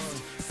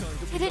promised,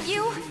 didn't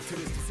you?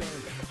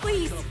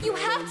 Please, you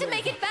have to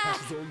make it back!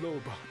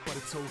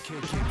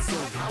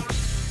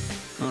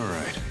 All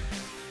right,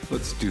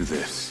 let's do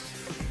this.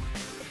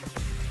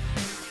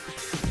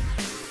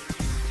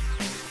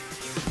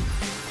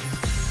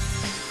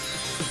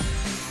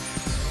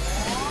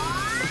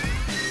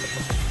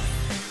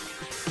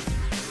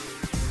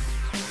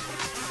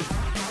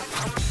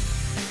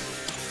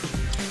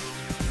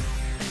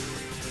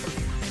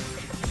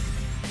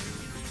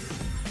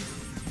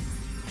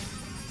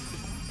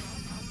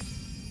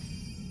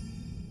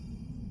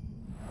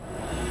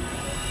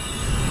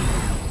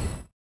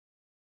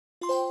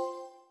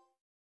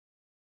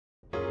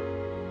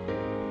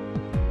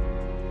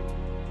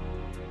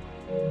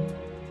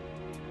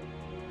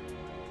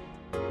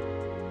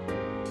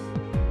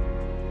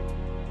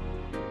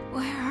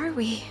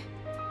 We?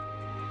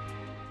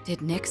 Did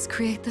Nyx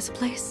create this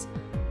place?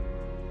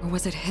 Or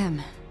was it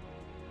him?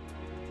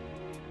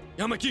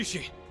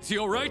 Yamagishi, is he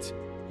alright?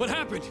 What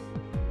happened?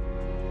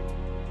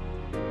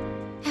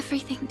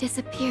 Everything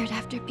disappeared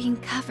after being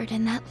covered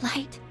in that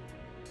light.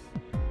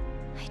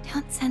 I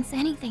don't sense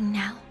anything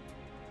now.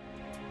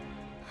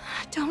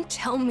 Don't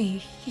tell me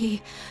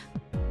he...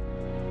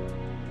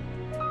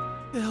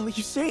 The hell are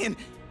you saying?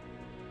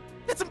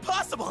 That's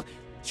impossible!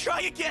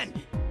 Try again!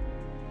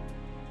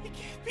 You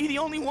can't be the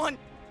only one!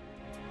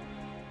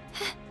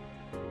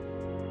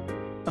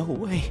 Oh,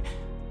 wait.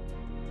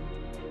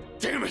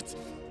 Damn it!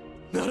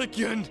 Not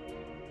again!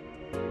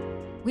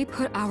 We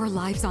put our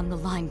lives on the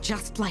line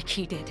just like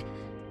he did.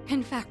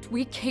 In fact,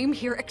 we came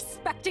here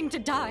expecting to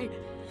die.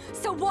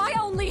 So why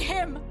only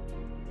him?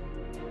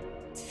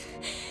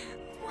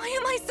 Why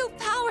am I so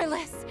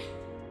powerless?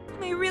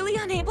 Am I really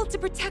unable to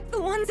protect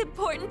the ones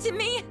important to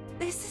me?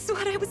 This is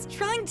what I was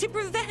trying to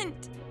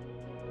prevent.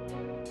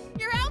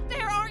 You're out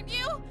there, aren't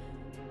you?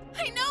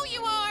 I know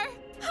you are!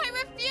 I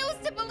refuse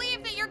to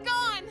believe that you're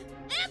gone!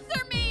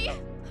 Answer me!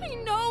 I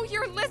know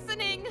you're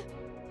listening!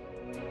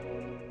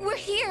 We're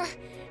here!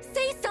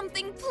 Say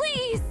something,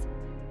 please!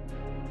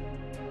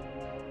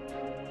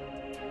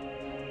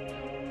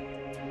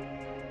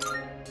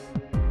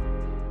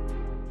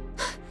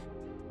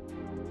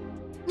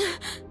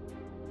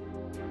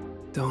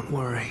 Don't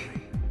worry.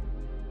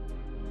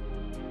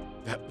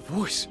 That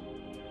voice...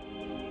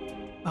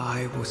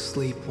 I will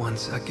sleep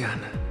once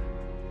again.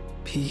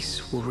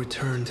 Peace will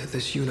return to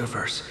this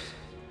universe.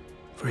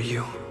 For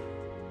you.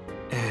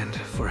 And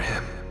for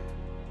him.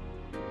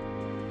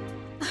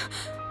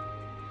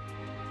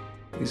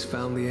 He's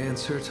found the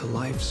answer to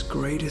life's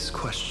greatest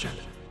question.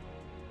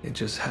 It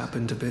just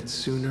happened a bit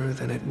sooner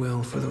than it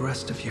will for the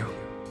rest of you.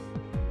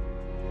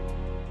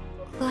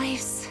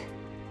 Life's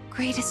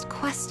greatest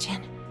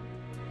question.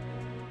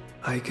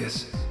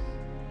 Aigis,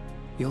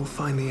 you'll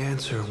find the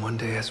answer one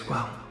day as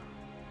well.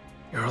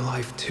 Your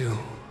life too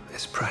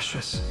is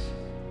precious.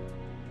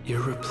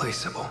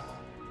 Irreplaceable.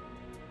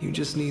 You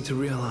just need to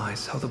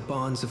realize how the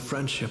bonds of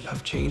friendship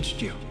have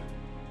changed you.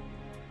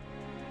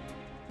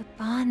 The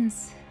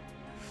bonds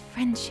of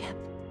friendship.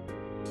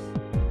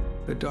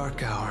 The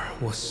Dark Hour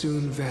will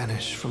soon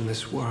vanish from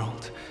this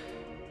world.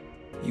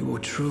 You will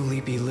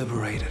truly be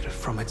liberated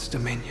from its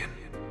dominion.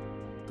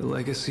 The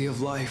legacy of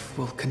life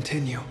will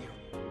continue.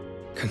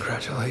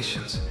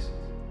 Congratulations.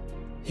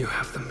 You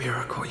have the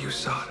miracle you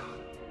sought.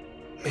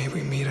 May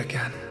we meet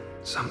again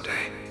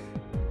someday.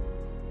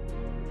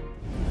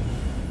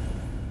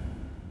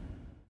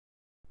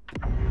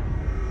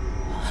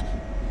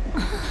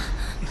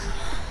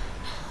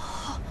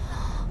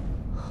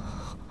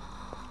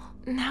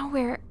 Now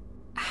we're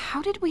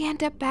How did we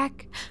end up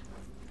back?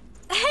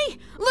 Hey,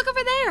 look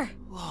over there!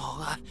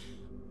 Whoa,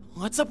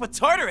 what's up with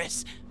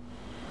Tartarus?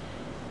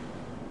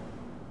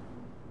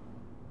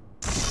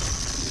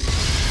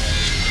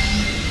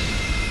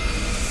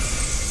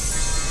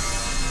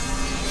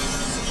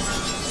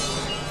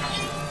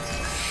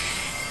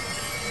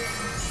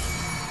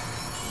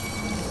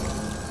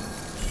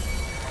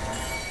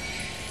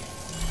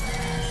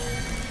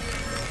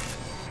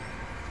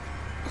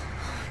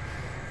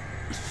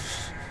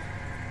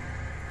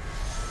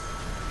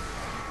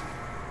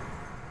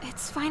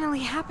 It's finally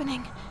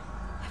happening.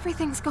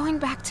 Everything's going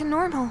back to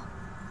normal.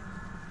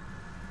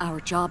 Our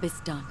job is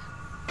done.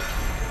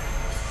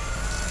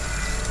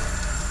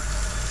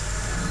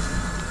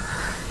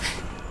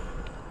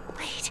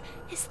 Wait,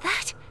 is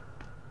that...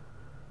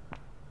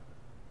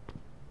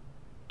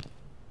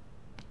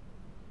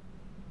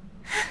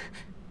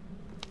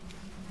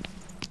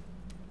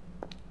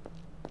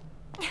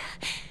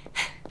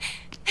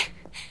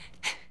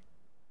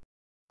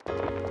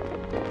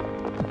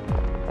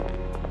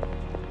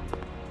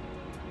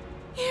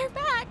 You're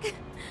back!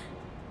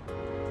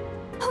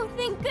 Oh,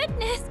 thank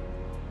goodness!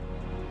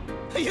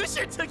 You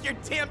sure took your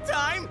damn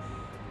time!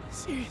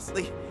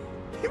 Seriously,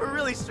 you were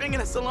really stringing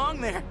us along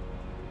there.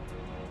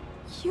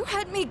 You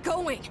had me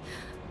going.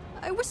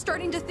 I was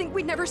starting to think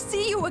we'd never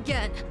see you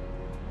again.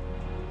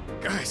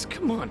 Guys,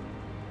 come on.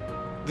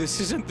 This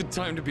isn't the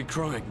time to be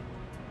crying.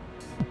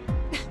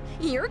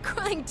 You're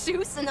crying too,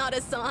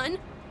 Sanada-san.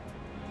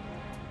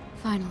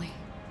 Finally,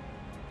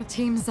 the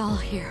team's all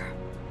here.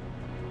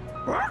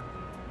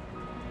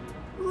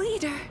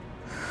 Leader.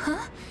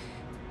 Huh?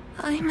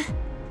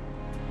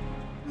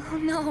 Oh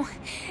no,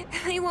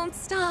 they won't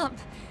stop.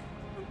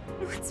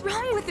 What's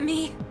wrong with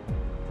me?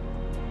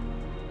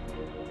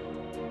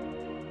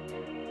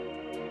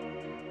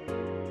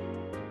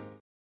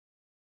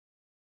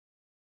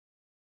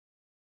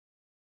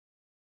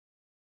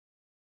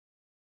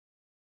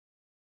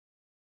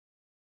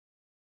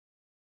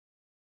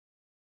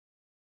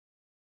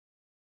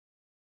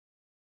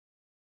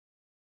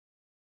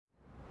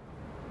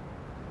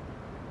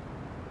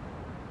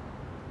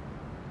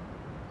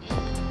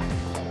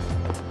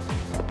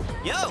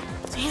 Yo!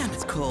 Damn,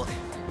 it's cold.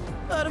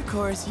 But of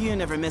course, you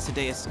never miss a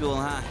day of school,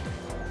 huh?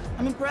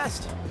 I'm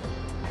impressed.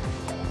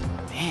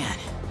 Man,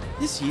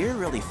 this year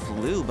really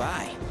flew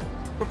by.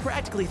 We're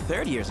practically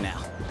third years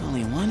now.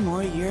 Only one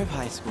more year of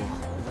high school.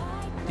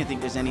 You think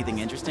there's anything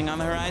interesting on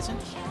the horizon?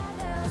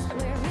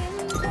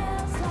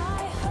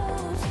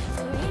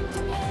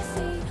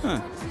 Huh.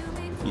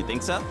 You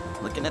think so?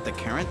 Looking at the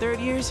current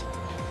third years?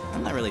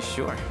 I'm not really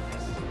sure.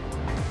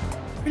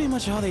 Pretty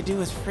much all they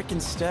do is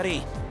frickin'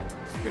 study.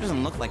 Sure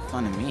doesn't look like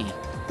fun to me.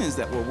 Is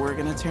that what we're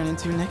gonna turn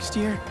into next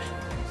year?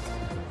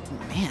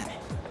 Man,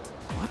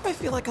 why do I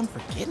feel like I'm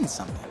forgetting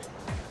something?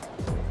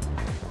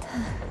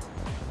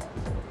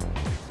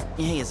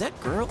 Hey, is that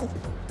girl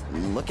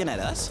looking at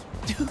us?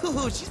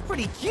 Dude, she's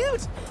pretty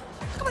cute!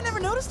 How come I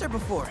never noticed her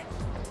before?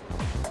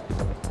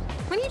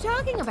 What are you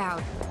talking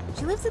about?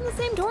 She lives in the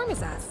same dorm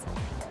as us.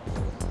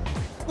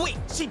 Wait,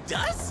 she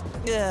does?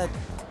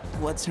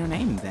 What's her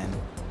name then?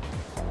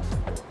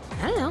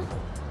 I don't know.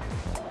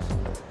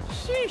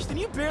 Sheesh, then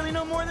you barely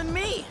know more than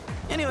me.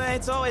 Anyway,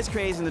 it's always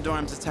crazy in the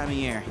dorms this time of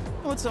year.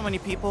 With so many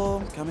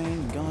people coming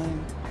and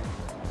going.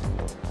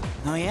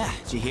 Oh yeah,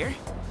 did you hear?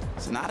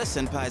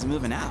 Sanada-senpai's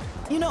moving out.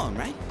 You know him,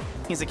 right?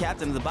 He's the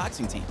captain of the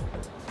boxing team.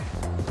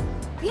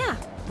 Yeah,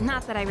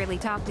 not that I really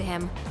talked to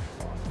him.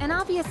 And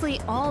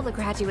obviously all the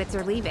graduates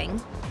are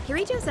leaving.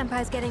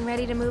 Kirijo-senpai's getting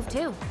ready to move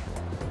too.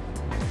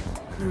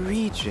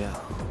 Kirijo.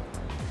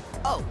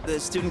 Oh, the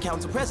student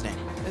council president.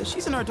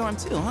 She's in our dorm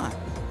too, huh?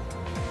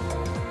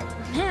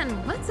 Man,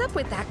 what's up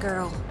with that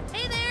girl?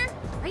 Hey there!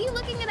 Are you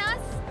looking at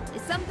us?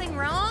 Is something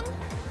wrong?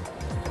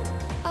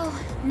 Oh,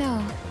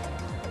 no.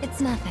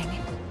 It's nothing.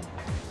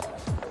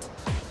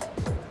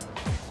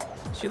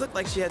 She looked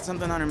like she had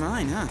something on her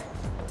mind, huh?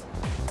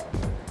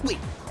 Wait,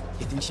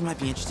 you think she might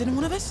be interested in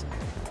one of us?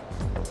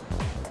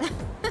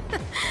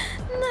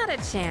 Not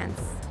a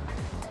chance.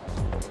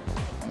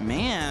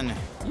 Man,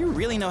 you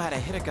really know how to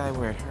hit a guy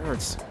where it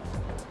hurts.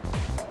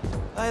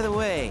 By the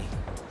way,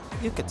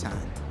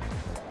 Yuka-tan.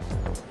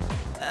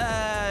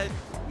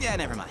 Yeah,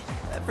 never mind.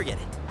 Forget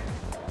it.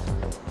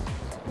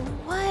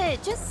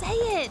 What? Just say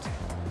it.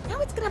 Now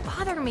it's gonna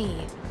bother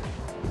me.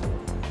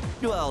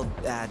 Well,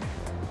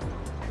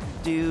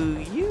 do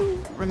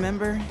you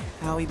remember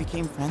how we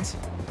became friends?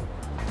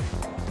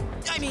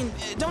 I mean,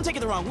 don't take it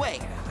the wrong way.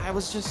 I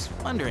was just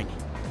wondering.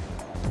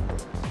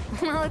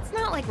 Well, it's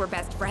not like we're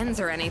best friends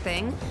or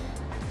anything.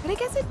 But I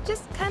guess it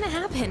just kinda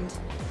happened.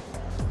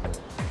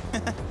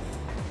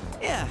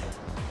 Yeah,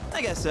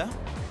 I guess so.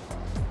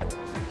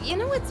 You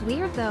know what's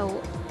weird,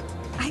 though?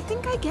 I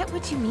think I get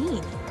what you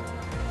mean.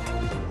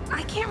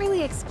 I can't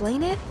really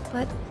explain it,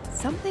 but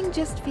something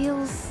just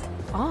feels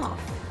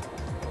off.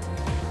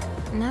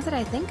 Now that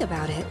I think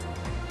about it,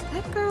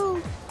 that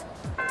girl...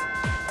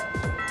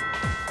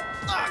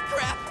 Ah,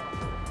 crap!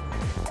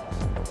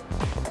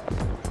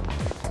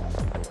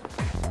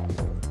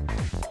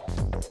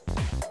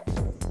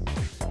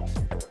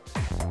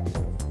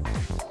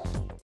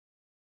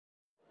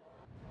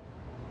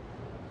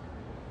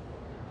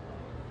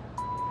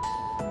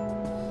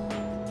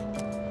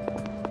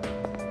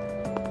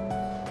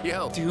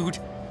 Yo, dude,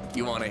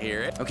 you want to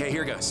hear it? Okay,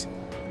 here goes.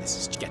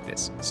 Get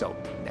this. So,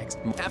 next.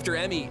 After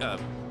Emmy,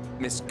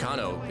 Miss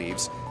Kano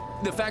leaves,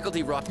 the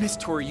faculty rock. Miss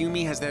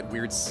Toriumi has that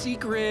weird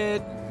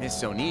secret.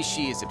 Miss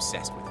Onishi is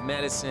obsessed with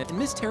medicine. And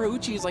Miss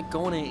Terauchi is like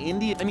going to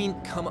India. I mean,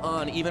 come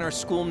on, even our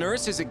school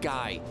nurse is a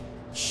guy.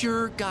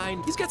 Sure, guy.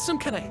 He's got some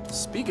kind of...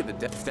 Speak of the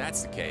deaf, if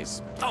that's the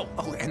case. Oh,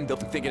 and I'm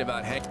thinking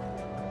about Hank.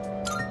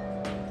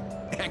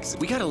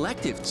 We got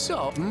elective,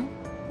 so...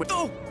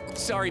 Oh,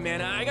 sorry,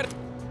 man, I gotta...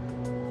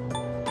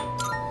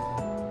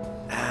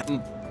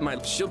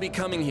 she'll be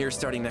coming here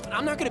starting next...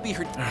 I'm not gonna be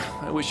her...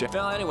 I wish I...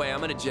 Well, anyway,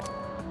 I'm gonna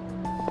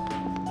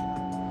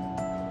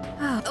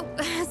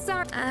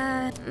Sorry.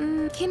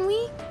 Can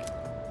we?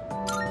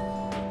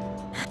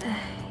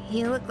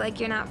 You look like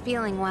you're not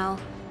feeling well.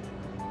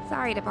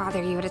 Sorry to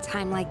bother you at a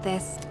time like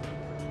this.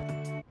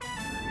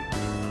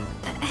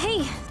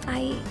 Hey,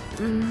 I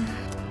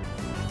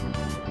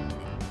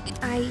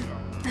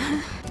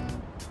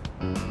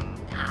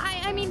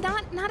mean,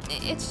 not,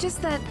 it's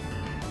just that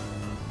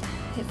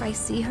if I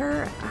see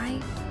her, I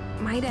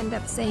might end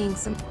up saying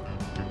some...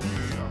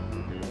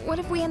 What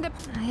if we end up...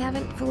 I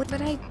haven't fully,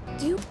 but I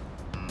do...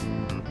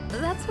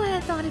 That's why I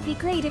thought it'd be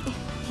great if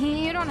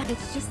you don't.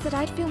 It's just that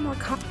I'd feel more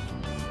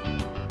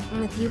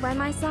with you by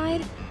my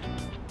side.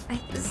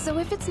 So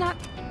if it's not...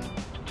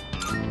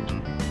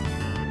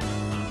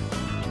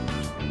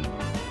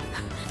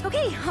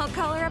 Okay, I'll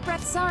call her up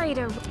right. Sorry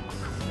to...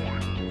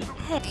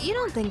 Hey, you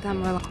don't think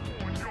I'm real...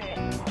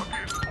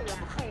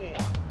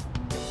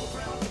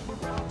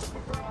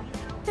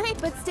 Hey,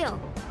 but still,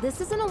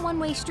 this isn't a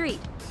one-way street.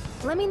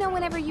 Let me know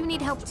whenever you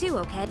need help too,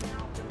 okay?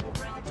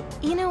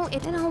 You know,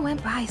 it all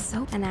went by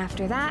so... And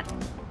after that...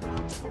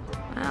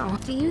 Wow,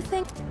 do you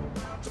think...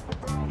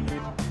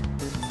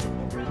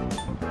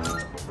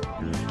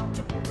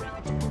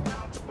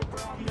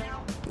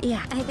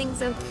 Yeah, I think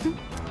so.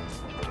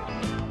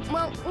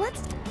 Well,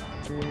 let's...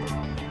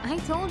 I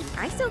told you,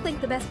 I still think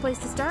the best place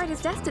to start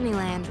is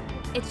Destinyland.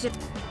 It's just...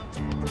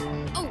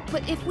 Oh,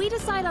 but if we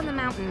decide on the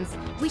mountains,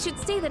 we should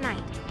stay the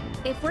night.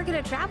 If we're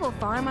gonna travel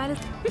far, I might as...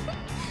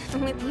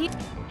 With you...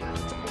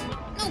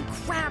 Oh,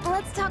 crap,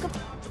 let's talk about...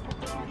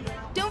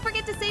 Don't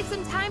forget to save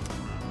some time.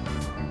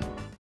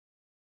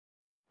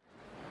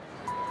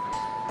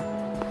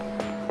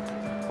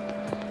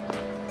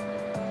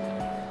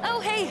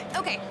 Oh, hey,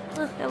 okay.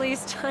 Well, at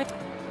least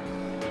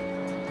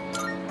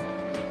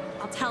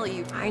I'll tell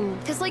you,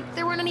 Cause like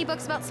there weren't any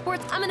books about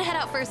sports. I'm gonna head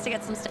out first to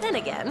get some stuff. Then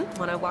again,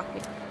 when I walk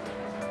me.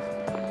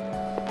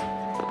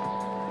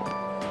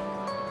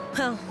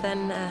 Well,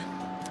 then,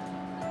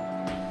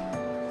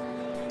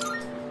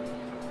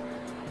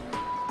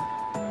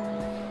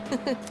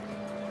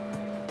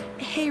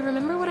 Hey,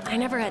 remember what I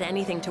never had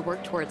anything to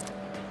work towards.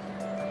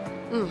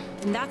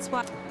 And that's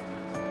what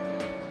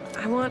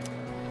I want.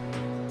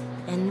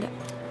 And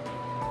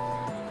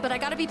but I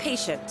gotta be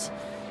patient.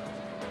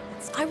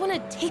 I want to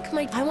take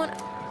my...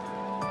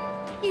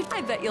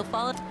 I bet you'll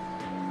follow.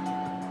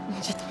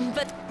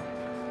 But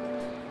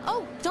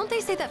oh, don't they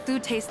say that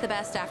food tastes the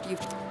best after you've...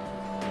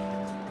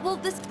 Well,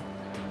 this...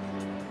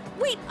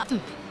 Wait!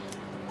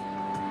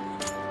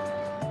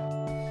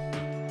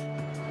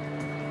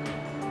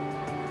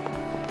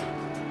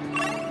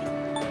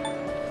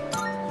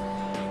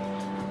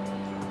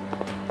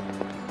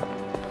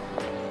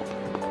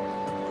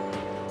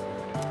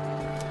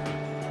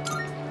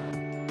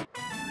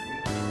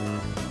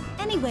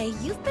 Anyway,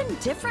 you've been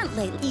different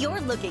lately.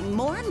 You're looking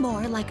more and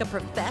more like a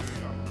professor.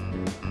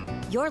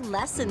 Your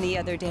lesson the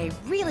other day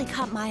really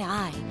caught my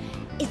eye.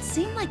 It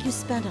seemed like you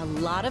spent a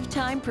lot of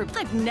time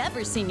I've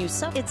never seen you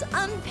so... It's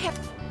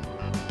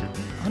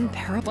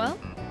Unparalleled? Well,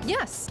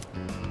 yes.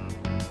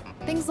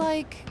 Things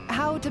like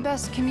how to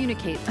best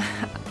communicate.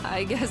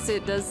 I guess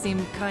it does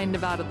seem kind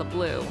of out of the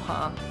blue,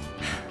 huh?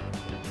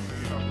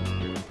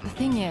 The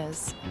thing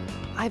is,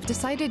 I've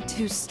decided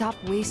to stop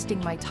wasting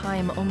my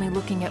time only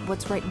looking at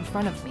what's right in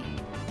front of me.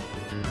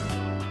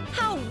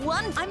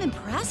 I'm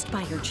impressed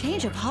by your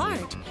change of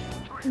heart.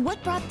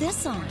 What brought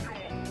this on?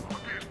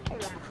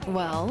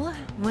 Well,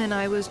 when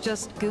I was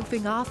just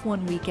goofing off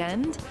one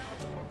weekend,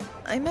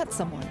 I met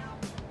someone.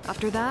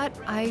 After that,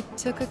 I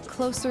took a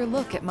closer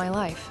look at my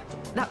life.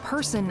 That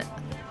person...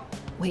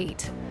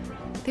 Wait,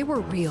 they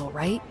were real,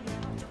 right?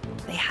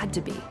 They had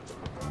to be.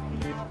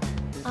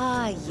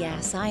 Ah,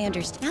 yes, I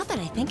understand. Now that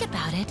I think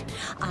about it,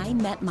 I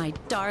met my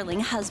darling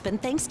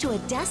husband thanks to a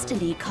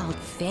destiny called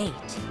fate.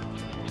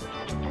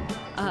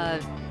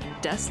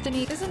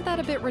 Destiny? Isn't that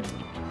a bit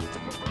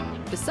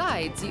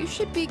Besides, you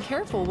should be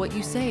careful what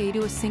you say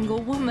to a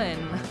single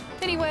woman.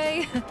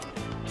 Anyway...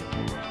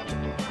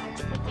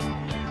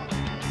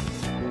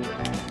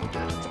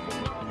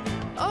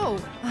 Oh,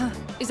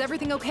 is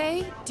everything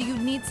okay? Do you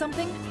need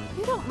something?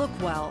 You don't look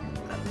well.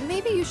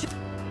 Maybe you should...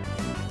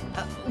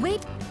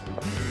 wait.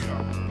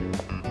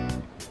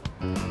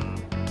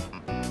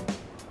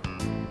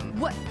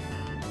 What?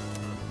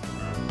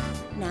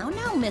 Now,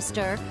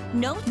 mister.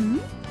 No...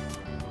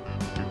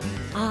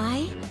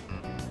 I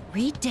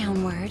read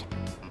downward.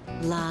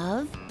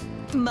 Love.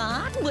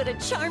 Ma, what a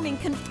charming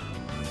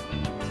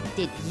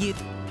Did you...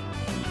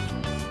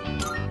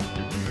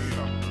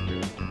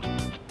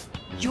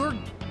 Your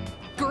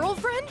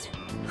girlfriend?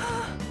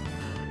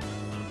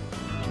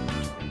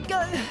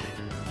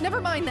 Never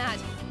mind that.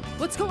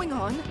 What's going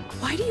on?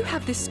 Why do you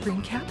have this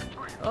screen cap?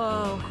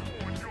 Oh,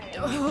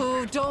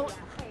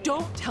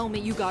 don't tell me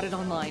you got it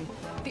online.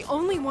 The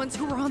only ones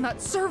who were on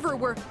that server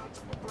were...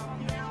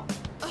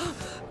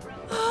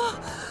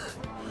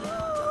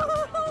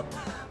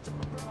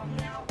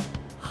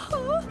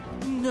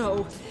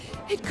 No,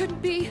 it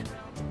couldn't be.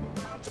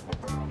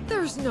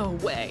 There's no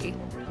way.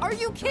 Are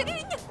you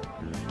kidding?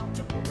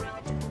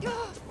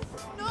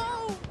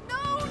 No!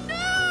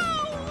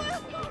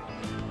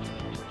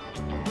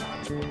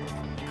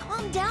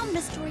 Calm down,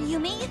 Miss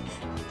Toriumi.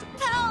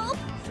 Help!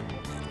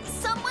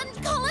 Someone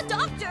call a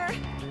doctor!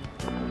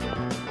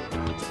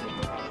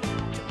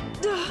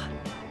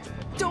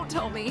 Don't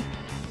tell me.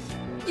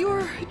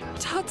 You're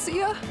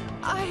Tatsuya?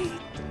 I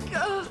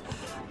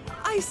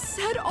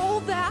said all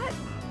that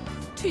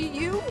to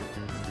you?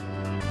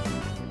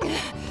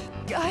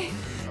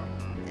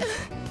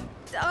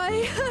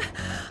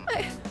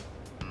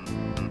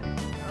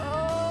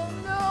 Oh,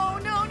 no!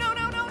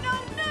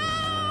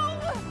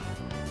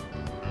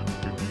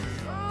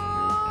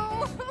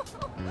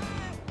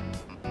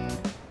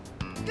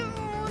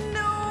 Oh,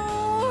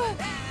 no!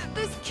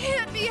 This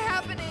can't be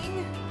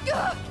happening!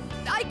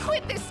 I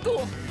quit this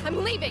school!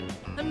 I'm leaving!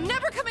 I'm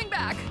never coming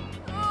back!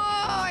 Oh,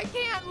 I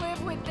can't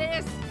live with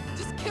this!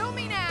 Just kill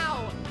me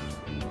now!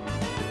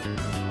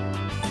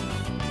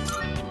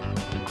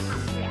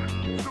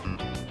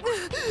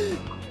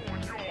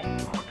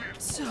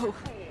 So...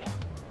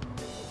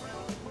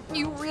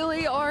 you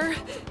really are...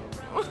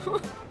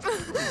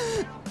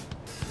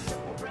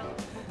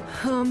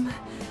 I'm...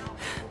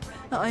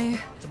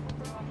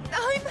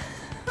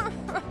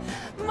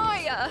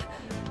 Maya!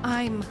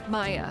 I'm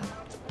Maya.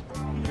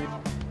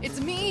 It's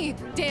me,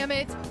 damn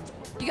it!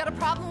 You got a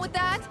problem with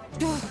that?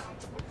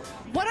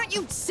 Why don't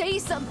you say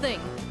something?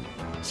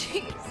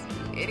 Jeez,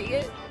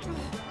 idiot.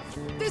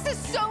 This is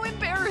so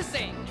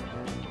embarrassing!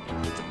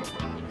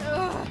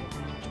 Ugh.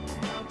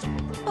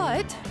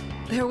 But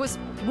there was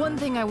one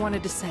thing I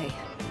wanted to say.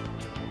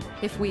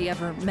 If we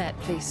ever met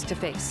face to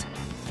face.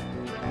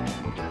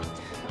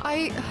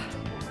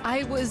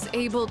 I was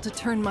able to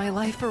turn my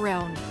life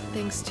around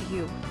thanks to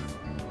you.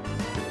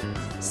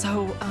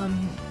 So,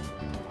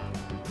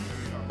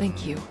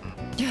 thank you.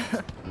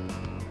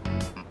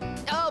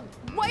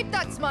 Wipe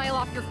that smile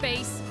off your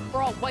face,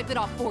 or I'll wipe it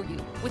off for you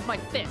with my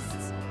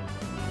fists.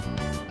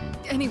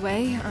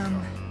 Anyway,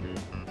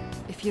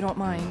 if you don't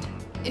mind.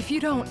 If you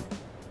don't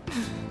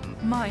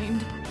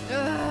mind.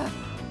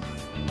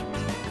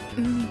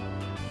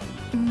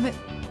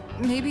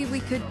 Maybe we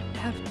could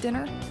have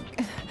dinner?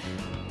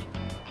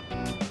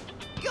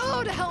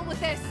 Go to hell with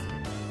this!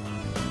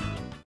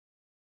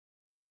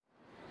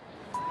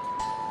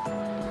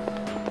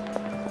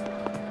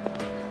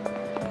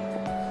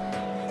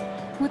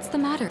 What's the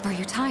matter? Are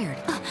you tired?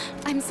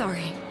 I'm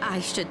sorry.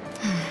 I should...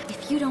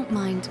 If you don't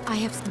mind, I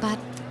have... But...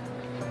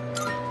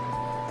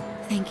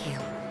 Thank you.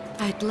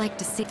 I'd like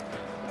to see...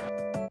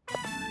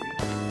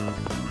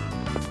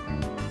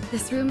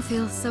 This room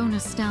feels so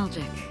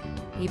nostalgic,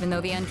 even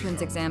though the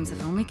entrance exams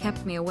have only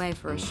kept me away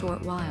for a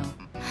short while.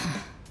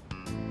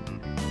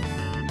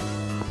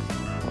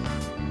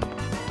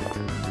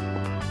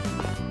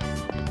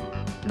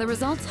 The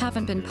results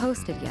haven't been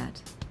posted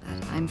yet,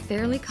 but I'm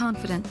fairly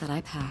confident that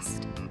I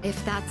passed.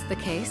 If that's the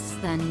case,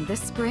 then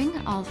this spring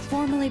I'll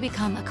formally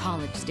become a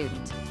college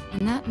student.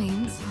 And that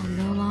means I'll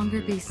no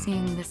longer be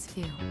seeing this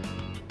view.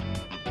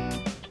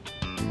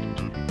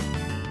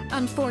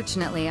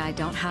 Unfortunately, I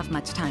don't have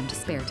much time to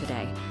spare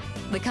today.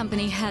 The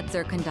company heads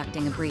are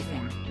conducting a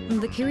briefing.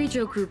 The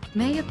Kirijo group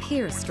may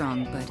appear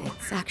strong, but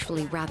it's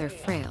actually rather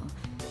frail.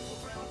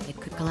 It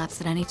could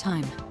collapse at any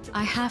time.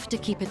 I have to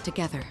keep it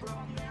together.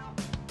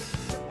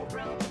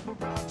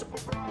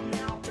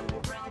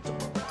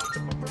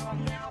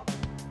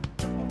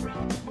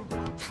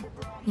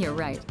 You're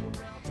right.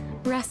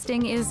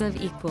 Resting is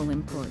of equal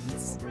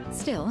importance.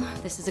 Still,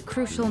 this is a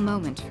crucial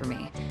moment for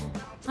me.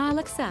 I'll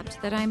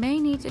accept that I may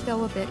need to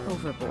go a bit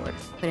overboard,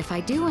 but if I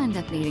do end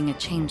up needing a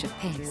change of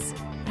pace,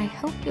 I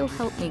hope you'll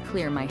help me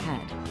clear my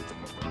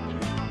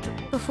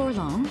head. Before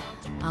long,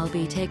 I'll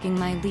be taking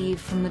my leave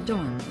from the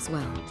dorm as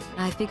well.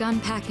 I've begun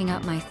packing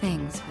up my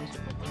things, but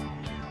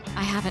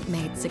I haven't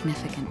made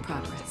significant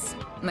progress.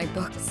 My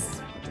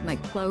books, my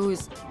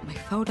clothes, my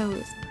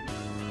photos...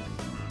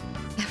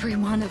 Every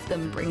one of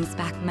them brings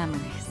back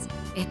memories.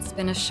 It's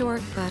been a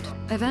short but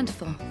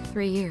eventful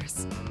 3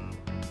 years.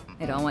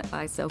 It all went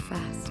by so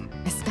fast,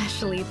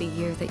 especially the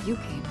year that you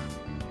came.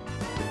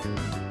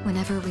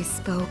 Whenever we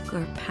spoke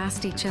or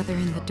passed each other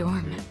in the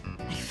dorm,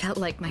 I felt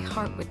like my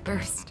heart would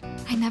burst.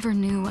 I never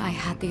knew I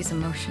had these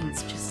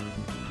emotions just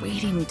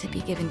waiting to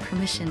be given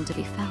permission to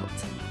be felt.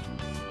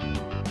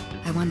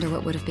 I wonder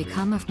what would have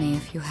become of me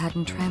if you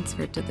hadn't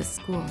transferred to this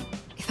school.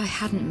 If I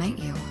hadn't met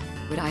you,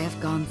 would I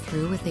have gone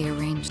through with the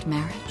arranged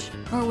marriage?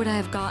 Or would I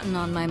have gotten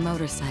on my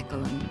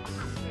motorcycle and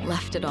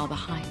left it all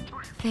behind?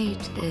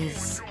 Fate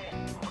is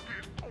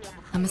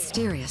a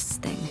mysterious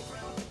thing.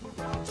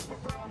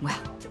 Well,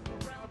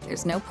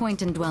 There's no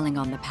point in dwelling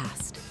on the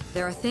past.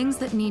 There are things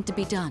that need to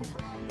be done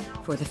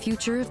for the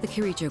future of the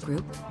Kirijo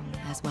group,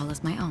 as well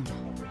as my own.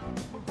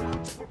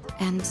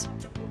 And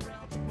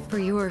for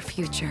your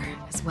future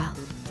as well.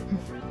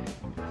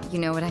 You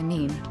know what I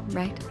mean,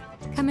 right?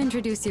 Come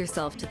introduce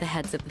yourself to the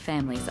heads of the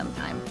family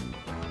sometime.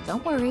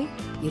 Don't worry,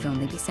 you'd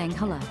only be saying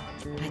hello.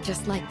 I'd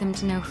just like them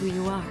to know who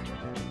you are.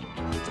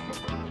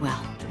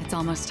 Well, it's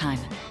almost time.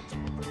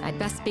 I'd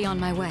best be on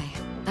my way.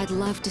 I'd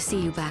love to see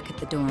you back at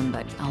the dorm,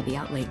 but I'll be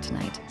out late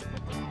tonight.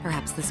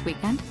 Perhaps this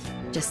weekend?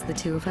 Just the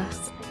two of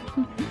us?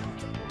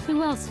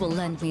 Who else will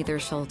lend me their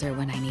shoulder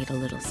when I need a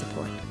little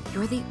support?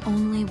 You're the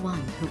only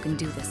one who can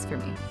do this for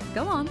me.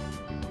 Go on.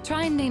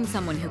 Try and name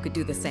someone who could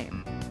do the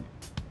same.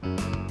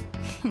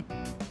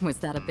 Was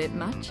that a bit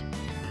much?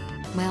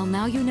 Well,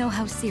 now you know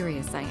how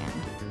serious I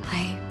am.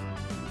 I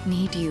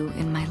need you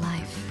in my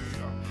life.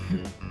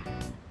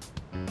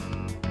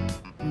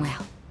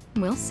 Well,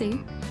 we'll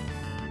see.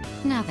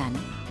 Now then,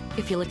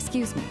 if you'll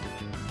excuse me.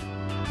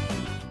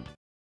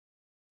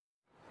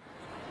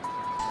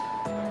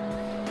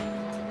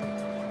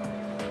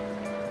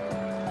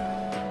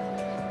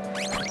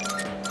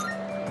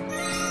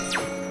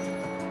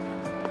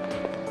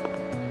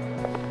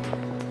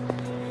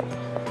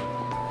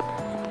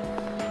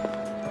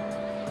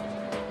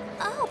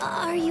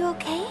 Are you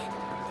okay?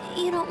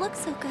 You don't look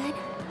so good.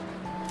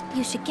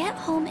 You should get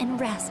home and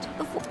rest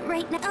before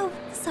right now. Oh,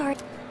 sorry.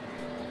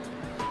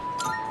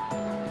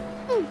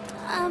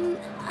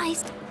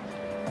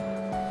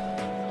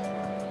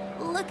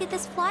 Look at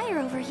this flyer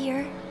over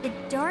here. The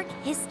dark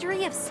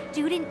history of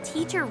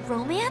student-teacher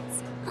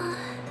romance?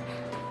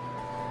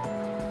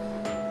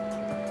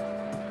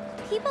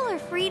 People are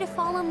free to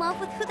fall in love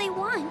with who they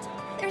want.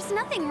 There's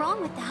nothing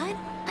wrong with that.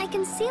 I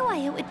can see why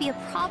it would be a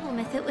problem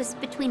if it was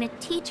between a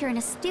teacher and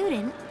a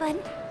student,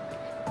 but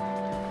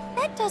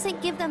that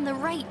doesn't give them the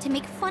right to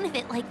make fun of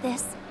it like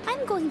this.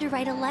 I'm going to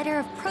write a letter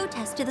of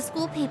protest to the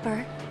school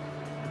paper.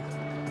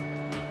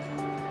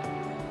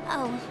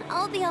 Oh,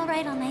 I'll be all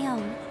right on my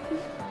own.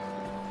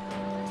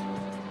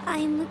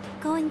 I'm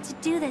going to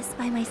do this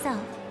by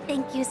myself.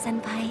 Thank you,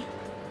 Senpai.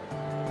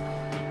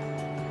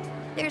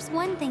 There's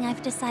one thing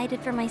I've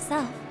decided for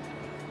myself.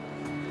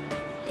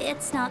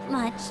 It's not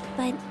much,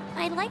 but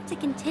I'd like to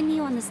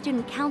continue on the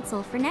student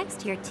council for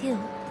next year, too.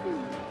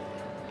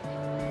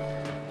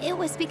 It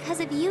was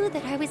because of you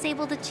that I was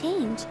able to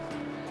change.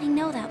 I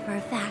know that for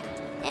a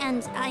fact.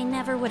 And I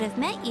never would have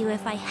met you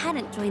if I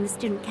hadn't joined the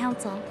student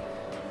council.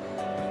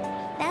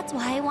 That's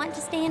why I want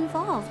to stay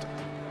involved.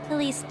 At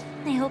least,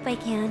 I hope I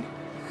can.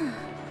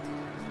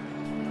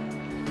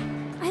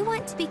 I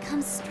want to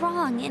become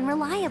strong and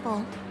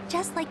reliable,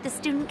 just like the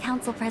student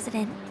council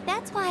president.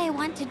 That's why I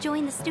want to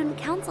join the student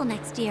council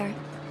next year,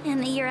 and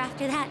the year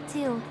after that,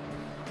 too.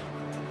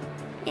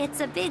 It's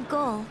a big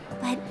goal,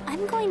 but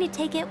I'm going to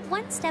take it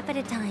one step at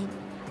a time.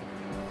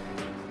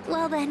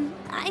 Well then,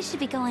 I should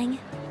be going.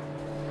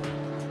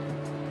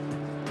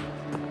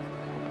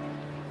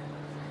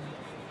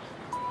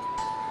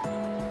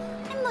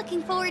 I'm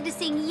looking forward to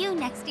seeing you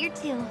next year,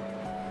 too.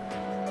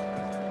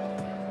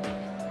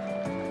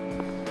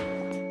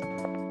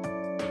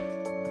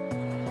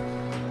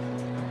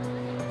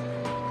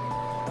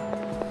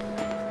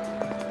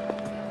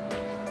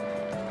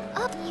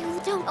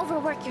 Don't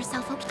overwork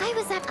yourself, okay?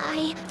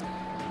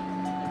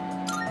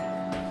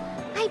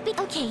 I'd be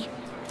okay.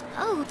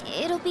 Oh,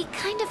 it'll be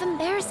kind of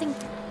embarrassing.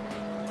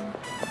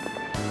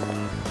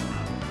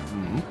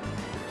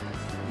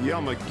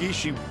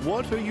 Yamagishi,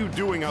 what are you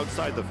doing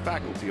outside the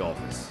faculty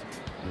office?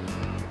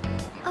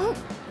 Oh,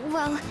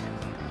 well,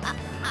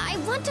 I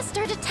want to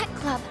start a tech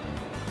club.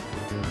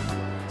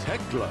 Tech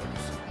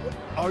gloves?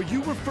 Are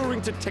you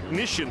referring to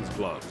technicians'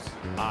 gloves?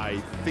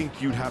 I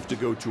think you'd have to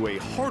go to a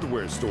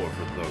hardware store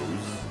for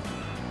those.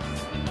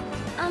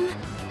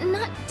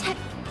 Not tech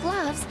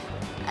gloves.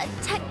 A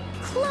tech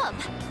club.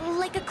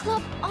 Like a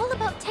club all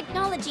about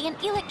technology and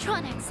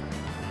electronics.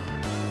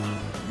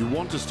 You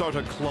want to start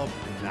a club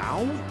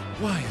now?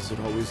 Why is it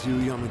always you,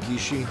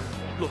 Yamagishi?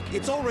 Look,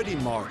 it's already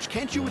March.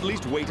 Can't you at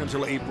least wait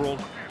until April?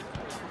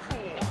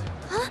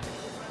 Huh?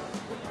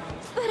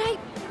 But I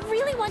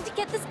really want to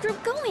get this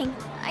group going.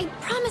 I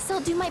promise I'll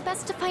do my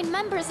best to find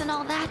members and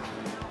all that.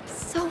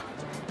 So,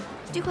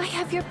 do I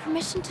have your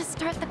permission to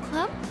start the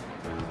club?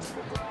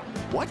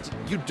 What?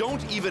 You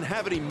don't even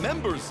have any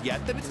members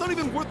yet? Then it's not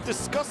even worth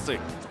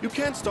discussing. You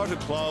can't start a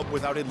club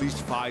without at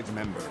least 5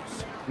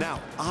 members. Now,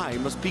 I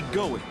must be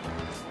going.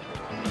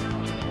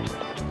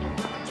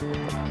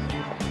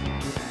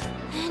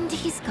 And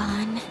he's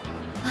gone.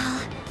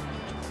 Well,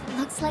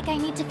 looks like I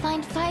need to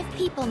find 5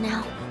 people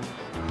now.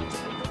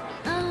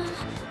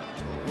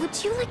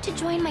 Would you like to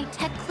join my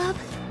tech club?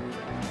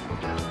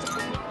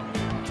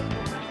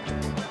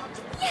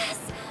 Yes!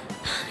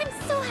 I'm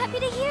so happy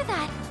to hear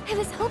that. I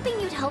was hoping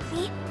you'd help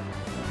me.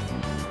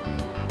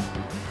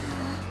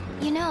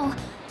 You know,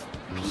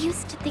 I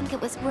used to think it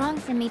was wrong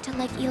for me to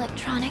like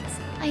electronics.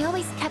 I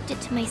always kept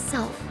it to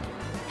myself,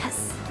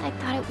 because I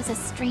thought it was a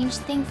strange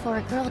thing for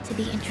a girl to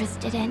be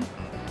interested in.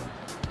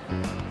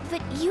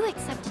 But you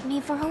accepted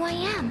me for who I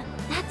am.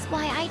 That's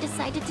why I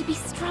decided to be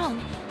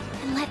strong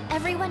and let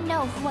everyone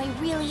know who I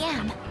really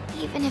am.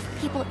 Even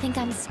if people think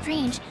I'm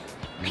strange,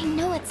 I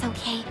know it's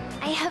okay.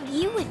 I have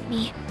you with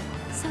me,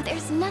 so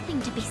there's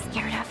nothing to be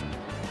scared of.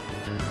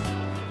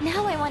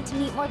 Now I want to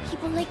meet more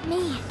people like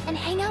me and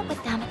hang out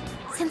with them.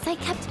 Since I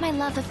kept my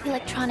love of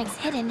electronics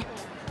hidden,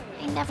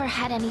 I never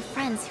had any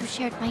friends who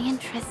shared my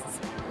interests.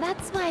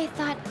 That's why I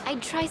thought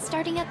I'd try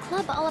starting a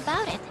club all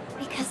about it.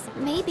 Because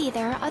maybe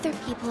there are other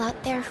people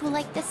out there who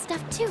like this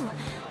stuff too.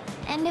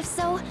 And if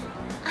so,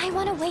 I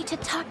want a way to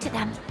talk to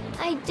them.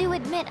 I do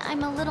admit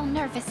I'm a little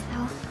nervous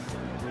though.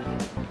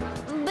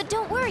 But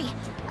don't worry,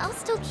 I'll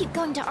still keep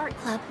going to art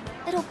club.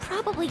 It'll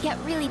probably get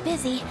really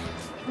busy,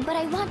 but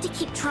I want to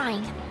keep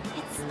trying.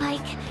 It's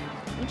like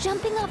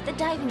jumping off the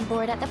diving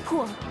board at the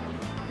pool.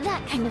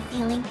 That kind of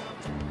feeling.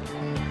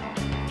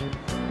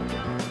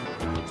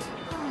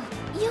 Oh,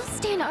 you'll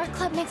stay in art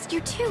club next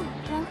year too,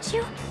 won't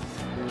you?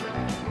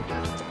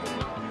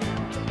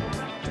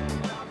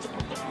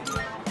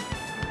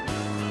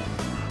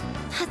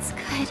 That's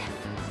good.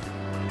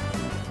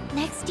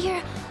 Next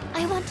year,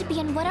 I want to be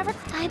in whatever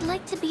I'd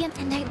like to be in,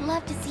 and I'd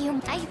love to see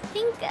you. I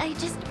think I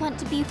just want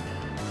to be...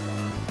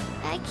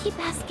 I keep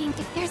asking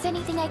if there's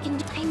anything I can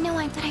do. I know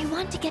but I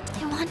want to get...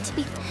 I want to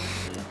be...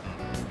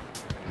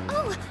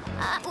 Oh,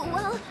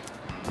 well...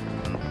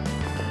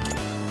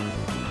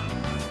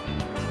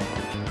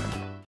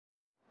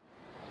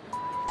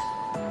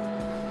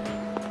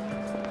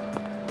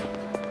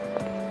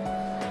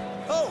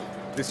 Oh!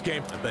 This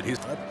game, I bet he's...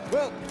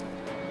 Well...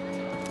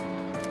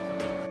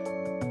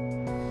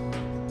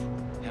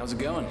 How's it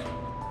going?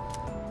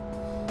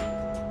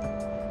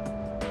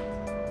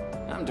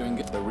 I'm doing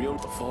good. The real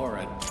before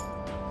it.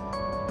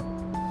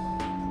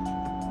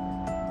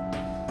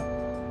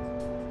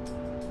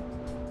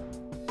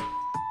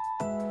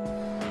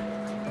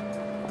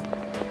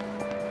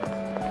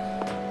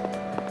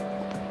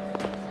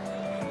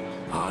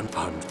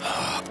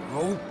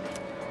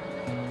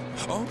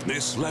 Oh,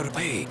 Miss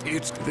Larpay,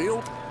 it's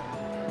Bill.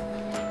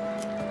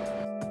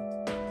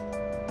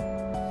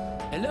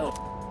 Hello.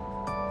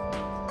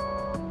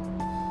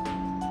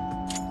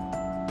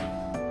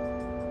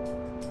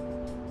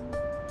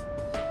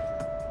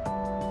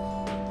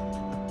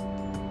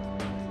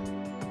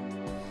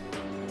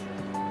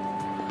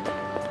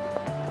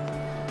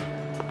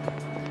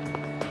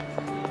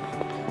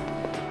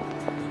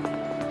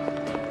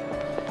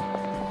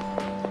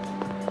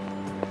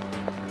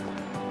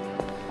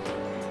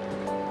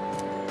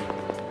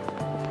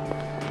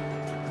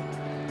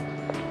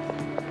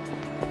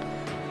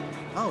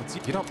 Oh,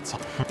 you don't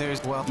talk.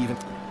 There's, well, even...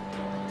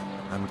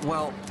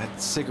 well,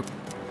 that's cigarette...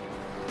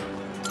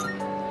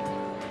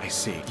 I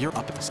see. You're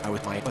up I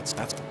with my... But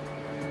that's...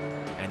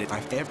 And if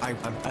I'm...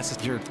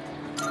 That's your...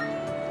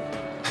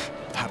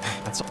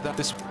 That's... That,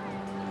 this...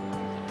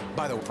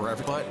 By the way, for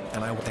everybody,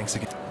 and I will... Thanks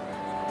again.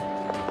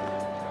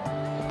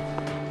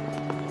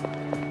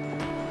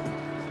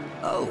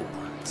 Oh,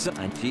 so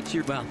I teach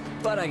you well,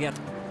 but I get...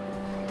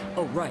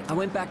 Oh, right, I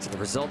went back to the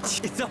results.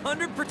 It's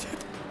 100%.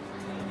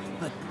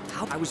 But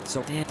how I was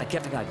so damn...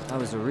 I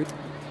was a rude...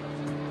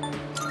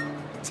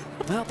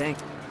 Well, thank...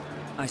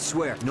 I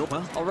swear, no,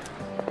 well, alright.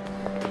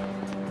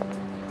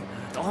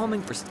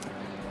 Almond first.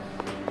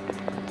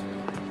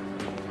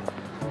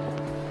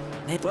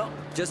 Well,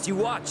 just you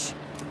watch.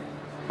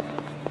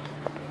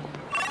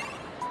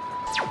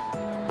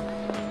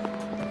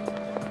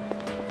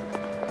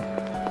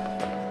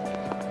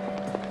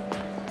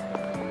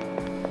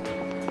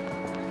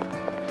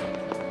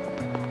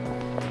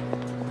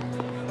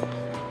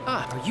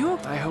 Are you?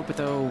 I hope it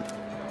though.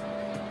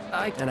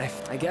 I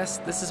guess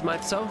this is my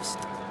toast.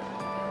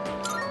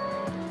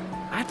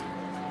 I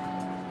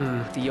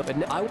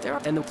there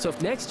and so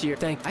if next year,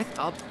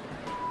 I'll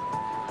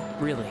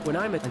really when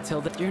I'm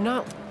until that you're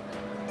not.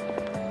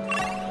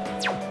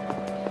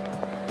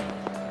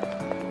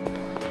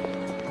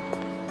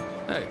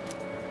 Hey.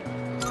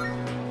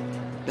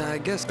 I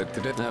guess that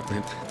didn't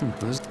happen.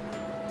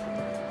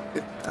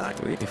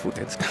 If we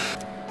did.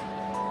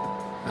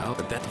 Oh,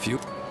 but that if you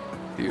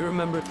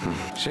remember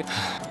shit.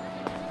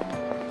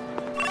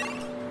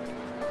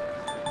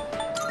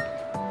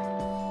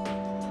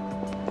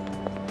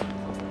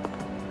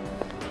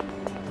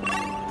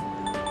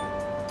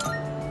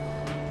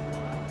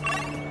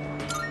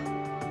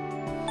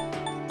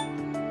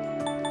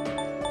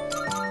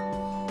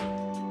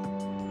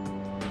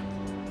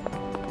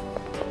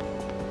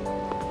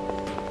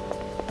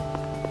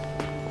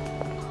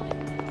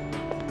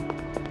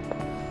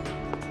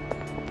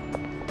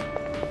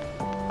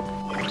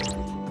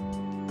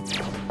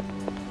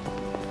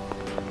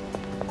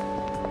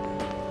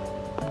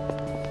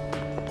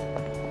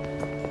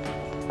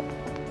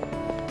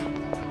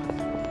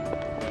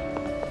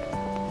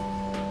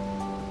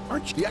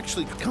 You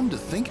actually come to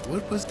think,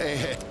 what was...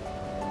 Hey.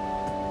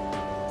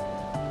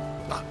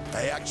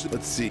 I actually...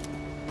 Let's see.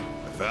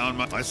 I found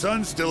my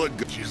son's still a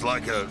good... She's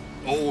like a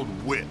old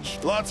witch.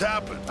 Lots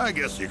happened. I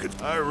guess you could...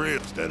 I real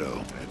instead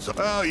of... It's...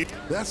 Well,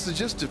 that's the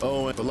gist of...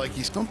 Oh, but like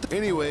he's something...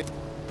 Anyway,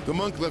 The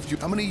monk left you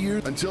how many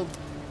years until...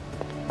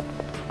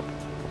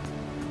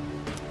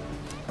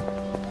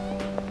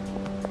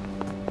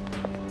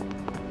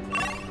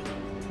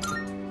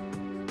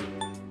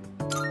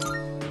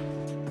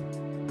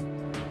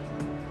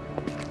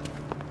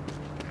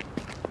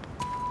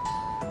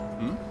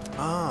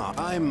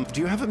 Do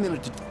you have a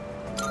minute to...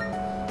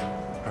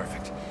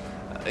 Perfect.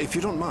 If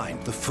you don't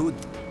mind, the food...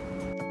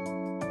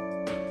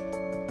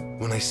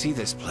 When I see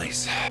this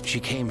place, she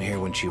came here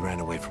when she ran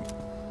away from...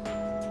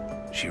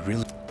 She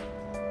really...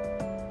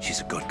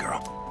 She's a good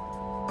girl.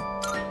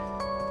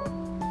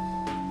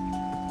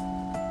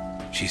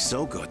 She's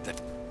so good that...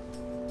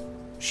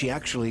 She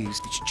actually is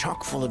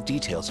chock full of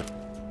details.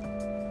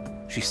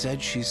 She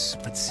said she's...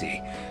 Let's see...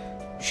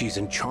 She's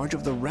in charge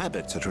of the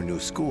rabbits at her new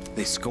school.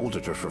 They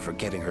scolded her for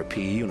forgetting her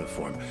PE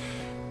uniform.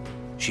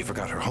 She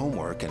forgot her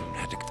homework and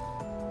had to...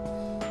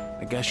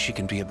 I guess she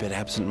can be a bit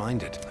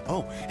absent-minded.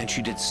 Oh, and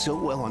she did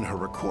so well on her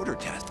recorder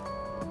test.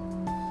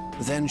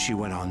 Then she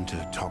went on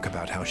to talk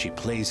about how she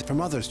plays. Her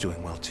mother's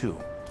doing well, too.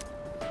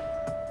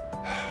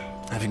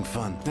 Having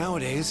fun.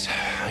 Nowadays,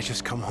 I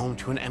just come home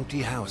to an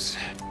empty house.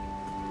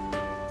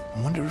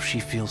 I wonder if she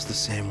feels the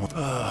same way.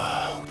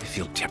 I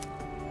feel terrible.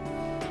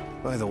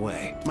 By the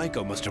way,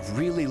 Maiko must have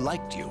really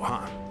liked you,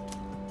 huh?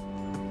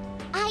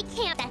 I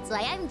can't. That's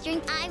why I'm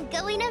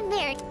going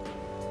American.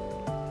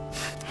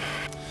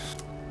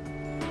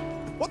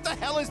 What the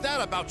hell is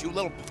that about, you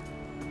little...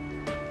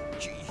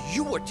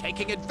 You were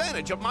taking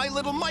advantage of my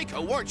little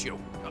Maiko, weren't you?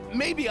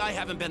 Maybe I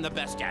haven't been the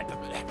best dad,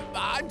 but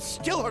I'm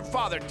still her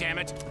father, damn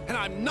it! And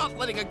I'm not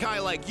letting a guy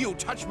like you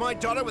touch my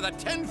daughter with a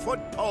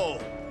 10-foot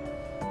pole!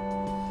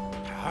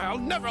 I'll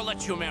never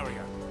let you marry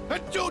her.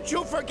 And don't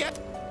you forget...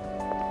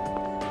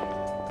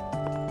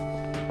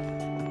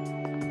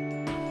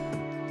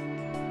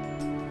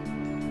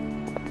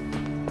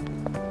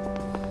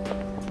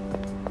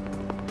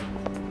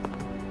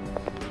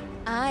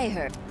 I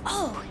heard.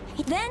 Oh,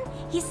 then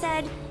he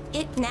said,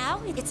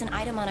 it's an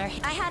item on our...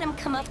 I had him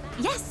come up.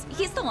 Yes,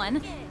 he's the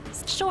one.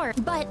 Sure,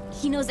 but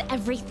he knows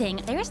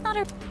everything. There's not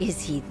a...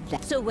 Is he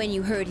that? So when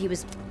you heard he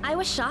was... I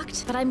was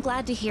shocked, but I'm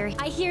glad to hear.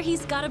 I hear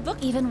he's got a book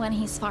even when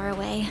he's far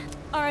away.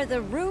 Are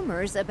the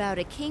rumors about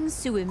a King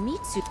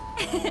Suemitsu?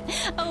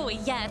 Oh,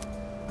 yeah.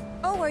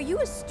 Oh, are you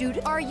a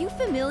student? Are you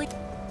familiar?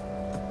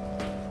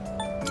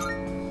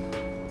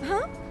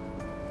 Huh?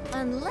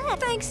 Unless...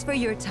 Thanks for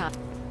your time.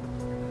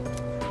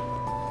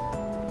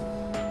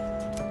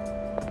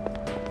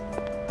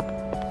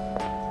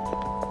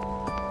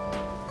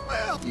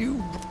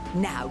 You...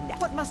 Now,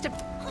 what must have...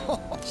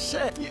 Oh,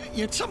 shit,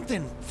 you're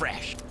something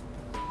fresh.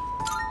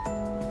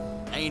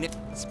 Ain't it?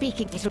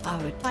 Speaking little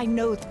power, I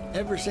know...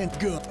 Ever since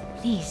good.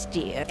 Please,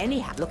 dear.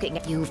 Anyhow, looking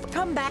at you.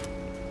 Come back.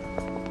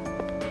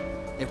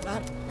 If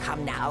not,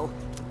 come now.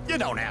 You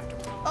don't have to.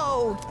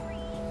 Oh.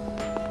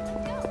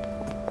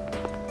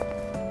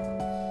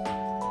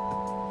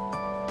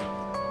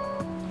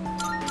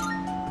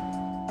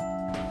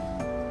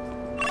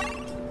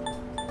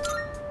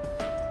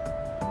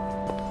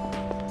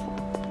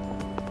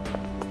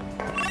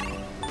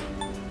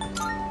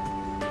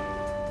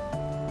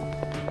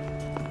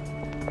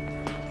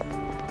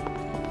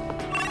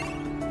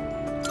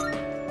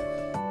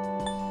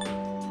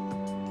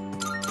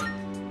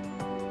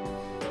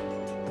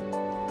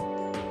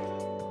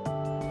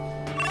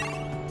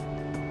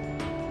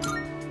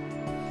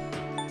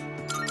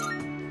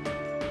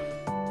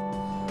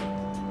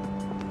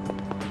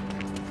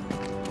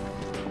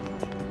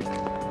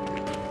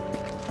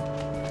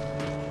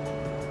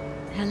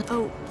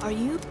 Hello, are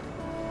you?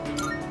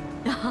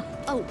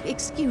 Oh,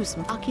 excuse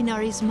me,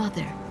 Akinari's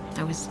mother.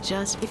 I was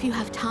just... If you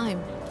have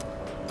time.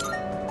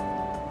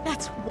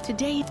 That's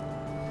today.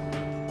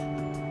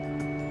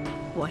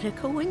 What a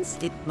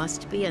coincidence. It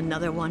must be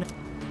another one.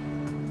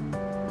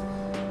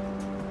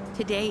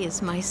 Today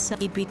is my son.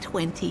 He'd be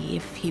 20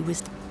 if he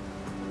was...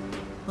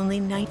 Only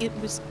 9. It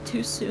was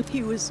too soon.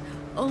 He was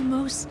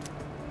almost...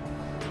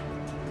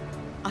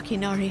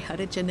 Akinari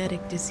had a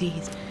genetic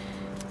disease.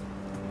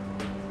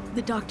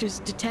 The doctors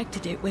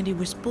detected it when he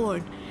was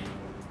born.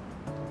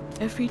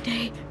 Every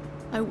day,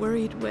 I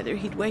worried whether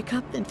he'd wake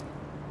up and...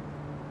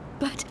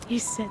 But he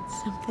said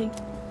something.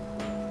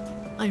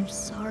 I'm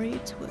sorry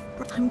to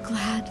have... I'm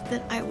glad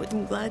that I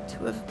wasn't glad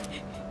to have...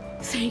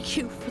 Thank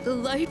you for the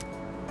light.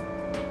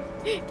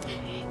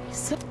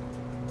 So...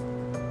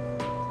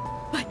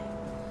 But...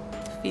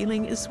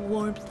 Feeling his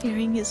warmth,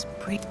 hearing his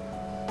breath...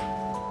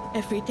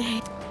 Every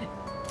day.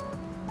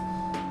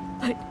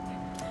 But...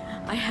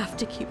 I have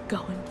to keep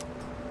going.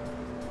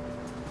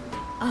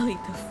 I'll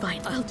eat the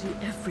fight. I'll do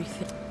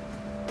everything.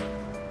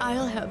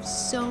 I'll have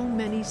so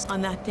many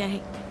on that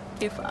day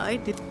if I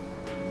did.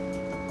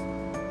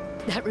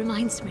 That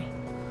reminds me.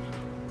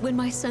 When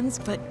my son's...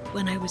 But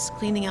when I was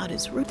cleaning out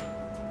his room,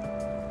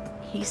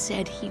 he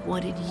said he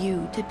wanted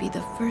you to be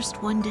the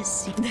first one to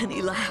see. Then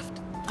he laughed.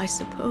 I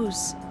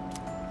suppose.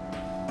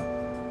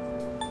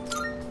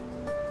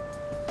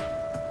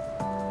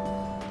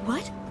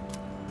 What?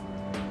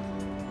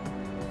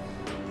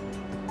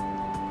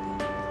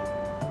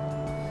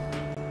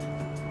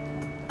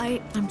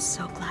 I'm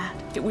so glad.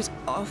 It was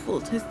awful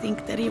to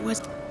think that he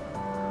was...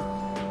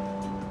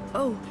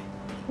 Oh,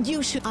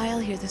 you should... I'll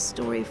hear the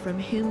story from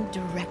him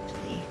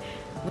directly.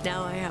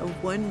 Now I have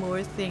one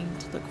more thing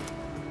to look for.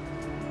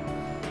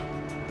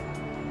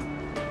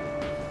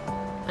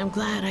 I'm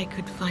glad I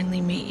could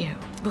finally meet you.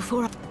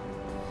 Before I...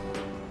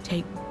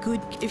 Take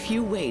good... If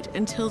you wait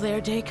until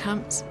their day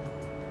comes...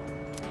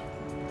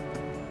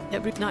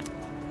 Not...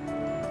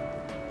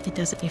 It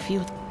doesn't... If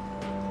you...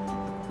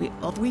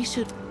 We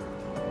should...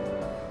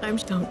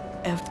 Don't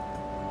ever...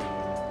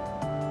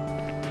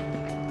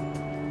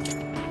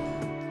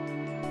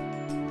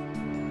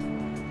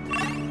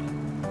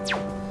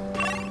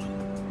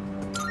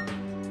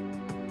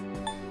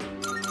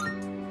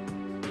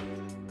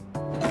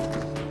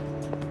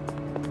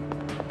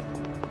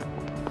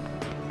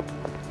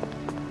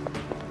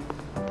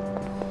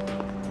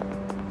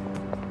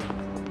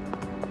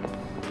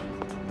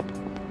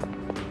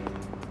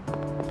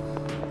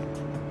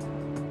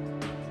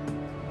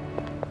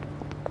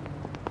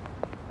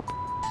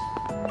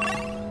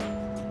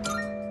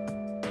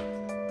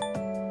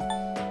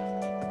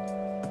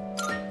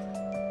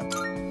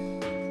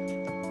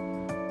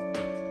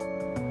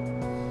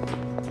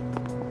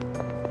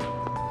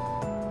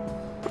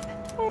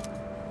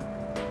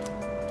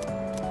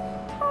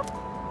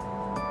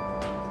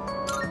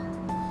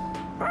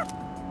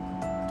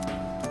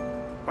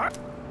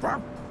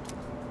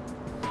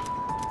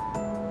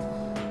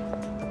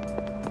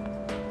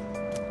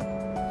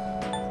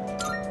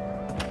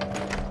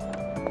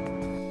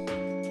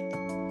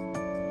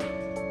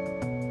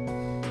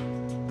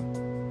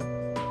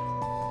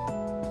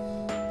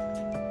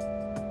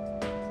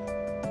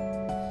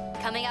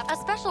 Coming up, a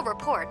special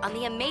report on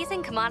the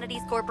Amazing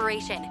Commodities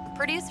Corporation,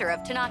 producer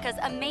of Tanaka's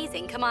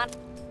Amazing Commodities.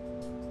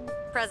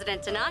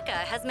 President Tanaka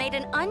has made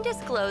an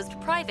undisclosed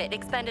private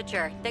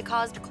expenditure that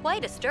caused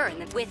quite a stir in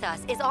the... With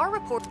us is our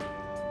report...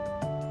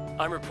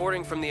 I'm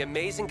reporting from the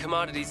Amazing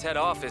Commodities head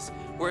office,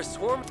 where a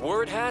sworn...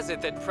 Word has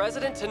it that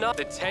President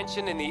Tanaka... The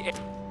tension in the...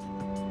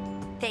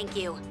 Thank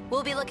you.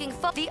 We'll be looking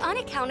for... The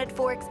unaccounted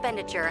for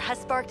expenditure has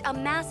sparked a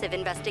massive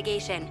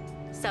investigation.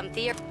 Some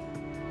theory...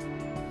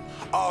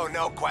 Oh,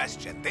 no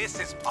question. This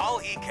is all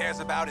he cares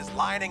about is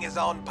lining his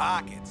own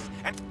pockets.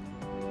 And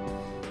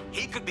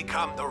he could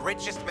become the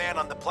richest man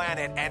on the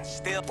planet and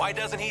still... Why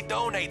doesn't he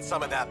donate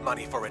some of that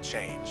money for a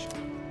change?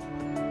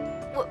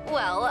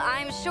 Well,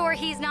 I'm sure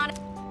he's not...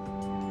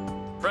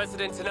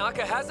 President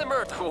Tanaka has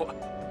emerged.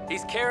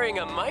 He's carrying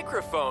a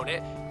microphone.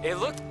 It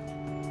looked...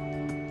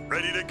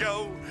 Ready to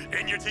go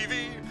in your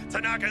TV?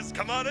 Tanaka's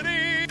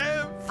Commodity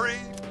Every...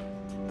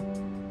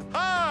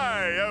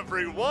 Hi,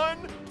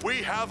 everyone! We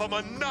have a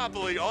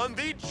monopoly on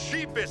the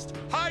cheapest,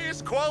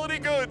 highest quality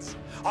goods.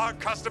 Our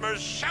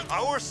customers shout.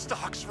 Our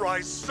stocks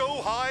rise so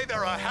high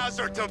they're a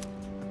hazard to...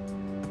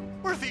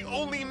 We're the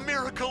only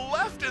miracle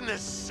left in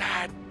this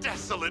sad,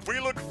 desolate...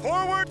 We look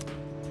forward...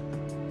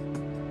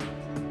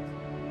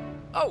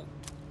 Oh.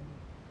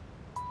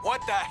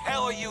 What the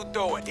hell are you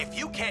doing? If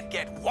you can't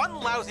get one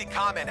lousy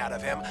comment out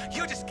of him,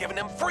 you're just giving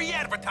him free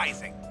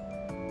advertising.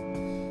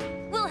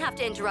 We'll have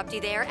to interrupt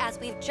you there, as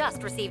we've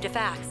just received a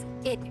fax.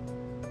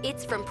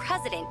 It's from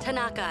President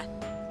Tanaka.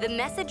 The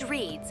message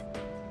reads,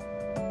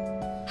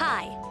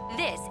 "Hi,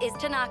 this is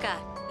Tanaka,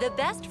 the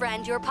best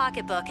friend your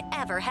pocketbook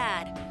ever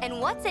had. And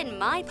what's in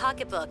my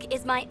pocketbook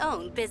is my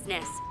own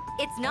business.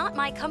 It's not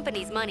my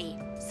company's money,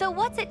 so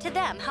what's it to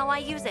them how I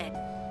use it?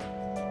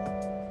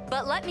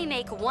 But let me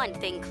make one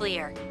thing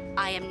clear.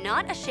 I am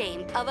not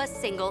ashamed of a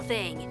single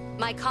thing.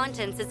 My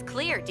conscience is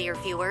clear, dear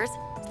viewers.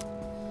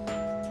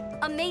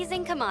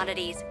 Amazing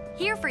Commodities,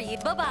 here for you.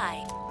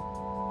 Bye-bye."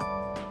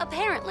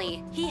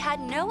 Apparently, he had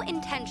no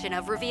intention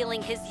of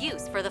revealing his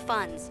use for the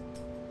funds.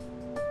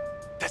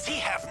 Does he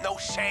have no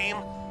shame?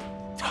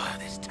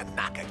 This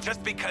Tanaka,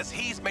 just because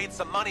he's made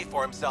some money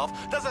for himself,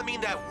 doesn't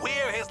mean that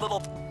we're his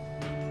little...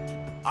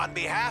 On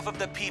behalf of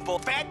the people,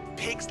 fat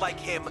pigs like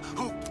him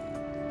who...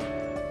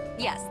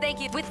 Yes, thank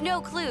you. With no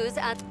clues,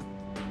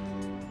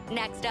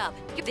 Next up,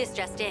 this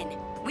just in.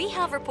 We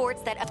have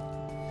reports that...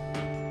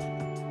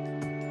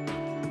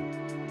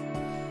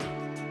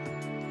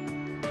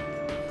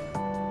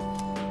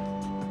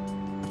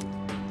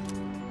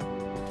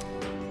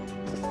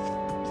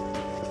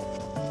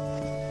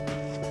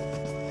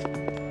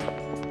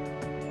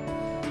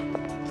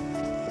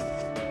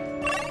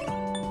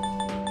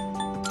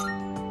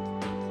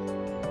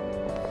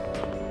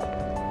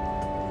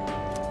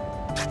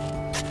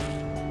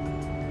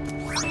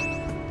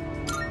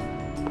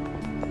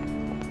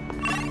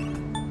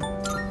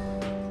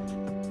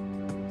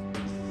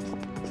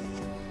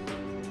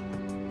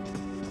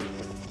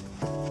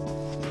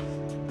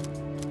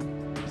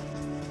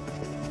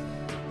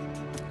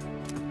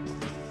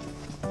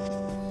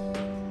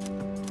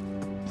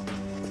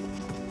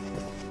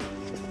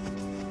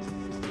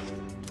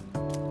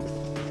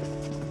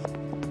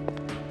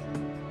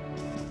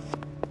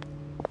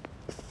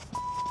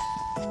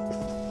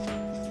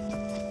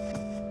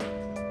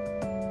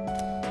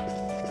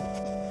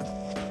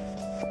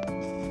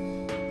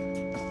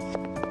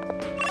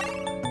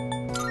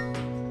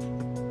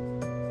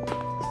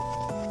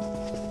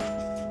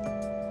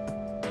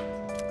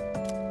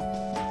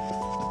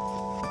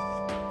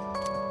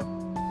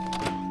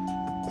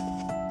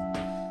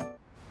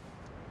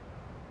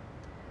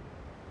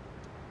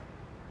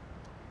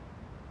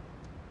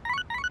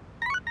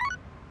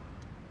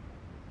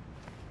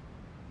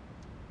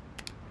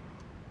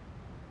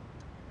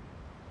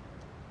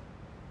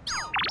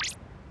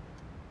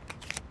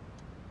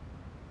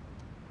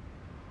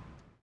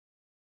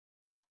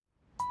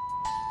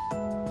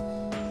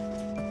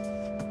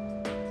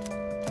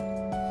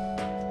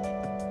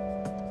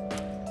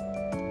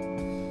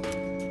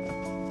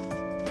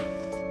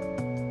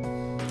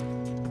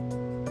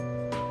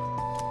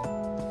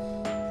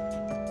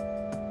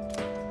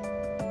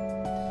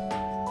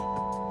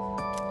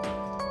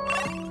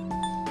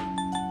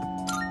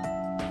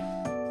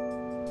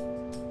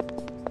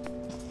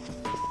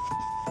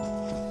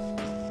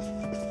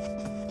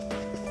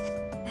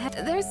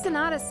 there's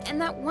Sonatus and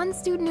that one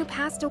student who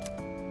passed away.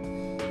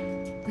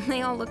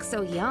 They all look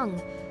so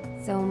young.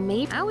 So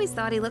maybe I always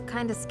thought he looked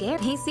kind of scared.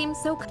 He seemed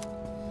so.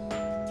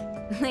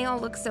 They all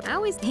look so.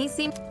 He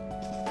seemed.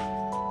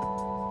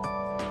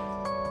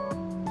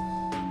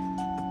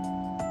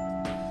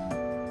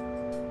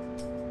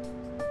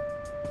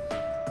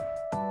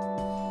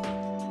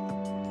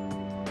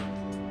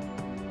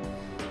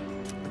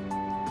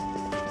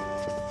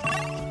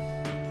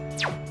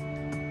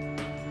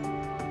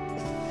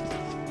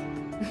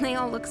 They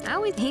all look.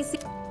 He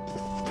seemed.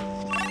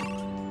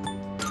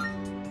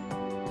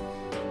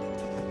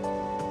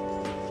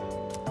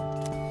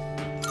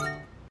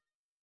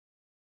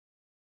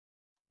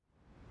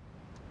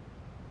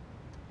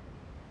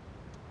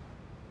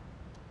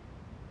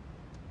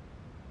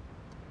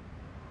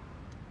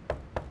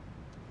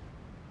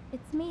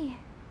 It's me.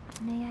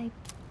 May I...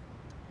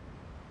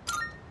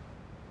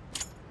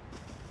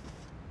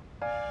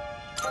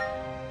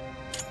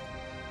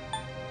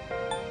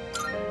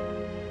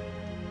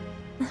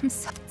 I'm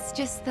sorry. It's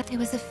just that I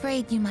was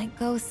afraid you might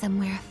go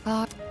somewhere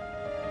far.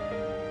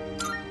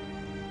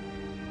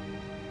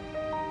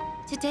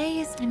 Today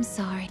is... I'm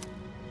sorry.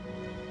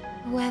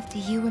 Whoever do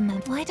you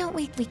remember? Why don't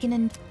we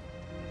can...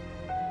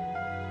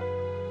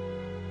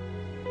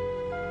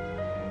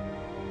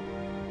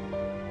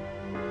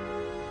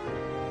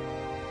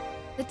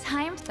 The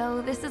time,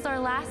 though, this is our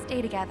last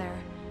day together.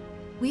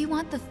 We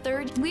want the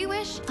third... We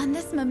wish on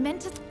this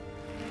momentous...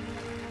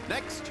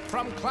 Next,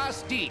 from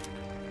Class D.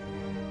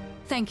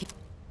 Thank you.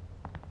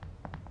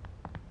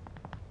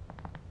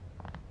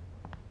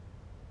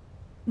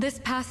 This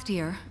past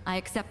year, I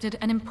accepted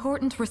an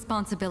important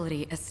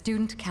responsibility as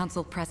Student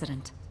Council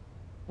President.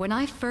 When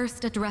I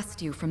first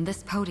addressed you from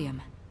this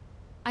podium,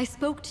 I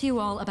spoke to you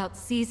all about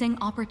seizing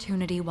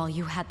opportunity while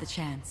you had the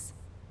chance.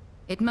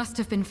 It must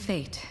have been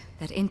fate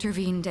that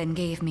intervened and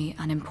gave me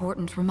an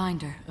important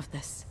reminder of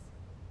this.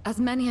 As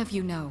many of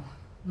you know,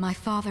 my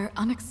father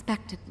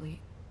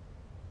unexpectedly...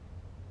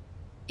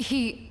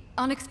 He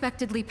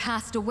unexpectedly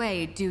passed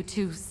away due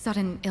to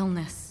sudden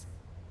illness.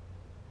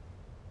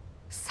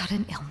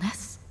 Sudden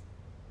illness?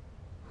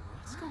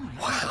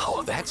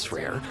 Wow, that's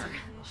rare.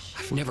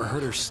 I've never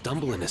heard her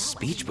stumble in a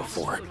speech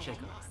before.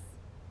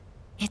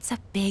 It's a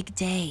big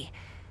day.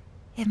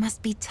 It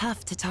must be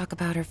tough to talk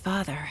about her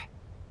father.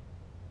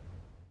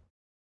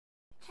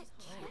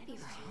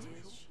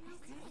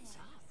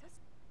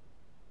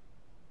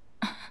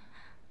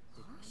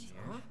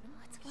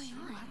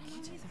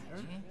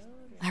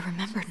 I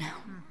remember now.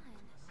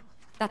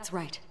 That's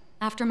right.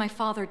 After my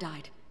father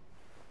died,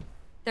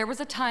 there was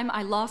a time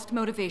I lost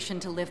motivation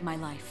to live my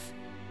life.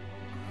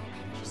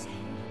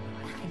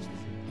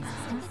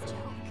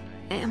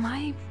 Am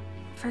I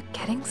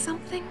forgetting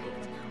something?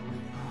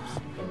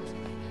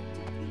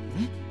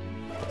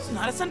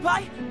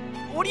 Sonata-senpai?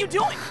 What are you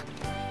doing?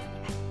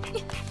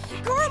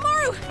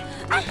 Goromaru!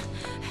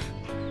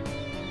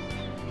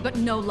 But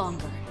no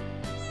longer.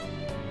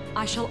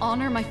 I shall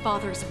honor my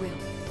father's will.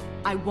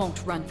 I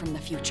won't run from the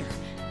future.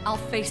 I'll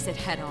face it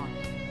head on.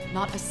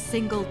 Not a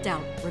single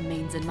doubt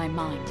remains in my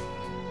mind.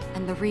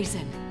 And the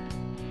reason...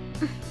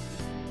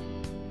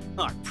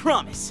 Our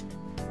promise!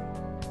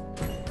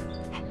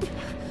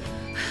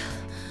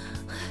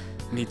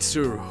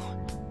 Mitsuru.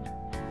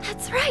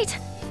 That's right!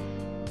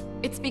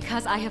 It's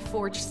because I have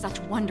forged such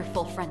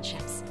wonderful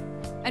friendships.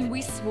 And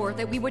we swore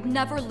that we would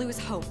never lose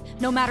hope,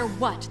 no matter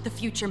what the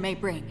future may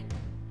bring.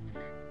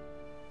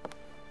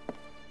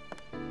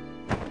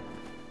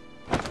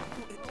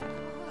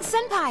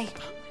 Senpai!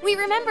 We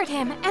remembered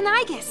him, and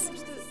Aigis!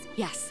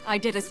 Yes, I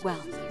did as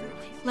well.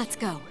 Let's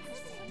go.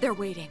 They're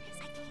waiting.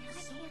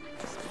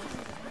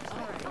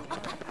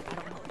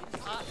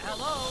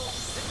 Hello?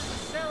 This is a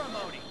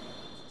ceremony.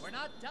 We're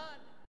not done.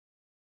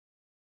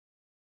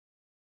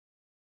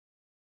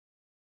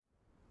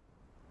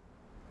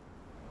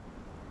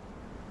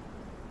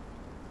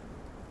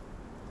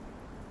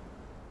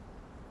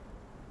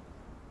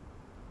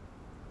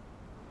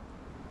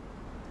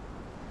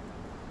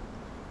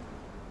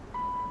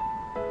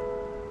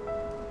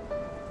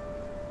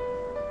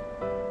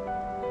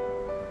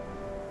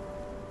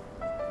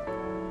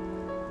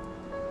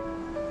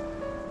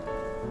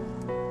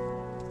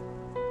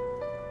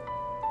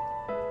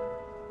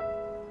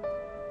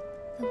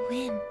 The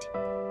wind.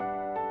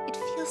 It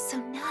feels so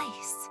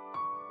nice.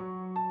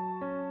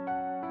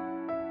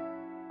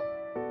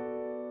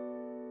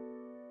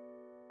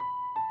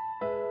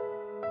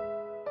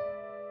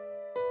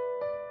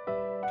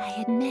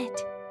 I admit,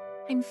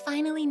 I'm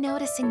finally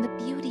noticing the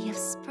beauty of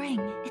spring.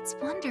 It's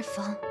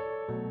wonderful.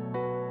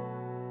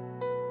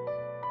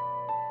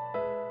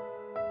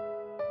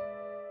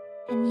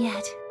 And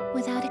yet,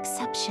 without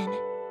exception,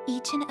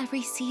 each and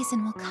every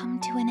season will come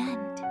to an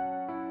end.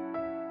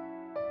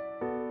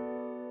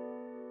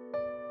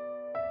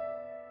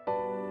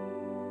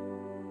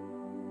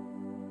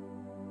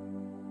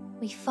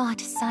 We fought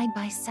side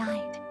by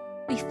side.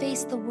 We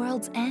faced the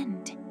world's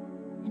end.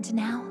 And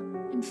now,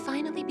 I'm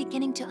finally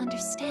beginning to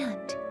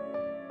understand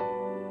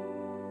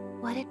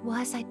what it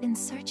was I'd been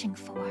searching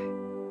for.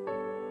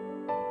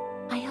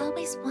 I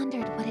always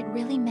wondered what it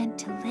really meant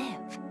to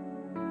live.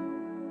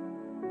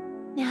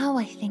 Now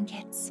I think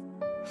it's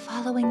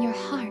following your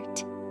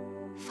heart,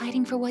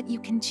 fighting for what you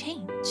can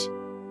change,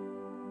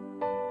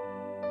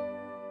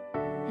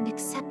 and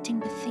accepting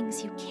the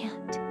things you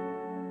can't.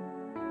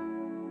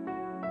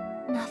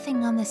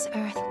 Nothing on this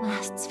earth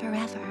lasts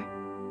forever.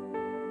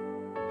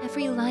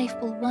 Every life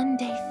will one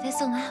day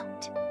fizzle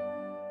out.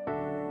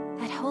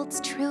 That holds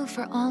true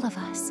for all of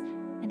us,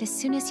 and as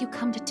soon as you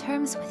come to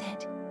terms with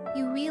it,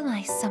 you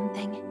realize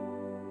something.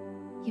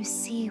 You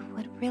see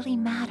what really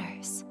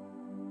matters,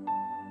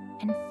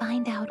 and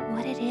find out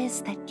what it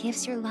is that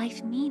gives your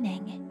life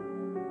meaning.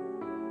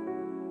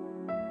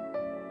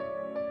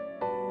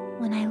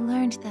 When I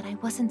learned that I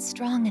wasn't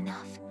strong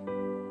enough,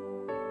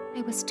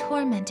 I was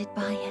tormented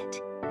by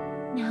it.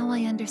 Now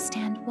I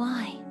understand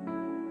why.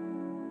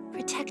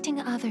 Protecting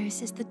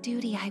others is the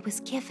duty I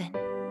was given.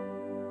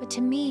 But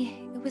to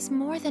me, it was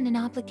more than an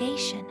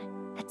obligation.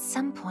 At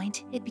some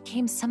point, it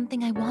became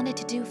something I wanted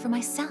to do for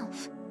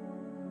myself.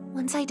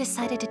 Once I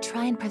decided to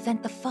try and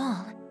prevent the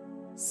fall,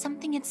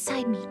 something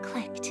inside me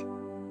clicked.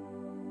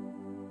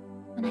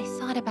 When I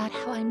thought about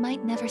how I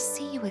might never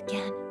see you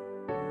again,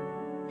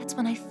 that's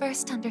when I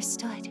first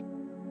understood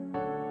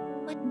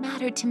what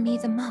mattered to me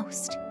the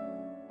most.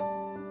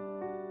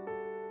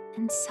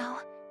 And so,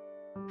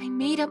 I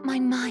made up my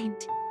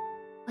mind.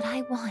 What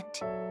I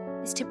want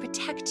is to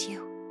protect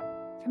you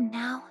from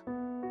now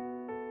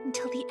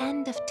until the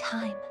end of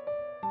time.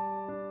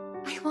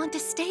 I want to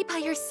stay by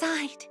your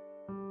side.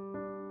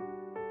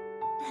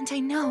 And I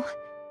know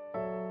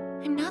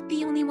I'm not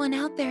the only one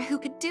out there who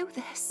could do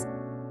this.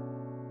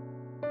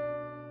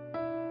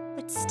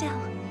 But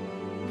still,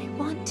 I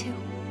want to.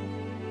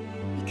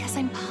 Because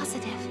I'm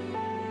positive,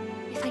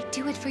 if I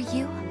do it for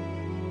you,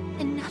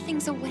 then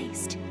nothing's a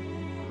waste.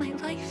 My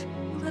life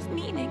will have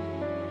meaning.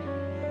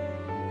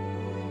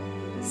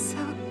 So,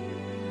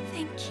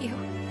 thank you.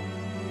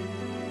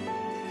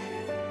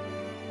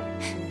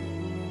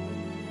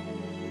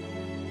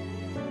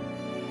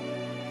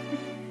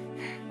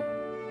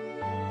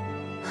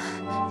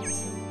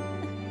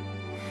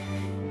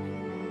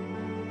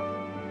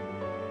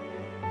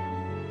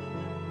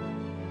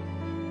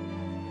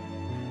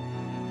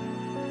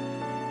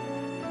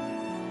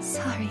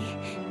 Sorry.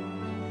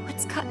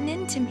 What's gotten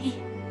into me?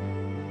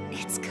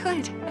 It's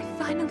good. I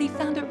finally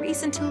found a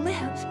reason to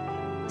live.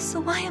 So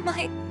why am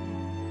I...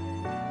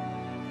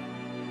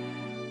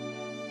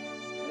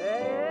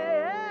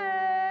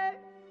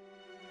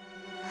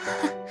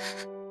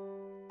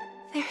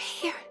 They're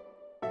here.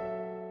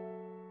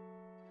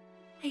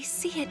 I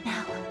see it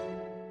now.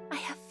 I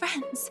have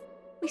friends.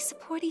 We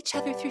support each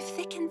other through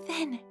thick and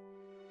thin.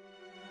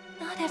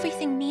 Not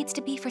everything needs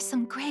to be for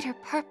some greater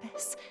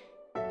purpose.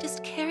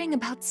 Just caring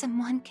about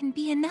someone can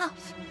be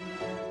enough.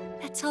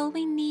 That's all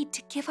we need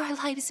to give our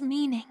lives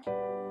meaning.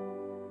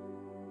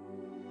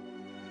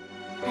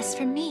 As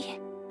for me,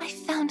 I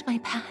found my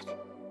path.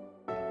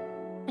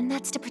 And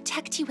that's to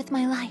protect you with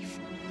my life.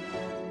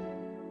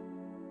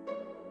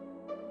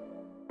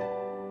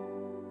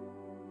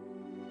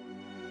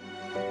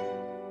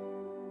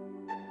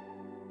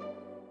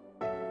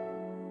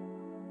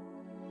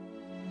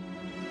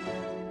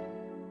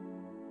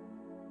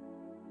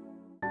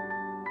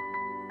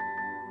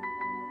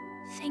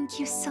 Thank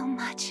you so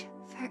much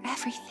for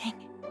everything.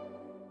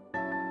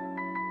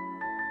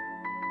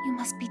 You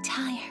must be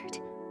tired.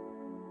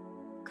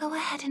 Go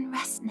ahead and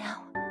rest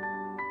now.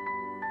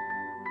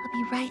 I'll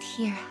be right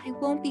here. I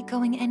won't be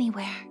going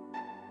anywhere.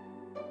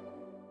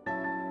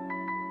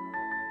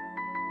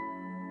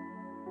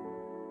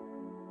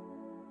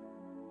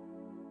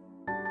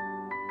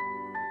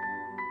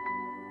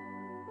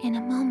 In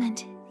a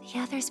moment, the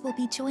others will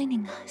be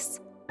joining us.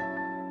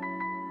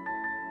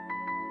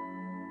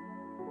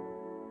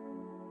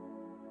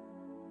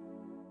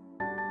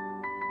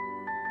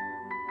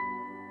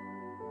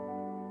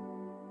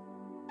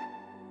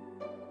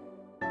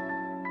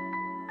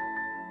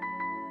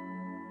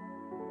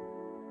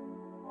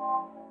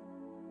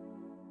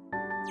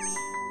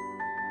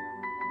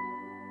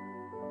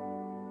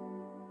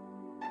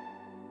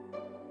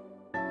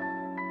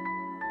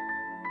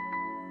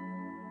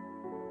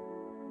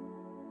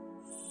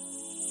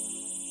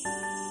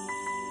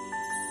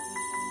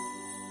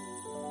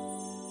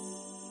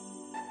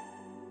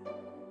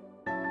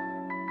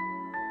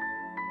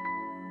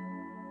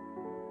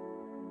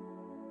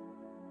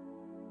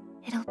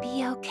 It'll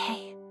be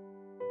okay.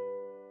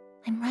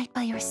 I'm right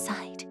by your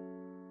side,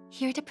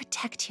 here to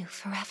protect you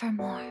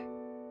forevermore.